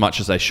as much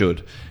as they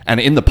should. And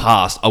in the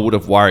past, I would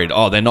have worried,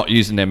 they're not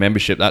using their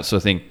membership, that sort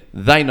of thing.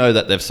 They know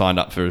that they've signed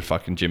up for a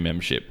fucking gym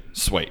membership.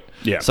 Sweet.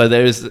 Yeah. So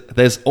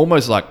there's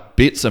almost like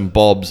bits and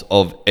bobs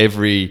of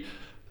every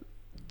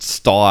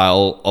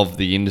style of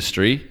the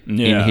industry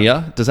in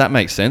here. Does that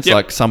make sense? Yep.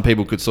 Like, some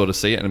people could sort of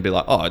see it and be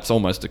like, it's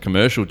almost a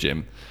commercial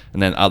gym.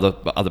 And then other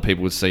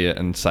people would see it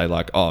and say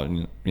like,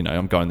 you know,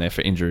 I'm going there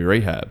for injury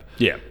rehab.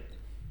 Yeah.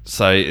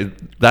 So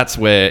that's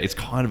where it's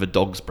kind of a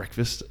dog's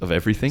breakfast of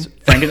everything.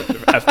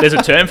 There's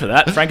a term for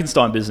that,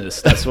 Frankenstein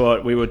business. That's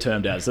what we were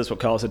termed as. That's what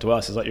Carl said to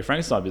us. It's like your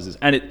Frankenstein business.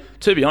 And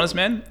to be honest,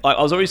 man,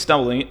 I was always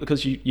stumbling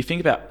because you think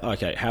about,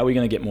 okay, how are we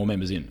going to get more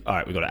members in? All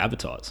right, we've got to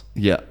advertise.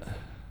 Yeah.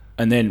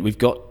 And then we've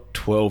got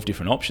 12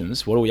 different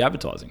options. What are we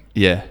advertising?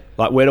 Yeah.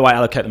 Like, where do I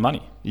allocate the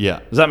money? Yeah.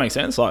 Does that make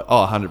sense? Like,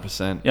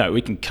 100%. You know,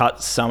 we can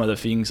cut some of the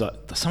things, like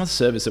some of the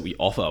service that we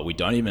offer, we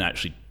don't even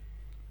actually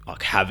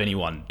like have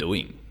anyone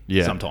doing.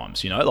 Yeah.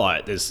 Sometimes, you know,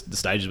 like, there's the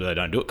stages where they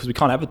don't do it because we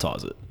can't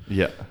advertise it.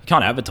 Yeah. You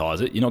can't advertise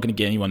it. You're not going to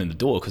get anyone in the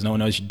door because no one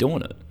knows you're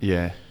doing it.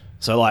 Yeah.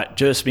 So, like,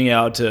 just being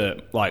able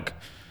to, like,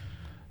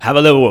 have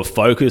a level of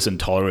focus and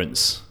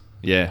tolerance.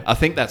 Yeah. I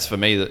think that's, for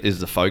me, is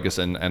the focus,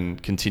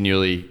 and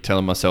continually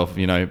telling myself,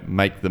 you know,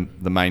 make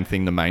the main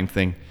thing the main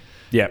thing.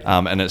 Yeah.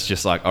 And it's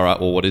just like, all right,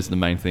 well, what is the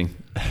main thing?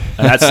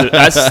 And that's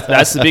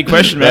the big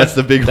question, man. That's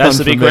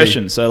the big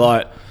question. So,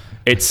 like,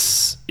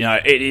 it's, you know,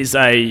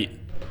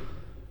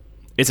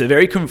 it's a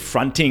very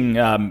confronting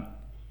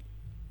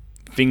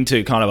thing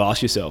to kind of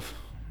ask yourself,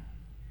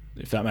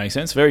 if that makes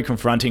sense. Very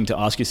confronting to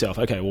ask yourself,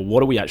 okay, well,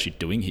 what are we actually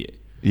doing here?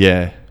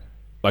 Yeah.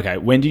 Okay,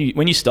 when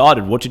you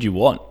started, what did you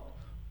want?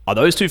 Are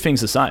those two things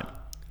the same?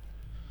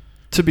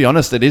 To be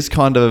honest, it is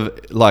kind of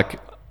like,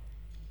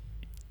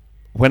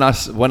 when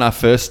I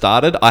first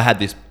started, I had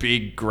this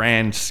big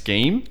grand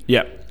scheme.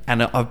 Yeah.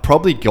 And I've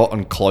probably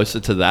gotten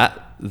closer to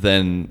that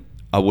than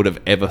I would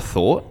have ever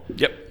thought.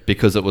 Yep.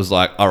 Because it was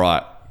like, all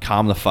right,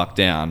 calm the fuck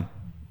down.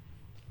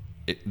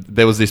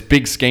 There was this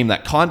big scheme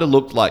that kind of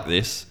looked like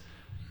this,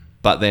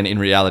 but then in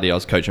reality, I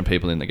was coaching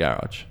people in the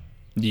garage.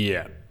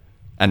 Yeah.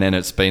 And then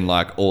it's been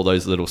like all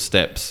those little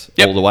steps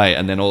all the way.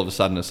 And then all of a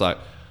sudden it's like,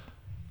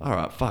 all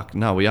right, fuck,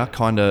 no, we are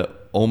kind of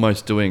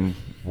almost doing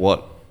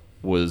what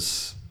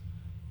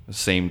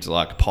seemed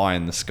like pie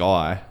in the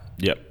sky.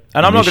 Yep.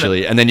 And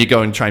initially, and then you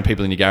go and train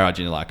people in your garage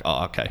and you're like,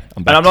 oh, okay,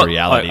 I'm back to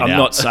reality now. I'm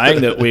not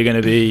saying that we're going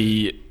to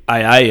be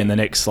AA in the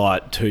next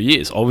like 2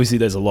 years. Obviously,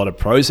 there's a lot of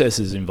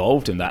processes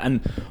involved in that, and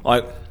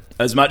like,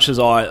 as much as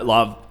I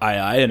love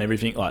AA and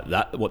everything like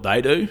that, what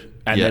they do,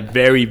 and they're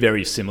very,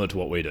 very similar to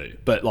what we do.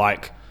 But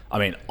like, I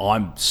mean,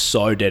 I'm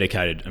so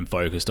dedicated and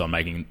focused on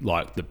making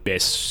like the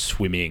best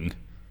swimming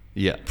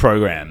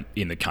program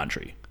in the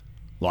country.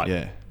 Like,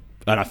 and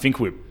I think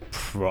we're.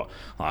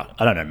 I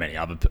don't know many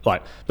other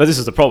but this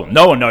is the problem.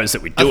 No one knows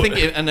that we do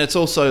it. And it's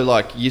also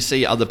like, you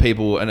see other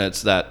people, and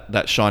it's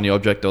that shiny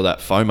object or that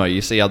FOMO.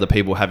 You see other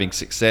people having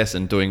success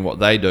and doing what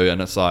they do,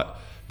 and it's like,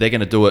 they're going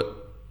to do it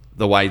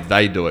the way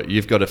they do it.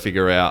 You've got to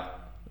figure out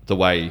the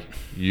way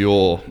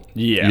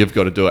you've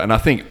got to do it. And I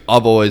think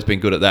I've always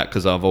been good at that,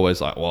 because I've always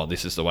like, well,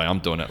 this is the way I'm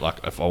doing it. Like,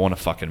 if I want a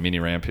fucking mini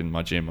ramp in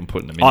my gym, I'm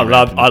putting a mini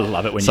ramp. I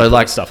love it when you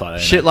put stuff like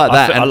that. Shit like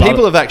that. And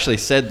people have actually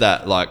said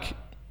that, like,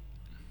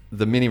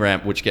 the mini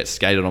ramp, which gets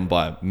skated on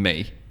by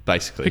me,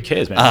 basically. Who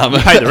cares, man? You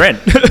pay the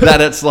rent.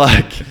 That it's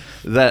like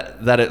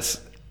that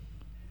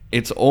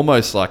it's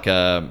almost like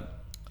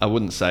I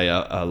wouldn't say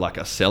like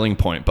a selling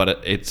point, but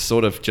it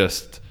sort of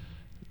just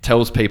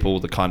tells people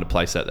the kind of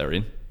place that they're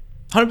in.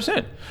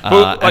 100%.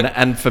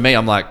 And for me,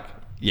 I'm like,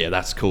 yeah,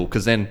 that's cool,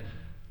 because then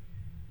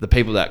the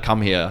people that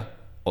come here,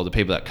 or the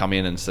people that come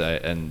in and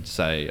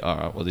say, all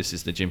right, well, this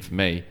is the gym for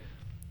me,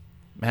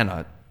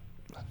 man,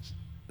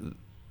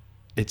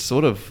 it's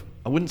sort of,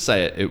 I wouldn't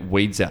say it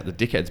weeds out the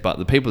dickheads, but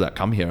the people that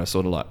come here are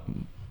sort of like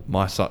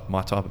my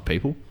type of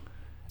people.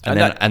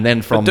 And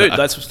then from dude,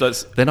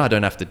 that's then I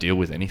don't have to deal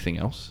with anything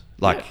else.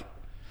 Like,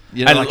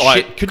 yeah. You know,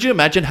 like shit, could you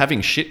imagine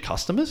having shit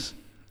customers?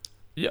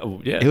 Yeah,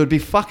 well, yeah. It would be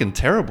fucking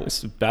terrible.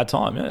 It's a bad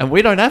time, yeah. And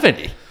we don't have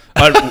any.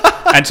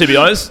 And to be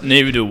honest,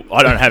 neither do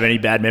I. Don't have any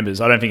bad members.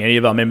 I don't think any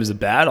of our members are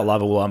bad. I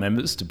love all our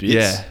members to bits.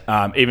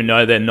 Yeah. Even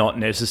though they're not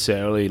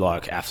necessarily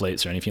like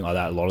athletes or anything like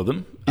that, a lot of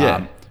them.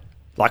 Yeah.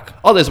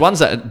 There's ones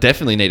that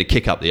definitely need to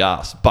kick up the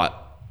ass, but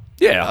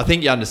yeah, I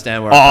think you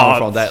understand where I'm coming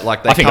from. That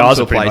like they come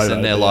to a place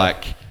and they're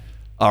like,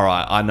 all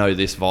right, I know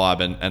this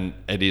vibe, and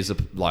it is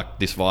like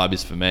this vibe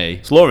is for me.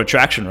 It's law of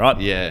attraction, right?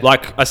 Yeah.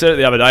 Like I said it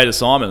the other day to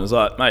Simon, I was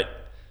like, mate,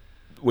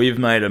 we've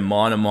made a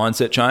minor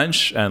mindset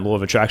change, and law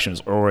of attraction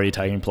is already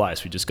taking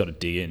place. We just got to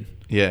dig in.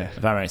 Yeah.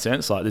 If that makes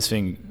sense, like this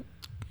thing,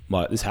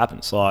 like this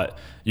happens. Like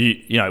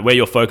you know where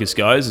your focus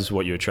goes is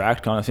what you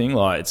attract, kind of thing.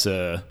 Like it's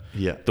the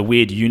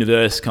weird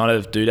universe kind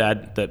of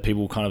doodad that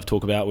people kind of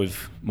talk about with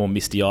more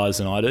misty eyes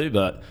than I do.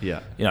 But you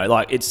know,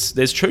 like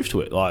there's truth to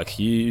it. Like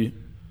you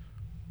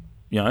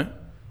know,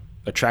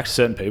 attract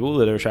certain people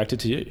that are attracted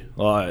to you,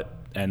 like,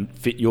 and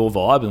fit your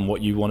vibe and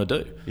what you want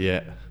to do.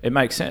 Yeah, it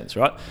makes sense,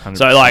 right? 100%.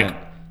 So like,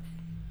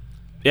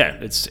 yeah,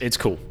 it's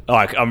cool.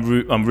 Like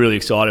I'm really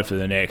excited for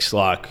the next,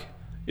 like,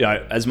 you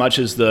know, as much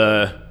as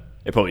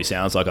it probably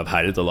sounds like I've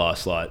hated the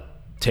last like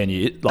 10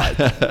 years,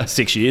 like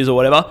 6 years or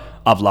whatever.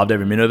 I've loved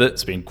every minute of it.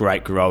 It's been a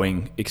great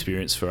growing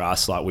experience for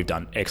us. Like we've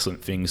done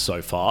excellent things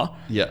so far.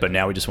 Yeah. But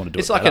now we just want to do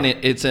it better.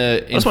 It's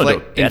an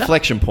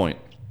inflection point.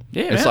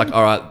 Yeah, it's like,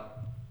 all right,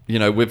 you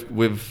know,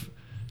 we've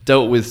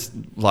dealt with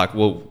like,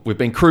 well, we've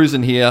been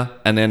cruising here,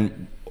 and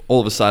then all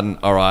of a sudden,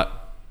 all right,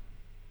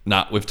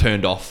 we've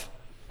turned off,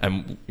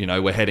 and you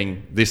know we're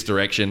heading this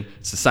direction.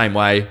 It's the same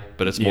way,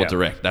 but it's more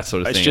direct. That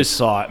sort of thing. It's just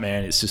like,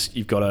 man, it's just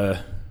you've got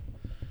to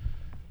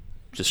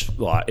just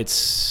like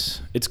it's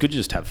good to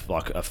just have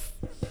like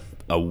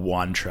a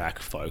one track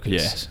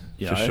focus.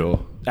 Yeah, for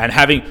sure. And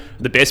having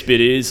the best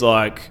bit is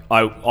like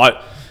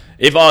I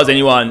if I was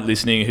anyone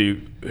listening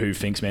who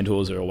thinks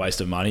mentors are a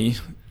waste of money,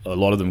 a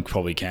lot of them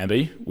probably can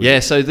be. Yeah,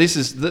 so this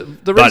is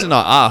the reason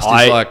I asked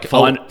is like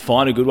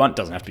find a good one. It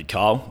doesn't have to be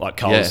Carl. Like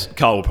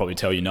Carl will probably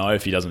tell you no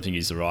if he doesn't think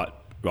he's the right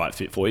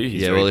fit for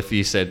you. Well, if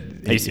he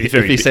said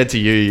to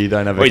you, you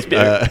don't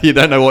have you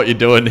don't know what you're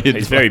doing.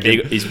 He's very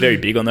big. He's very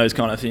big on those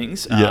kind of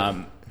things.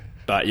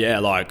 But yeah,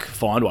 like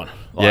find one.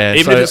 Like,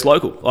 even if it's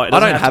local. Like, I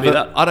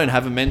don't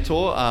have a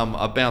mentor.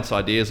 I bounce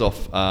ideas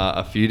off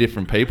a few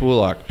different people,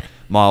 like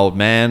my old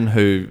man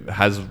who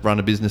has run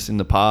a business in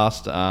the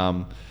past,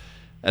 and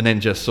then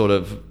just sort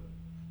of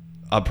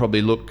I'd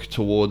probably look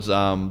towards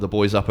the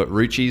boys up at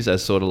Rucci's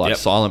as sort of like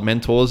silent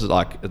mentors,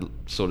 like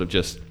sort of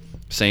just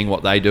seeing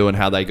what they do and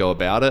how they go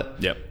about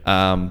it.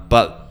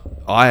 But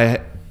I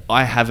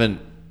haven't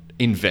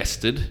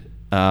invested,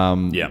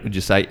 would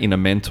you say, in a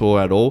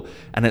mentor at all?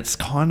 And it's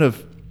kind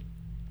of,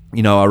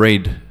 you know, I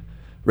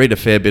read a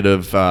fair bit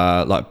of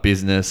like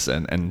business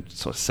and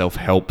sort of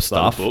self-help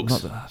stuff.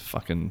 Books.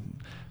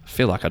 I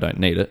feel like I don't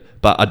need it,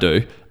 but I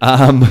do.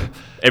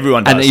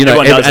 Everyone does. And you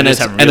know,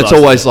 it's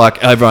always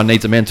like everyone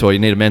needs a mentor. You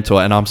need a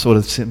mentor, and I'm sort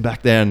of sitting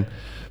back there, and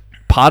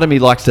part of me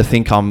likes to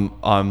think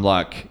I'm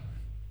like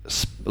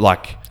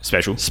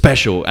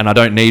special, and I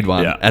don't need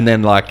one. And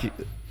then like,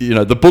 you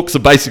know, the books are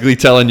basically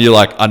telling you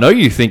like, I know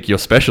you think you're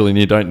special and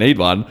you don't need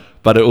one,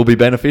 but it will be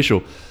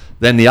beneficial.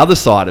 Then the other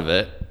side of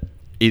it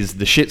is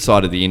the shit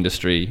side of the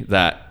industry,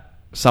 that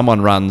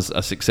someone runs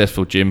a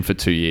successful gym for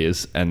 2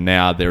 years and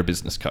now they're a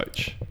business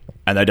coach.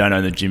 And they don't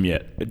own the gym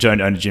yet.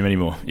 Don't own the gym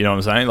anymore. You know what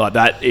I'm saying? Like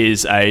that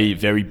is a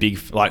very big,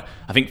 like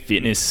I think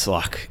fitness,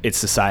 like it's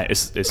the same.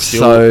 It's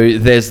still, so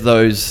there's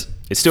those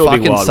still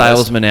fucking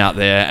salesmen out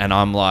there, and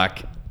I'm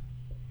like,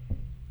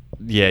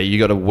 yeah, you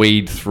got to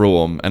weed through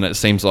them. And it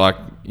seems like,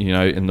 you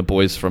know, in the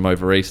boys from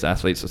over East,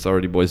 Athletes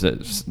Authority boys,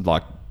 that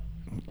like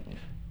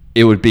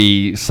it would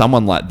be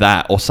someone like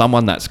that, or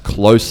someone that's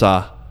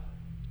closer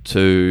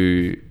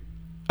to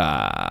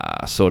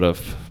sort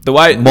of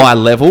my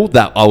level,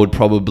 that I would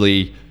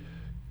probably.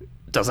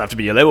 Doesn't have to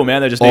be your level,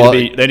 man. They just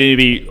need to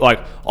be like,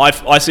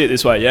 I see it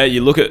this way. Yeah,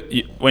 you look at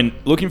when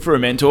looking for a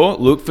mentor,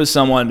 look for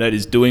someone that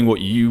is doing what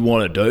you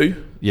want to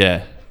do.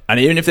 Yeah, and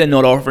even if they're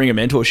not offering a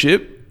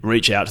mentorship,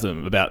 reach out to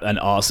them and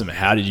ask them,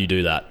 how did you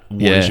do that?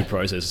 What is your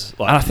process?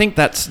 Like, and I think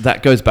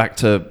that goes back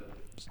to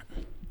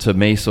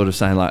me sort of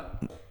saying like,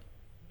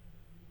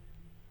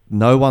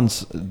 no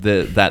one's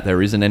that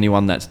there isn't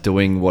anyone that's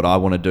doing what I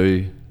want to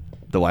do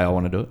the way I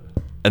want to do it,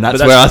 and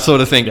that's where I sort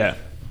of think,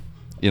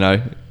 you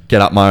know,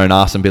 get up my own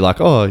ass and be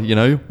like, oh, you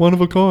know, one of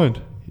a kind.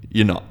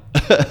 You're not.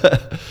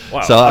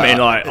 Wow. So I mean,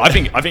 like, I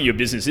think your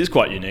business is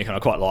quite unique, and I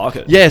quite like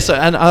it. Yeah. So,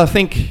 and I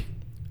think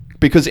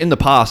because in the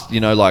past,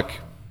 like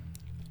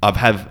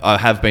I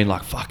have been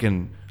like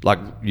fucking, like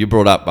you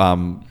brought up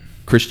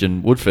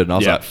Christian Woodford, and I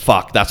was like,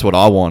 fuck, that's what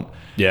I want.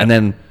 Yeah. And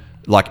then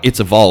like it's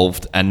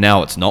evolved, and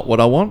now it's not what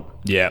I want.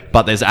 Yeah.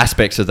 But there's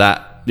aspects of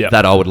that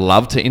that I would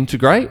love to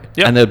integrate,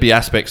 and there'd be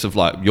aspects of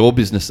like your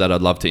business that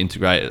I'd love to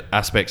integrate.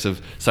 Aspects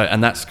of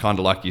and that's kind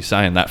of like you're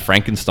saying, that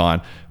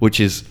Frankenstein, which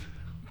is,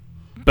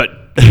 but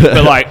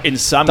like in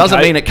some doesn't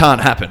mean it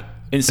can't happen.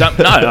 In some,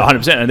 no,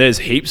 100%. And there's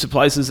heaps of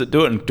places that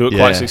do it and do it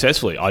quite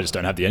successfully. I just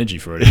don't have the energy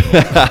for it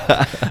anymore.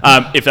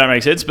 If that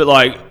makes sense. But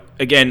like,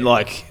 again,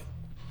 like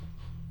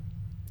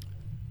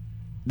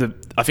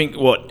I think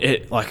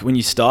like when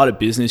you start a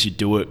business, you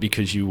do it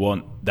because you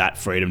want that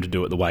freedom to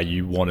do it the way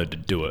you wanted to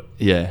do it.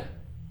 Yeah.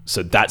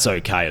 So that's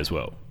okay as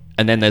well.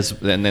 And then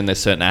there's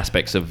certain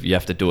aspects of you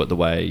have to do it the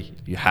way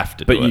you have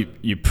to do it.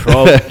 But you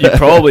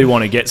probably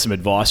want to get some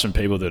advice from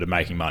people that are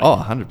making money. Oh,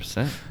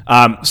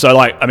 100%. So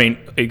like, I mean,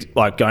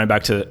 like going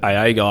back to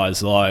AA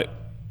guys, like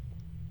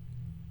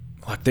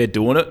they're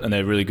doing it and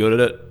they're really good at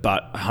it,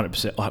 but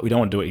 100%, like we don't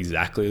want to do it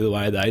exactly the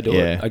way they do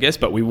it, I guess,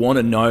 but we want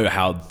to know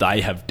how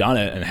they have done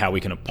it and how we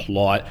can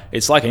apply it.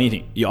 It's like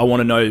anything. I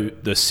want to know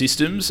the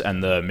systems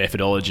and the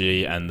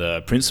methodology and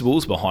the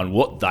principles behind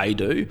what they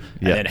do,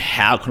 and then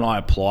how can I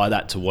apply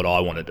that to what I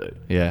want to do?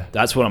 Yeah.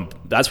 That's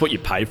what you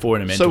pay for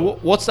in a mentor. So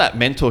what's that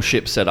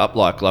mentorship set up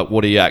like? Like,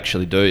 what do you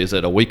actually do? Is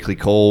it a weekly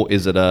call?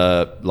 Is it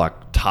a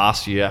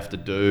task you have to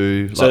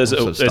do? So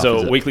there's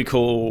a weekly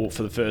call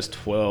for the first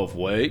 12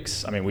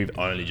 weeks. I mean, we've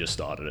only just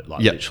started it.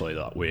 Literally,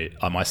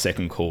 my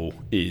second call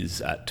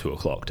is at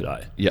 2:00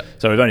 today. Yeah.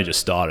 So we've only just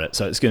started it.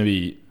 So it's going to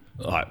be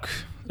like,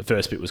 the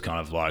first bit was kind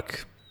of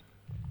like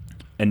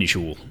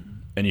initial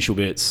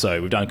bits.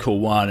 So we've done call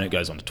 1 and it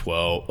goes on to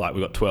 12. Like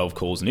we've got 12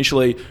 calls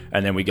initially,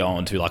 and then we go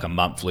on to like a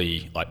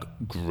monthly like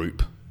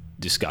group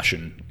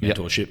discussion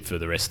mentorship for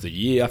the rest of the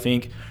year, I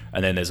think.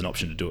 And then there's an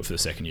option to do it for the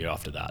second year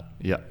after that.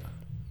 Yeah.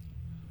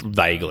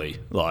 Vaguely,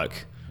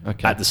 like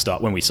at the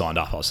start when we signed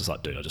up, I was just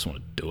like, dude, I just want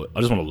to do it.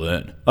 I just want to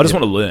learn. I just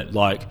want to learn.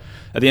 Like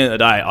at the end of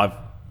the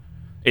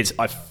day,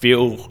 I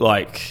feel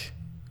like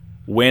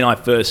when I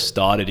first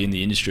started in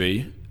the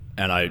industry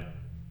and I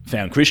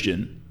found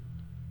Christian,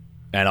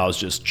 and I was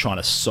just trying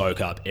to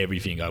soak up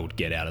everything I would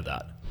get out of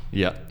that.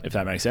 Yeah. If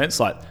that makes sense,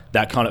 like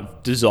that kind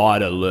of desire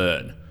to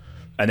learn.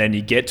 And then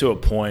you get to a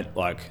point,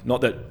 like,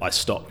 not that I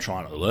stopped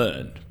trying to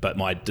learn, but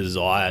my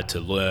desire to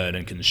learn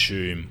and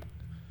consume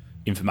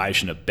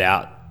information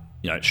about,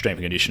 strength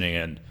and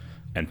conditioning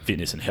and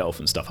fitness and health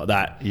and stuff like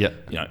that. Yeah.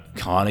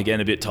 Kind of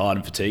getting a bit tired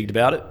and fatigued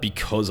about it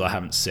because I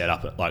haven't set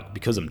up it, like,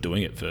 because I'm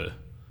doing it for,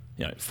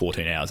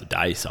 14 hours a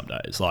day some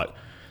days. Like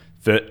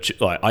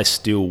I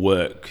still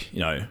work,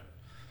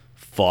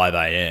 5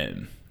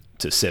 a.m.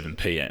 to 7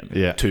 p.m.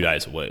 2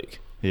 days a week.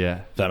 Yeah.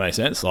 If that makes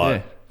sense?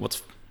 Like,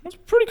 what's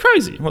pretty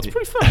crazy. What's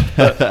pretty fun.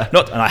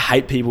 And I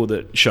hate people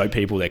that show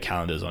people their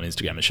calendars on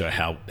Instagram and show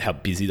how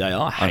busy they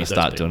are. I'm going to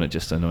start doing it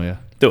just to annoy you.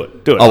 Do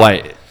it. Oh,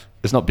 wait.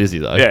 It's not busy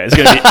though. Yeah, it's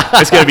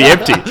gonna be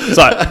empty. It's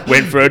like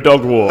went for a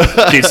dog walk,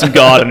 did some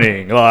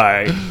gardening,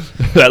 but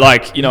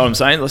you know what I'm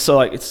saying?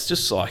 So it's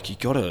just like you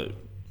gotta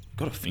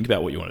think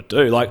about what you want to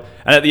do. And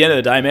at the end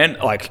of the day, man,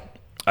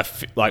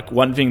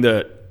 one thing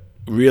that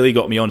really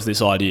got me onto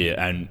this idea,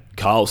 and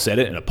Carl said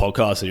it in a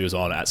podcast that he was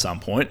on at some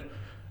point,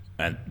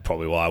 and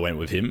probably why I went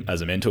with him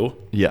as a mentor.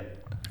 Yeah.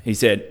 He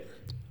said,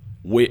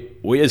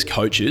 we as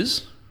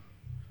coaches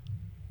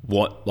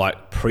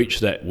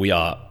preach that we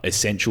are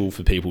essential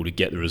for people to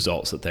get the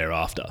results that they're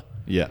after.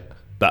 Yeah.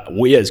 But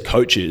we as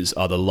coaches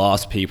are the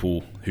last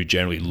people who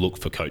generally look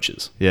for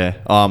coaches. Yeah.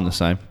 Oh, I'm the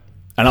same.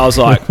 And I was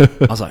like,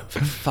 for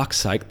fuck's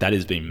sake, that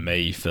has been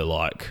me for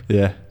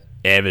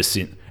ever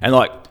since. And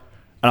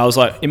I was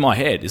like, in my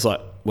head, it's like,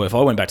 well, if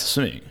I went back to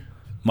swimming,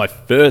 my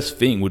first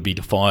thing would be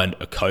to find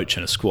a coach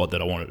and a squad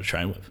that I wanted to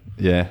train with.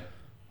 Yeah.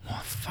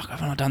 Oh, fuck,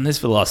 haven't I done this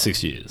for the last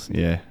 6 years?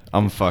 Yeah.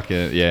 I'm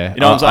fucking, yeah. You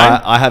know what I'm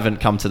saying? I haven't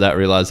come to that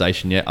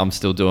realization yet. I'm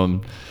still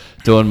doing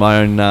my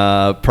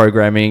own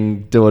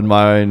programming, doing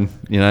my own,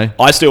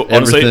 I still,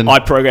 honestly, I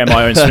program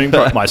my own swimming,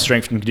 my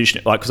strength and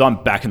conditioning, because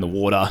I'm back in the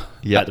water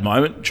at the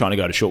moment, trying to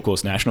go to short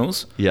course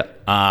nationals. Yeah.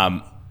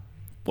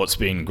 What's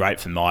been great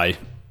for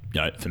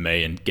for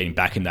me and getting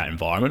back in that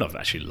environment, I've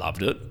actually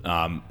loved it.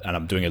 And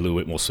I'm doing a little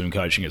bit more swim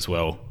coaching as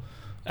well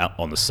out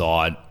on the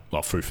side,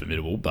 through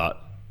Formidable,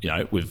 but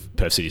with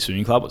Perth City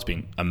Swimming Club, it's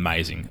been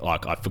amazing.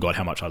 I forgot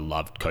how much I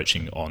loved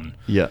coaching on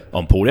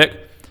pool deck.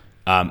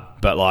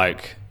 But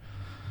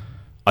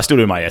I still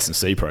do my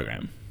S&C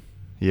program.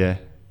 Yeah.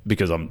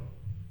 Because I don't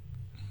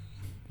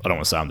want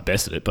to say I'm the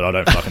best at it, but I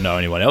don't fucking know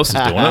anyone else is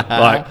doing it.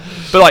 But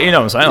you know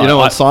what I'm saying? You don't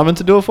want Simon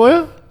to do it for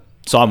you?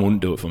 Simon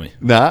wouldn't do it for me.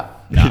 Nah.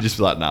 You'd just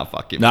be like, nah,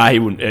 fuck him. Nah, he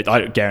wouldn't.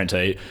 I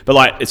guarantee you.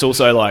 But it's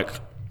also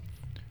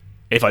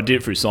if I did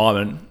it through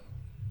Simon,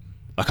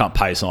 I can't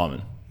pay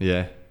Simon.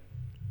 Yeah.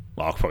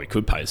 Well, I probably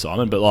could pay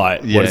Simon,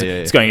 but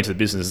it's going into the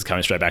business, it's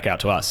coming straight back out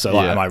to us. So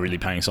am I really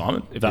paying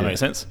Simon? If that makes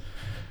sense.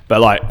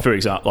 But for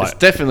example, it's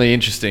definitely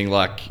interesting.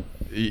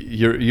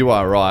 you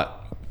are right.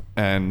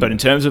 But in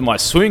terms of my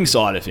swimming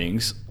side of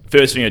things,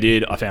 first thing I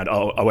did, I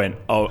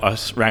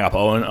rang up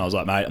Owen. And I was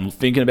like, mate, I'm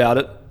thinking about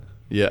it.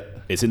 Yeah.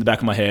 It's in the back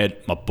of my head.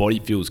 My body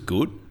feels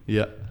good.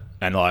 Yeah.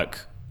 And like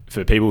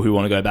for people who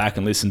want to go back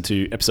and listen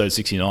to episode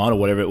 69 or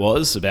whatever it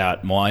was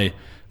about my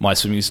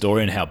swimming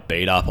story and how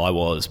beat up I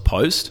was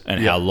post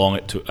and how long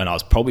it took, and I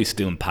was probably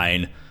still in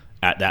pain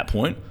at that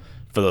point.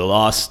 For the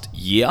last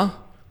year,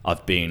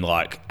 I've been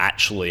like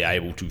actually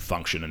able to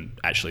function and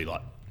actually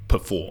like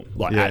perform,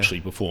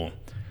 actually perform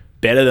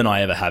better than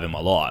I ever have in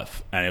my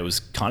life. And it was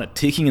kind of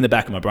ticking in the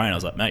back of my brain. I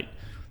was like, mate,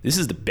 this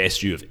is the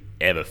best you have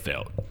ever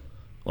felt.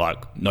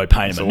 Like no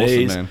pain in my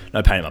knees, man.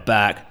 No pain in my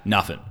back,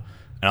 nothing.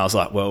 And I was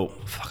like, well,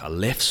 fuck, I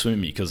left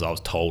swimming because I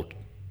was told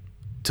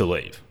to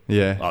leave.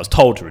 Yeah. I was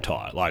told to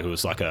retire. Like it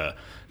was like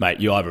mate,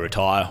 you either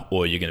retire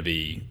or you're going to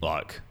be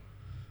like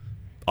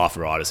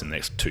arthritis in the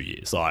next 2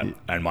 years. Like,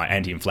 and my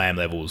anti-inflam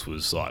levels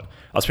was like,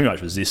 I was pretty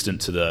much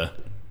resistant to the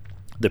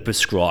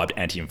prescribed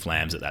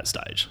anti-inflams at that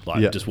stage.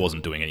 Like it just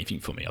wasn't doing anything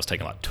for me. I was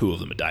taking like 2 of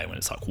them a day when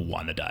it's like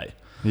 1 a day.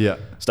 Yeah.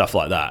 Stuff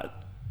like that.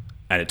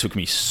 And it took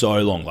me so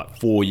long, like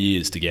 4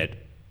 years to get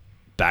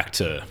back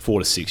to 4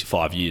 to 6,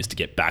 5 years to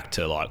get back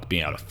to like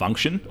being able to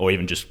function or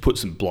even just put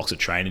some blocks of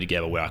training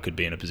together where I could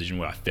be in a position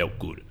where I felt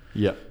good.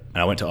 Yeah. And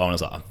I went to Owen and I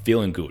was like, I'm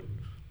feeling good.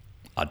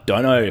 I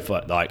don't know if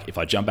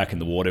I jump back in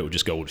the water, it would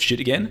just go all to shit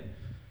again.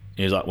 And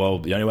he was like, well,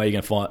 the only way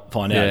you're going to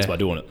find out is by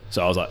doing it.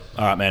 So I was like,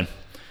 all right, man,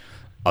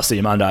 I'll see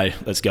you Monday.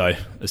 Let's go.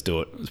 Let's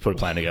do it. Let's put a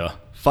plan together.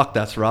 Fuck,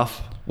 that's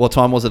rough. What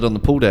time was it on the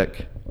pool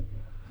deck?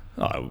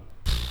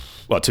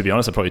 Well, to be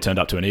honest, I probably turned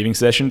up to an evening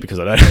session because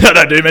I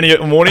don't do many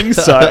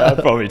mornings. So I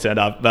probably turned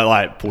up. But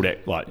like pool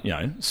deck, like, you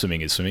know,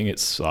 swimming is swimming.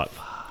 It's like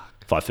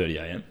 5:30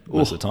 a.m.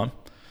 most of the time.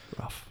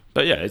 Rough.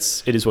 But yeah,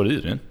 it is what it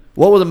is, man.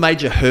 What were the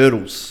major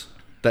hurdles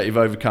that you've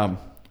overcome?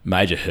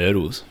 Major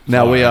hurdles.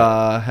 Now we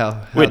are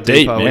how we're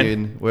deep, are man. we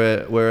in?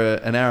 We're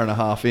an hour and a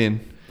half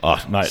in. Oh,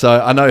 mate. So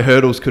I know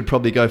hurdles could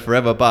probably go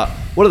forever, but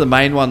what are the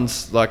main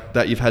ones like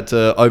that you've had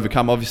to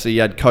overcome? Obviously, you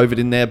had COVID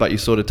in there, but you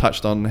sort of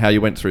touched on how you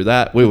went through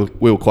that. We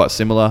were quite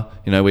similar.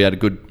 You know, we had a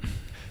good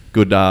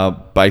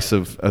base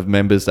of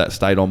members that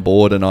stayed on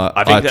board, and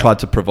I tried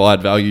to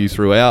provide value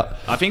throughout.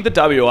 I think the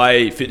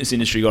WA fitness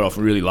industry got off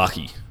really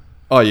lucky.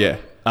 Oh yeah,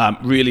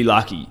 really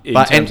lucky.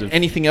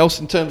 Anything else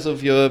in terms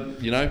of your,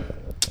 you know,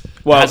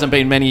 there hasn't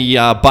been many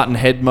button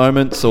head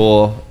moments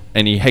or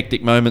any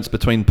hectic moments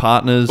between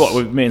partners? What,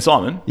 with me and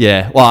Simon?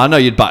 Yeah. Well, I know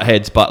you'd butt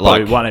heads, but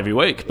like... Well, one every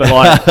week. But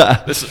like,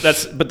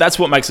 that's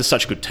what makes us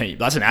such a good team.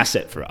 That's an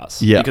asset for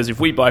us. Yeah. Because if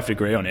we both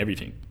agree on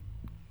everything,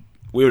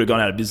 we would have gone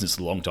out of business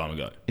a long time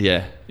ago.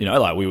 Yeah. You know,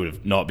 like we would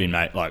have not been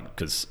made, like,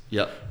 because...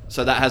 Yep.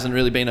 So that hasn't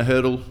really been a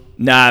hurdle?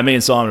 Nah, me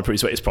and Simon are pretty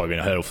sweet. It's probably been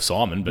a hurdle for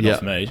Simon, but not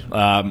for me.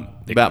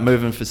 About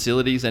moving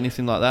facilities,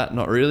 anything like that?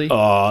 Not really?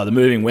 Oh, the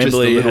moving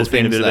Wembley has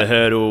been a bit of a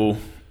hurdle.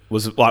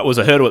 Was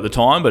a hurdle at the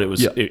time, but it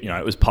was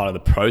it was part of the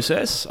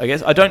process. I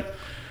guess I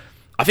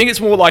think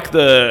it's more like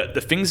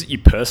the things that you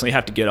personally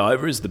have to get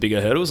over is the bigger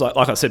hurdles.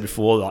 Like I said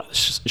before, like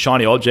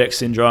shiny object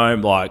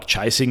syndrome, like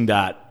chasing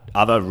that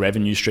other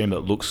revenue stream that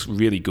looks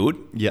really good.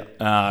 Yeah.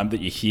 That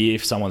you hear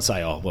if someone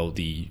say, oh well,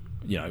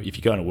 if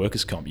you go on a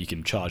workers' comp, you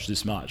can charge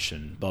this much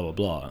and blah blah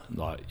blah,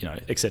 like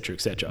et cetera, et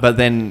cetera. But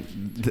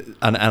then,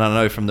 and I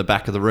know from the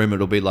back of the room,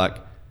 it'll be like,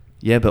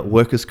 yeah, but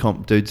workers'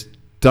 comp dudes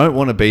don't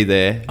want to be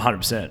there.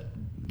 100%.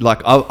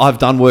 Like I've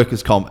done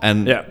workers' comp,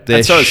 and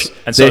they're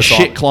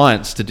shit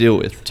clients to deal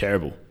with.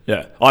 Terrible.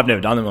 Yeah, I've never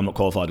done them. I'm not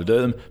qualified to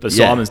do them. But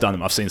Simon's done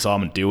them. I've seen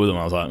Simon deal with them.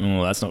 I was like,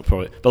 that's not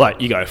probably. But like,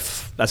 you go,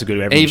 that's a good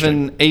revenue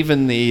stream.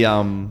 Even the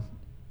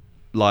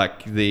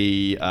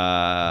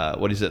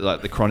what is it,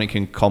 like the chronic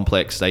and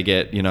complex? They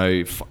get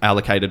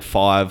allocated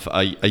 5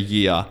 a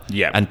year.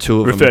 Yeah, and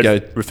 2 of them go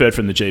referred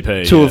from the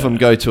GP. 2 of them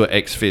go to an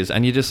ex-phys,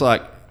 and you're just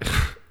like.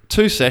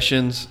 2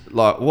 sessions,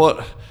 like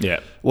what? Yeah.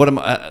 What am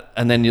I?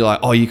 And then you're like,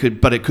 oh, you could,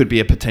 but it could be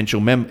a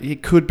potential member.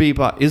 It could be,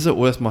 but is it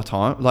worth my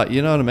time? Like,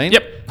 you know what I mean?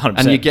 Yep, 100%.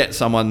 And you get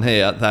someone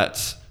here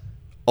that's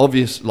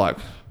obvious. Like,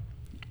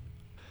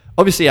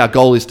 obviously, our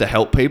goal is to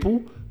help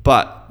people,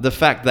 but the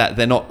fact that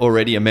they're not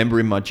already a member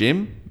in my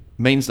gym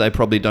means they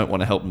probably don't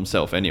want to help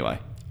themselves anyway.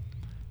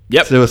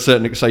 Yep.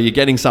 So you're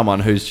getting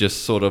someone who's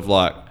just sort of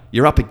like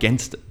you're up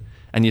against it,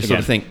 and you sort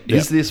of think,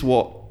 is this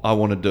what I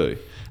want to do?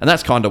 And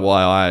that's kind of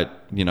why I,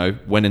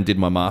 went and did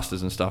my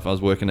masters and stuff. I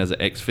was working as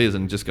an ex-phys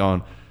and just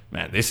going,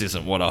 man, this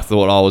isn't what I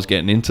thought I was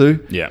getting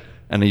into. Yeah.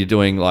 And then you're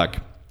doing like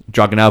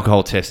drug and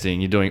alcohol testing,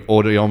 you're doing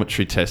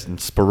audiometry testing,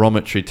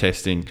 spirometry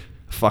testing,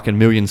 fucking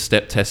million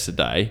step tests a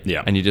day.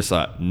 Yeah. And you're just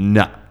like,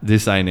 nah,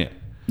 this ain't it.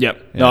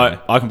 Yep. Yeah. No,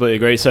 I completely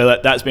agree. So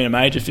that's been a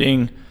major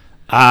thing.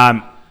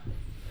 I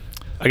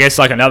guess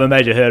like another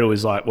major hurdle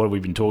is like what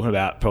we've been talking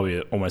about,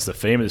 probably almost the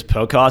theme of this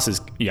podcast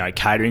is,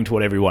 catering to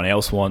what everyone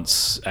else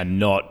wants and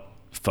not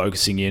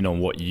focusing in on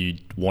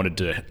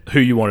who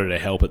you wanted to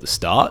help at the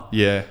start.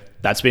 Yeah.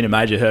 That's been a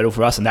major hurdle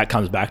for us. And that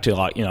comes back to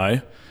like,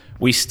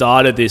 we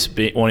started this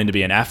wanting to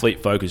be an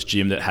athlete focused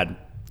gym that had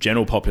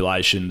general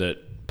population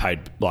that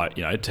paid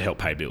to help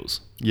pay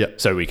bills.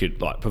 Yep. So we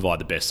could like provide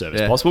the best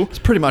service possible. It's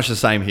pretty much the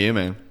same here,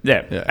 man.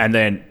 Yeah. And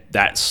then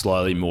that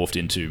slowly morphed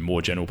into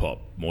more general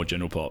pop,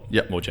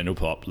 Yep. more general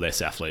pop,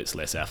 less athletes.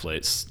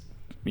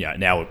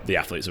 Now the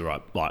athletes are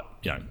right,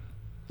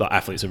 the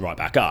athletes are right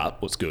back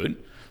up, what's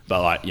good.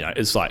 But like,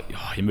 it's like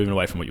you're moving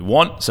away from what you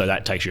want. So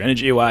that takes your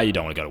energy away. You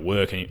don't want to go to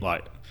work. And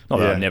like, not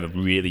that I never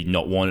really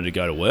not wanted to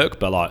go to work,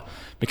 but like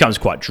becomes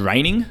quite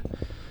draining.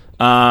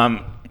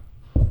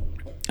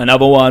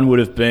 Another one would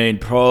have been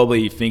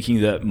probably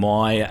thinking that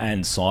my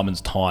and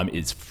Simon's time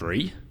is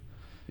free.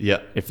 Yeah.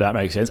 If that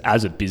makes sense.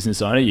 As a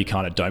business owner, you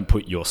kind of don't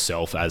put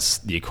yourself as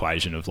the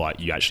equation of like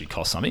you actually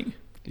cost something.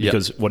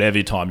 Because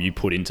whatever time you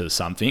put into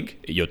something,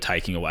 you're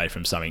taking away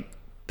from something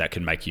that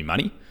can make you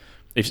money.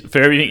 If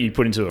for everything you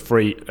put into a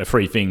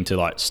free thing to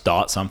like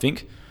start something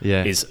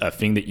is a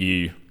thing that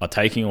you are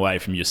taking away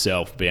from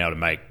yourself being able to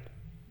make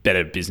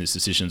better business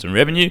decisions and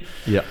revenue.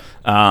 Yeah.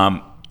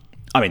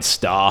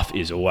 Staff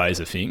is always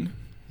a thing.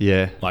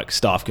 Yeah. Like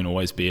staff can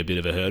always be a bit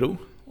of a hurdle.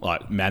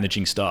 Like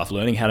managing staff,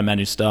 learning how to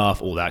manage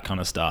staff, all that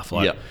kind of stuff.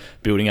 Like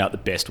building out the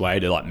best way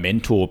to like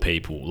mentor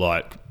people,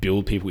 like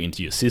build people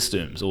into your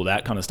systems, all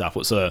that kind of stuff.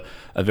 It's a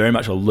very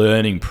much a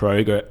learning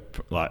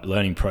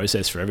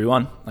process for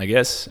everyone, I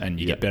guess. And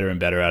you get better and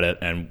better at it.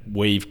 And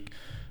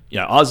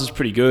ours is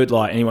pretty good.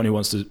 Like anyone who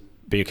wants to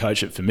be a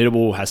coach at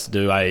Formidable has to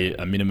do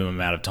a minimum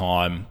amount of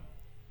time,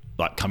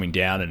 like coming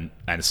down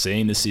and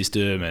seeing the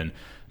system and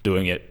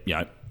doing it,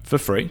 for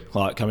free,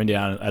 like coming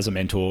down as a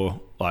mentor,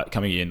 like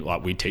coming in,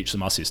 like we teach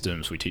them our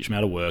systems, we teach them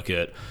how to work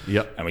it,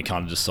 and we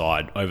kind of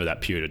decide over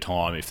that period of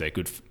time if they're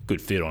good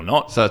fit or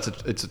not. So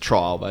it's a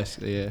trial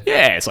basically,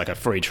 it's like a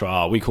free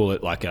trial. We call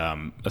it like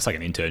it's like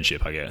an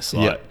internship, I guess.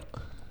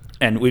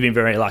 And we've been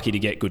very lucky to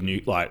get good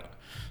new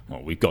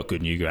we've got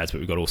good new grads,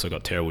 but we've also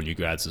got terrible new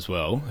grads as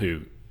well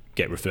who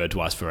get referred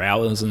to us for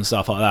hours and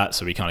stuff like that.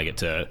 So we kind of get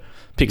to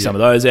pick some of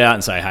those out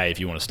and say, hey, if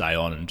you want to stay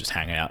on and just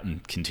hang out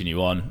and continue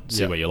on,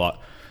 see where you're like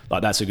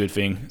that's a good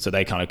thing. So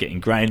they kind of get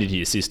ingrained into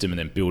your system and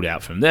then build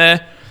out from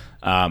there.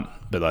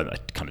 But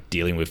like kind of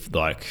dealing with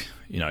like,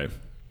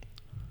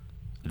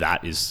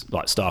 that is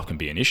like staff can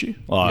be an issue.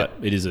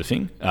 It is a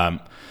thing.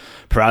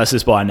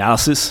 Paralysis by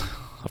analysis.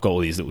 I've got all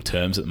these little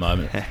terms at the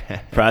moment.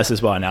 Paralysis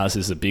by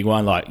analysis is a big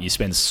one. Like you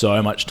spend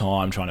so much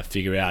time trying to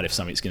figure out if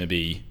something's going to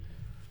be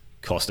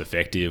cost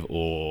effective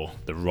or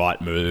the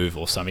right move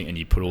or something, and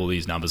you put all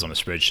these numbers on a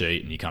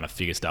spreadsheet and you kind of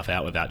figure stuff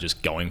out without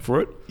just going for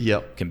it.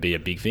 Can be a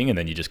big thing, and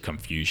then you just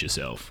confuse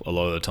yourself a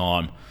lot of the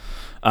time.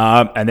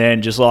 And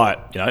then just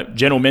like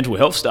general mental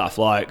health stuff,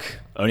 like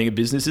owning a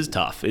business is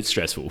tough. It's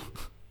stressful.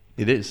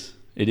 It is.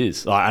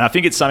 Like, and I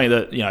think it's something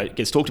that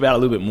gets talked about a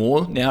little bit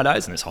more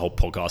nowadays, and it's a whole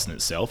podcast in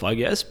itself, I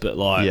guess. But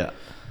like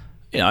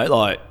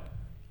like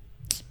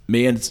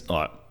me and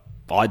like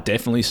I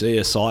definitely see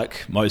a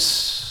psych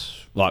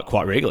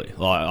quite regularly.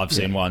 Like I've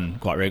seen one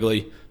quite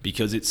regularly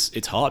because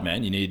it's hard,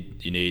 man. You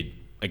need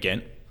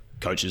again,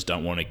 coaches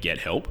don't want to get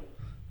help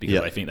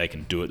because they think they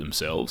can do it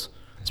themselves,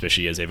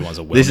 especially as everyone's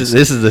a wellness.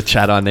 This is the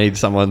chat I need.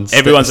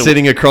 Everyone's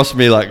sitting across from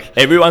me like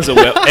everyone's a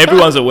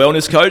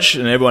wellness coach,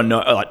 and everyone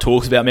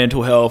talks about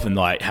mental health and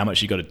like how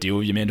much you got to deal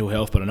with your mental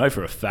health. But I know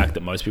for a fact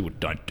that most people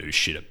don't do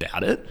shit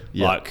about it.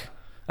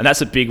 And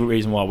that's a big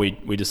reason why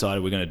we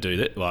decided we're going to do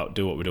that. Like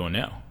do what we're doing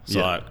now. It's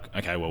like,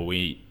 okay, well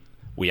we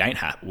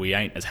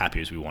ain't as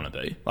happy as we want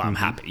to be. Like, I'm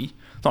happy.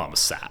 It's not like I'm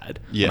sad.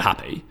 I'm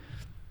happy.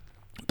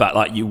 But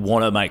like you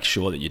want to make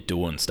sure that you're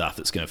doing stuff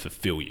that's going to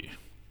fulfill you.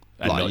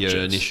 Like your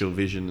initial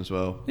vision as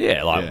well.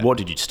 What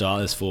did you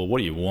start this for? What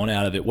do you want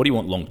out of it? What do you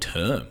want long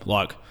term?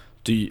 Like,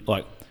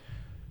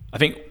 I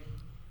think,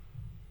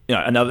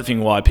 another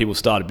thing why people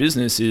start a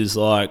business is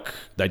like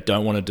they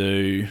don't want to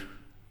do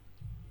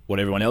what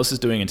everyone else is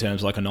doing in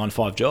terms of like a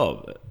 9-to-5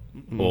 job.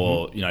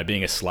 Or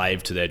being a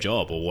slave to their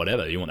job or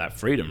whatever. You want that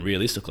freedom.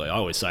 Realistically, I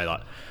always say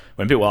like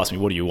when people ask me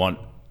what do you want,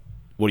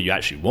 what do you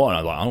actually want,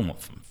 I'm like, I want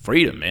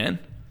freedom, man.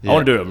 I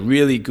want to do a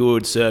really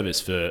good service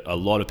for a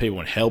lot of people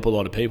and help a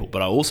lot of people,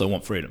 but I also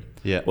want freedom.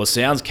 Well, it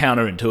sounds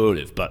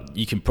counterintuitive, but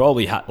you can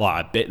probably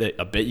I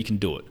bet you can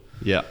do it.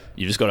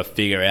 You just got to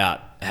figure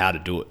out how to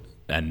do it.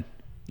 And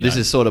this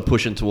is sort of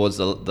pushing towards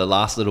the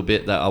last little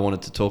bit that I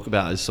wanted to talk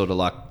about is sort of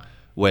like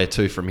where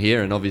to from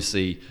here, and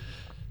obviously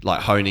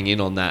like honing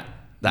in on that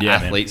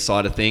athlete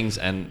side of things.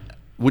 And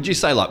would you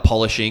say like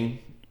polishing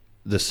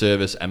the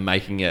service and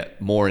making it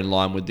more in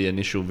line with the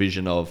initial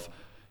vision of,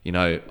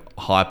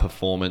 high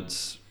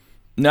performance?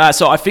 No,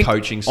 so I think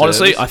coaching service?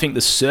 Honestly, I think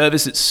the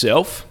service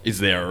itself is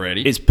there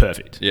already. It's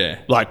perfect.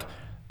 Like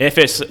the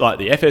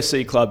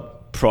FSC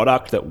Club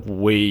product that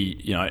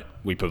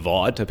we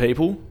provide to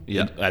people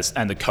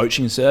and the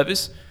coaching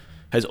service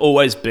has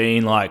always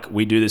been like,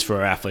 we do this for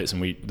our athletes and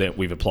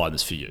we've applied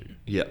this for you.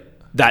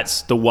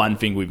 That's the one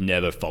thing we've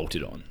never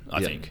faulted on,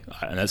 I think.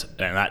 And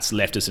that's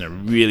left us in a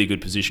really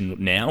good position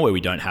now where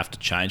we don't have to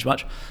change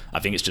much. I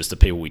think it's just the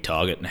people we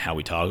target and how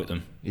we target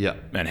them.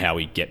 And how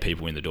we get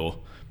people in the door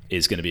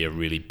is going to be a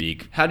really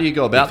big... How do you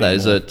go about that?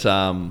 Is it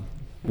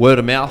word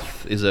of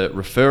mouth? Is it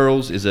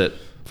referrals? Is it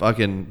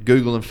fucking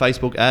Google and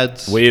Facebook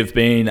ads? We have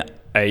been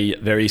a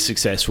very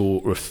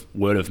successful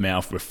word of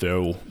mouth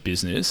referral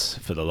business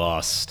for the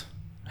last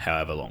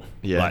however long.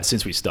 Yeah. Like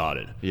since we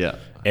started. Yeah.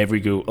 Every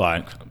good,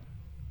 like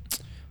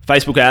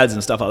Facebook ads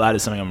and stuff like that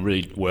is something I'm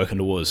really working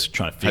towards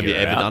trying to figure out.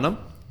 Have you ever done them?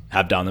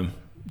 Have done them.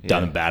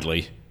 Done them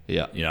badly.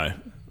 Yeah. You know,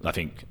 I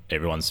think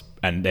everyone's,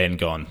 and then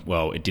gone,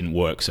 well, it didn't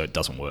work, so it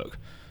doesn't work.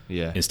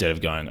 Yeah. Instead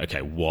of going,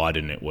 okay, why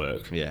didn't it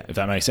work? Yeah. If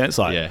that makes sense.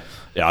 Like,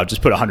 yeah, I've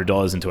just put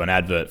 $100 into an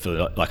advert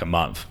for like a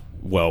month.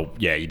 Well,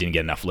 yeah, you didn't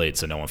get enough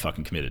leads, so no one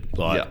fucking committed.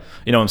 Like,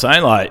 you know what I'm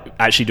saying? Like,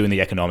 actually doing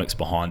the economics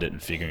behind it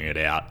and figuring it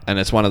out. And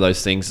it's one of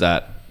those things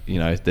that, you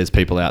know, there's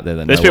people out there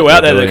that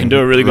can do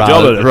a really good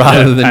job at it,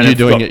 rather than you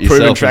doing it yourself.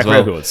 Proven track as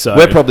well. records. So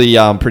we're probably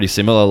pretty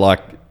similar.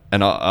 Like,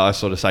 and I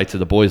sort of say to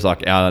the boys,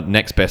 like, our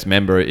next best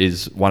member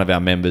is one of our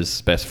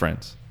members' best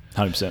friends.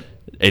 100%.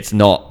 It's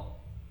not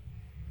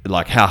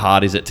like, how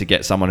hard is it to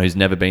get someone who's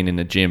never been in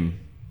a gym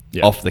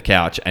off the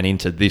couch and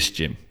into this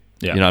gym?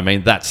 Yeah. You know what I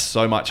mean? That's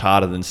so much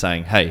harder than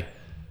saying, hey,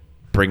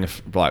 bring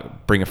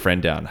a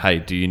friend down. Hey,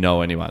 do you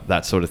know anyone?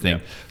 That sort of thing.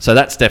 Yeah. So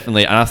that's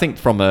definitely, and I think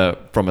from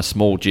a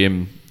small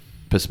gym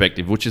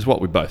perspective, which is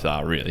what we both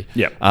are really.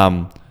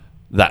 Yeah.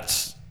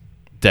 That's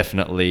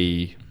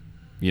definitely,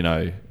 you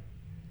know,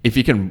 if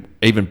you can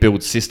even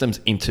build systems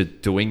into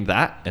doing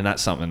that, and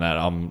that's something that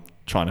I'm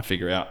trying to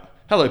figure out.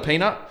 Hello,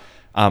 Peanut.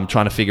 I'm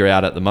trying to figure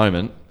out at the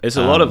moment. It's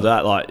a lot of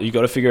that. Like, you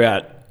got to figure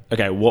out,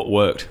 okay, what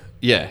worked.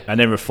 Yeah. And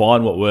then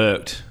refine what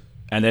worked,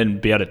 and then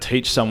be able to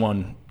teach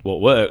someone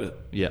what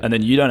worked. Yeah. And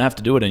then you don't have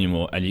to do it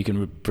anymore, and you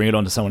can bring it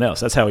on to someone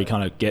else. That's how we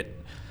kind of get,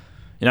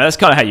 you know, that's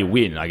kind of how you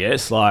win, I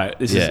guess. Like,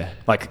 this is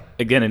like,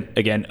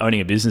 again,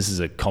 owning a business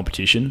is a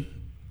competition.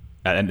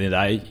 At the end of the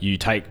day,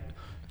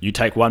 you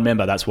take one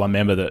member, that's one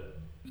member that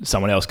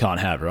someone else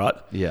can't have, right?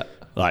 Yeah.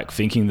 Like,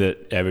 thinking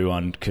that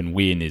everyone can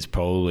win is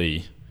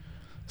probably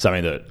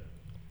something that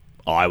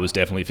I was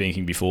definitely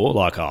thinking before.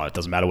 Like, it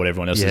doesn't matter what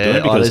everyone else is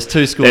doing. Because there's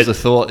two schools of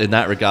thought in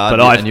that regard,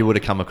 and you would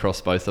have come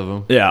across both of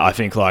them. Yeah, I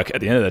think, like,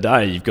 at the end of the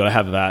day, you've got to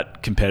have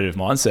that competitive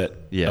mindset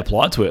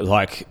applied to it.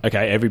 Like,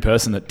 okay, every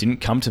person that didn't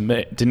come to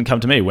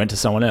me went to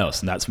someone else,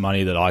 and that's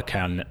money that I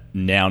can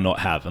now not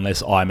have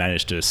unless I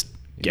manage to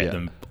get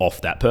them off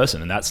that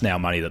person, and that's now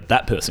money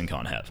that person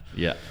can't have.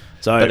 Yeah.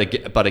 So,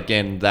 but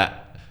again,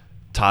 that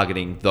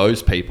targeting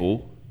those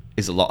people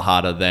is a lot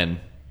harder than.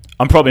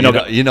 I'm probably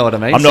not. You know what I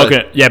mean? I'm not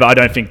going. Yeah, but I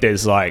don't think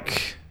there's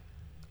like.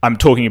 I'm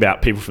talking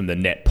about people from the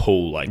net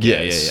pool. Like,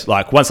 yeah.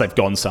 Like, once they've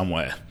gone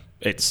somewhere,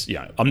 it's, you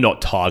know, I'm not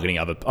poaching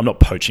other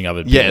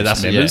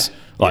people's members.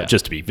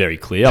 Just to be very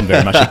clear, I'm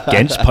very much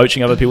against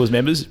poaching other people's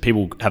members.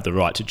 People have the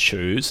right to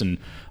choose, and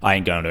I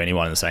ain't going to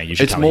anyone and saying you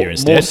should come here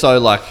instead. More so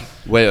like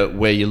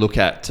where you look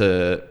at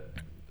to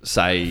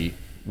say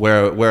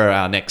where are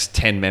our next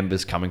 10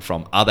 members coming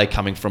from? Are they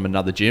coming from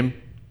another gym?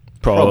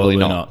 Probably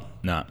not.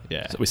 No.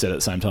 Yeah. So we said at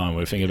the same time,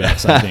 we were thinking about the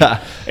same thing.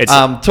 It's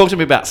talk to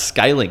me about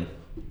scaling.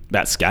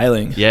 About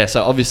scaling. Yeah.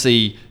 So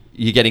obviously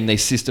you're getting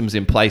these systems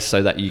in place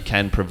so that you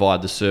can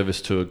provide the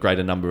service to a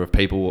greater number of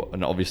people.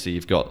 And obviously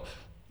you've got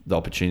the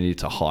opportunity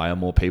to hire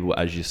more people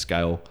as you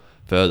scale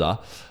further.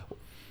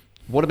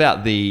 What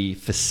about the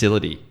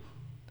facility?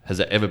 Has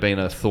there ever been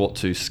a thought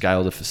to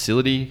scale the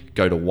facility,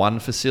 go to one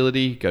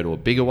facility, go to a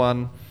bigger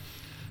one,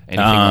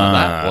 anything like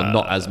that? Or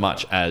not as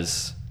much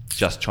as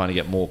just trying to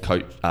get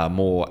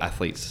more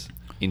athletes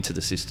into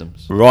the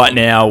systems? Right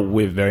now,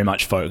 we're very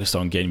much focused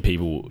on getting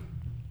people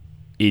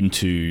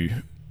into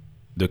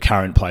the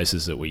current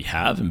places that we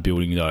have and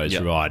building those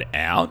right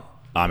out.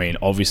 I mean,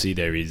 obviously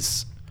there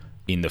is,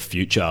 in the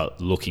future,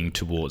 looking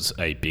towards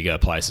a bigger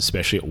place,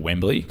 especially at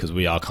Wembley, because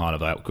we are kind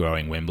of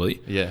outgrowing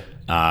Wembley. Yeah.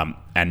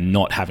 And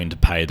not having to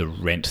pay the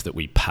rent that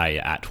we pay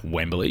at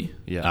Wembley.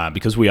 Yeah.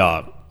 Because we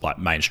are like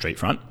main street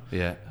front.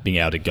 Yeah. Being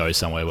able to go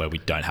somewhere where we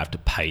don't have to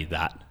pay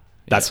that.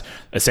 That's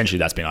essentially,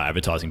 that's been our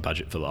advertising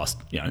budget for the last,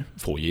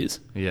 4 years.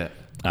 Yeah.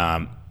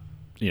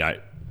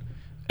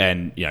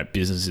 And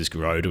businesses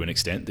grow to an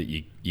extent that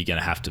you're going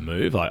to have to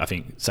move. Like, I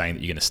think saying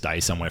that you're going to stay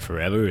somewhere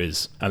forever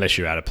is, unless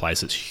you're at a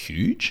place that's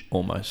huge.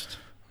 Almost.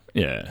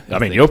 Yeah. I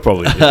mean, you're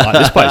probably like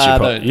this place. I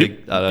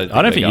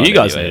don't think you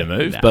guys need to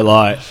move. But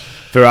like,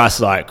 for us,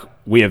 like,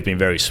 we have been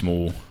very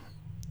small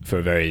for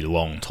a very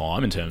long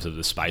time in terms of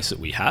the space that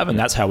we have, and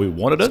that's how we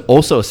wanted it.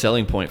 Also a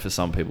selling point for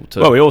some people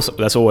too. Well,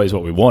 that's always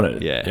what we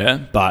wanted. Yeah. Yeah.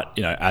 But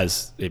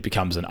as it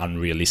becomes an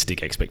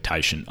unrealistic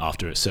expectation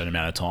after a certain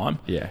amount of time.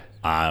 Yeah.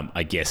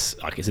 I guess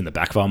it's in the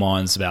back of our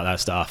minds about that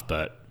stuff,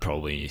 but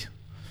probably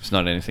it's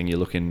not anything you're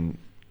looking.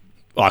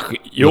 Like,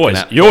 you're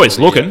always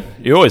looking.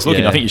 You're always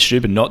looking. Yeah. I think you're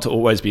stupid not to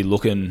always be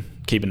looking,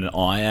 keeping an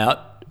eye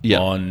out. Yeah.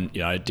 On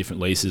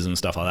different leases and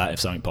stuff like that. If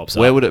something pops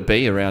up, where would it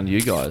be around you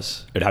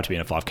guys? It'd have to be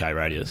in a 5K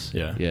radius.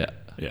 Yeah,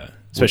 yeah.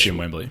 Especially in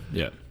Wembley.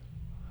 Yeah.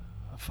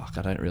 Fuck,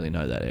 I don't really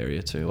know that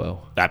area too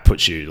well. That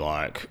puts you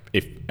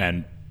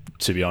and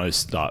to be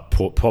honest, like,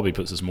 probably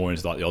puts us more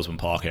into like the Osborne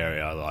Park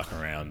area, like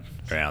around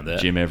there.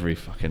 Gym every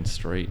fucking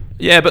street.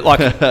 Yeah, but like,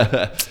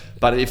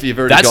 but if you've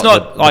already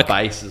got the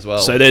base as well.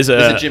 So there's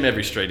a gym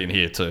every street in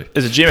here too.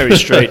 There's a gym every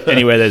street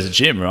anywhere there's a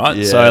gym, right?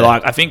 Yeah. So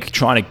like, I think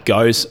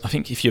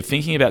if you're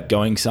thinking about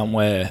going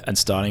somewhere and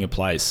starting a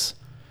place,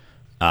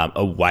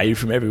 away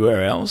from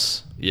everywhere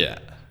else. Yeah.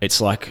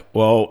 It's like,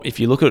 well, if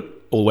you look at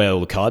where all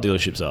the car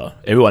dealerships are,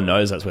 everyone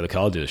knows that's where the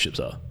car dealerships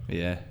are.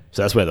 Yeah.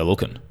 So that's where they're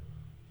looking.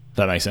 Does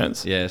that make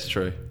sense? Yeah, it's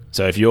true.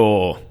 So if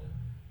you're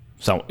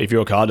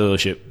a car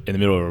dealership in the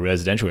middle of a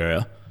residential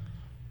area,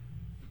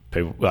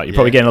 people, well, you're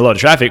probably getting a lot of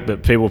traffic,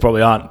 but people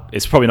probably aren't.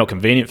 It's probably not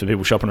convenient for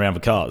people shopping around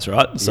for cars,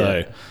 right?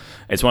 So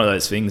it's one of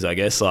those things, I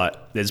guess. Like,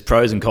 there's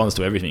pros and cons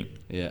to everything.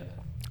 Yeah.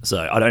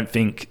 So I don't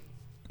think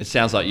it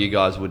sounds like you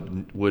guys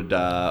would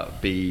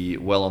be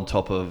well on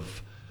top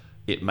of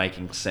it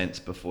making sense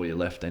before you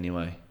left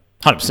anyway.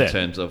 100%. In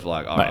terms of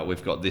like, all right,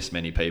 we've got this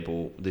many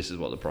people. This is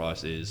what the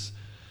price is.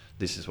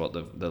 This is what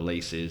the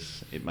lease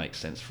is. It makes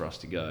sense for us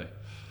to go.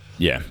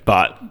 Yeah,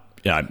 but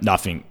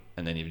nothing.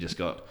 And then you've just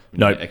got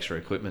extra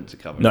equipment to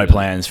cover. No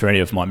plans for any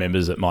of my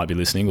members that might be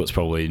listening. Well, it's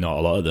probably not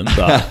a lot of them,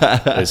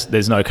 but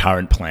there's no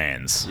current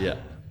plans. Yeah.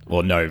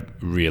 Or no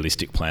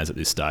realistic plans at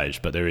this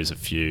stage, but there is a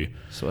few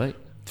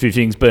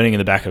things burning in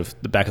the back of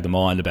the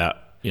mind about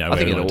I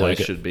think it always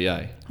should be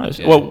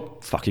Well,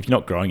 fuck, if you're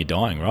not growing, you're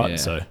dying, right? Yeah.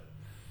 So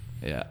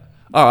yeah.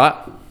 All right.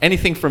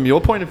 Anything from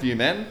your point of view,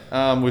 man?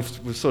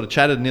 We've sort of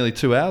chatted nearly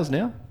 2 hours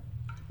now.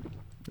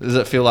 Does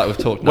it feel like we've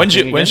talked? What's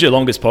your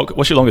longest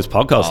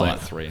podcast? Like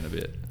 3 and a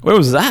bit. Where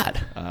was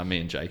that? Me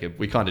and Jacob.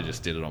 We kind of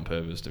just did it on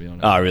purpose, to be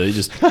honest. Oh, really?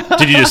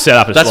 Did you just set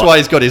up? That's why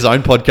he's got his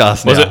own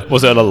podcast now.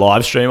 Was it a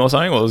live stream or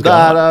something? What was going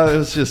on? No, it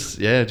was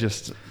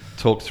just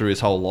talk through his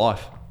whole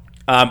life.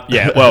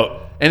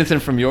 Well, anything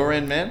from your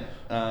end, man?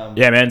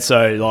 Man.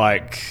 So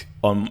like,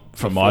 from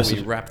my we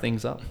wrap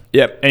things up.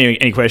 Yep.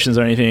 Any questions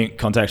or anything?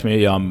 Contact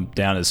me. I'm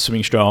down as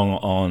Swimming Strong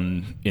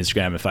on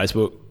Instagram and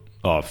Facebook.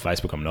 Oh,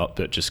 Facebook I'm not,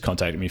 but just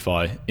contact me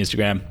via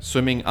Instagram.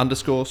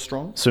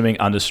 Swimming_strong?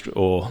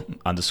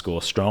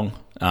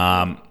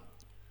 Swimming_strong.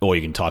 Or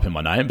you can type in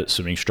my name, but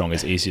Swimming Strong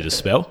is easier to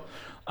spell.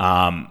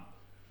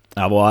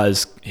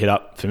 Otherwise, hit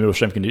up Formidable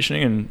Strength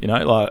Conditioning and,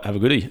 have a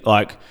goodie.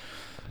 Like,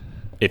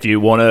 if you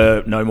want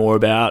to know more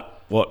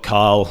about what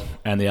Carl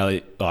and the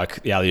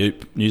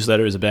Alley-Oop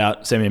newsletter is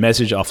about, send me a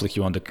message. I'll flick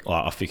you onto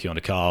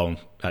Carl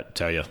and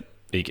tell you.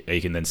 He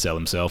can then sell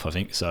himself, I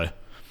think. So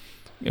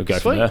you'll go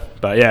from there.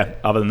 But yeah,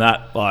 other than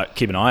that,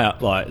 keep an eye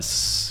out.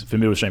 It's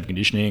Formidable Strength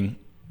Conditioning.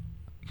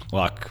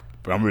 But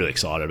I'm really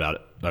excited about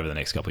it over the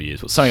next couple of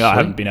years. But something I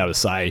haven't been able to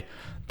say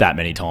that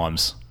many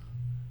times.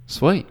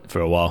 Sweet.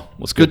 For a while.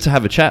 It's good to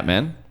have a chat,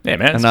 man. Yeah,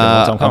 man. And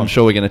I'm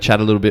sure we're going to chat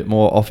a little bit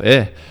more off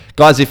air.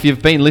 Guys, if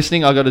you've been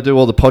listening, I've got to do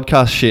all the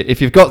podcast shit. If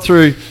you've got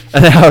through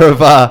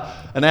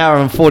an hour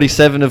and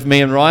 47 of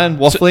me and Ryan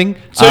waffling.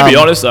 So to be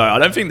honest, though, I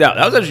don't think that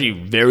was actually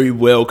very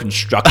well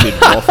constructed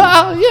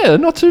waffle. Yeah,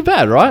 not too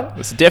bad, right?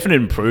 It's a definite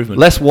improvement.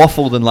 Less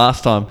waffle than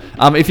last time.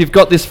 If you've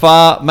got this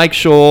far, make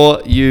sure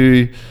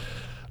you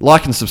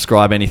like and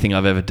subscribe anything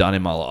I've ever done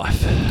in my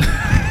life.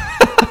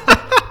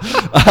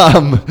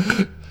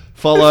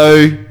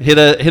 Follow, hit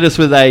us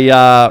with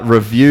a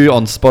review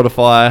on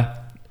Spotify,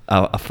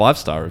 a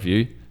 5-star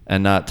review,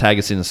 and tag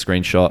us in a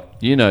screenshot.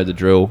 You know the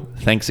drill.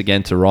 Thanks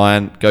again to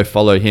Ryan. Go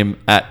follow him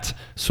at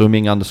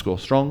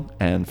swimming_strong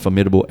and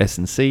Formidable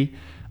S&C,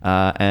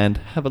 and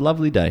have a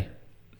lovely day.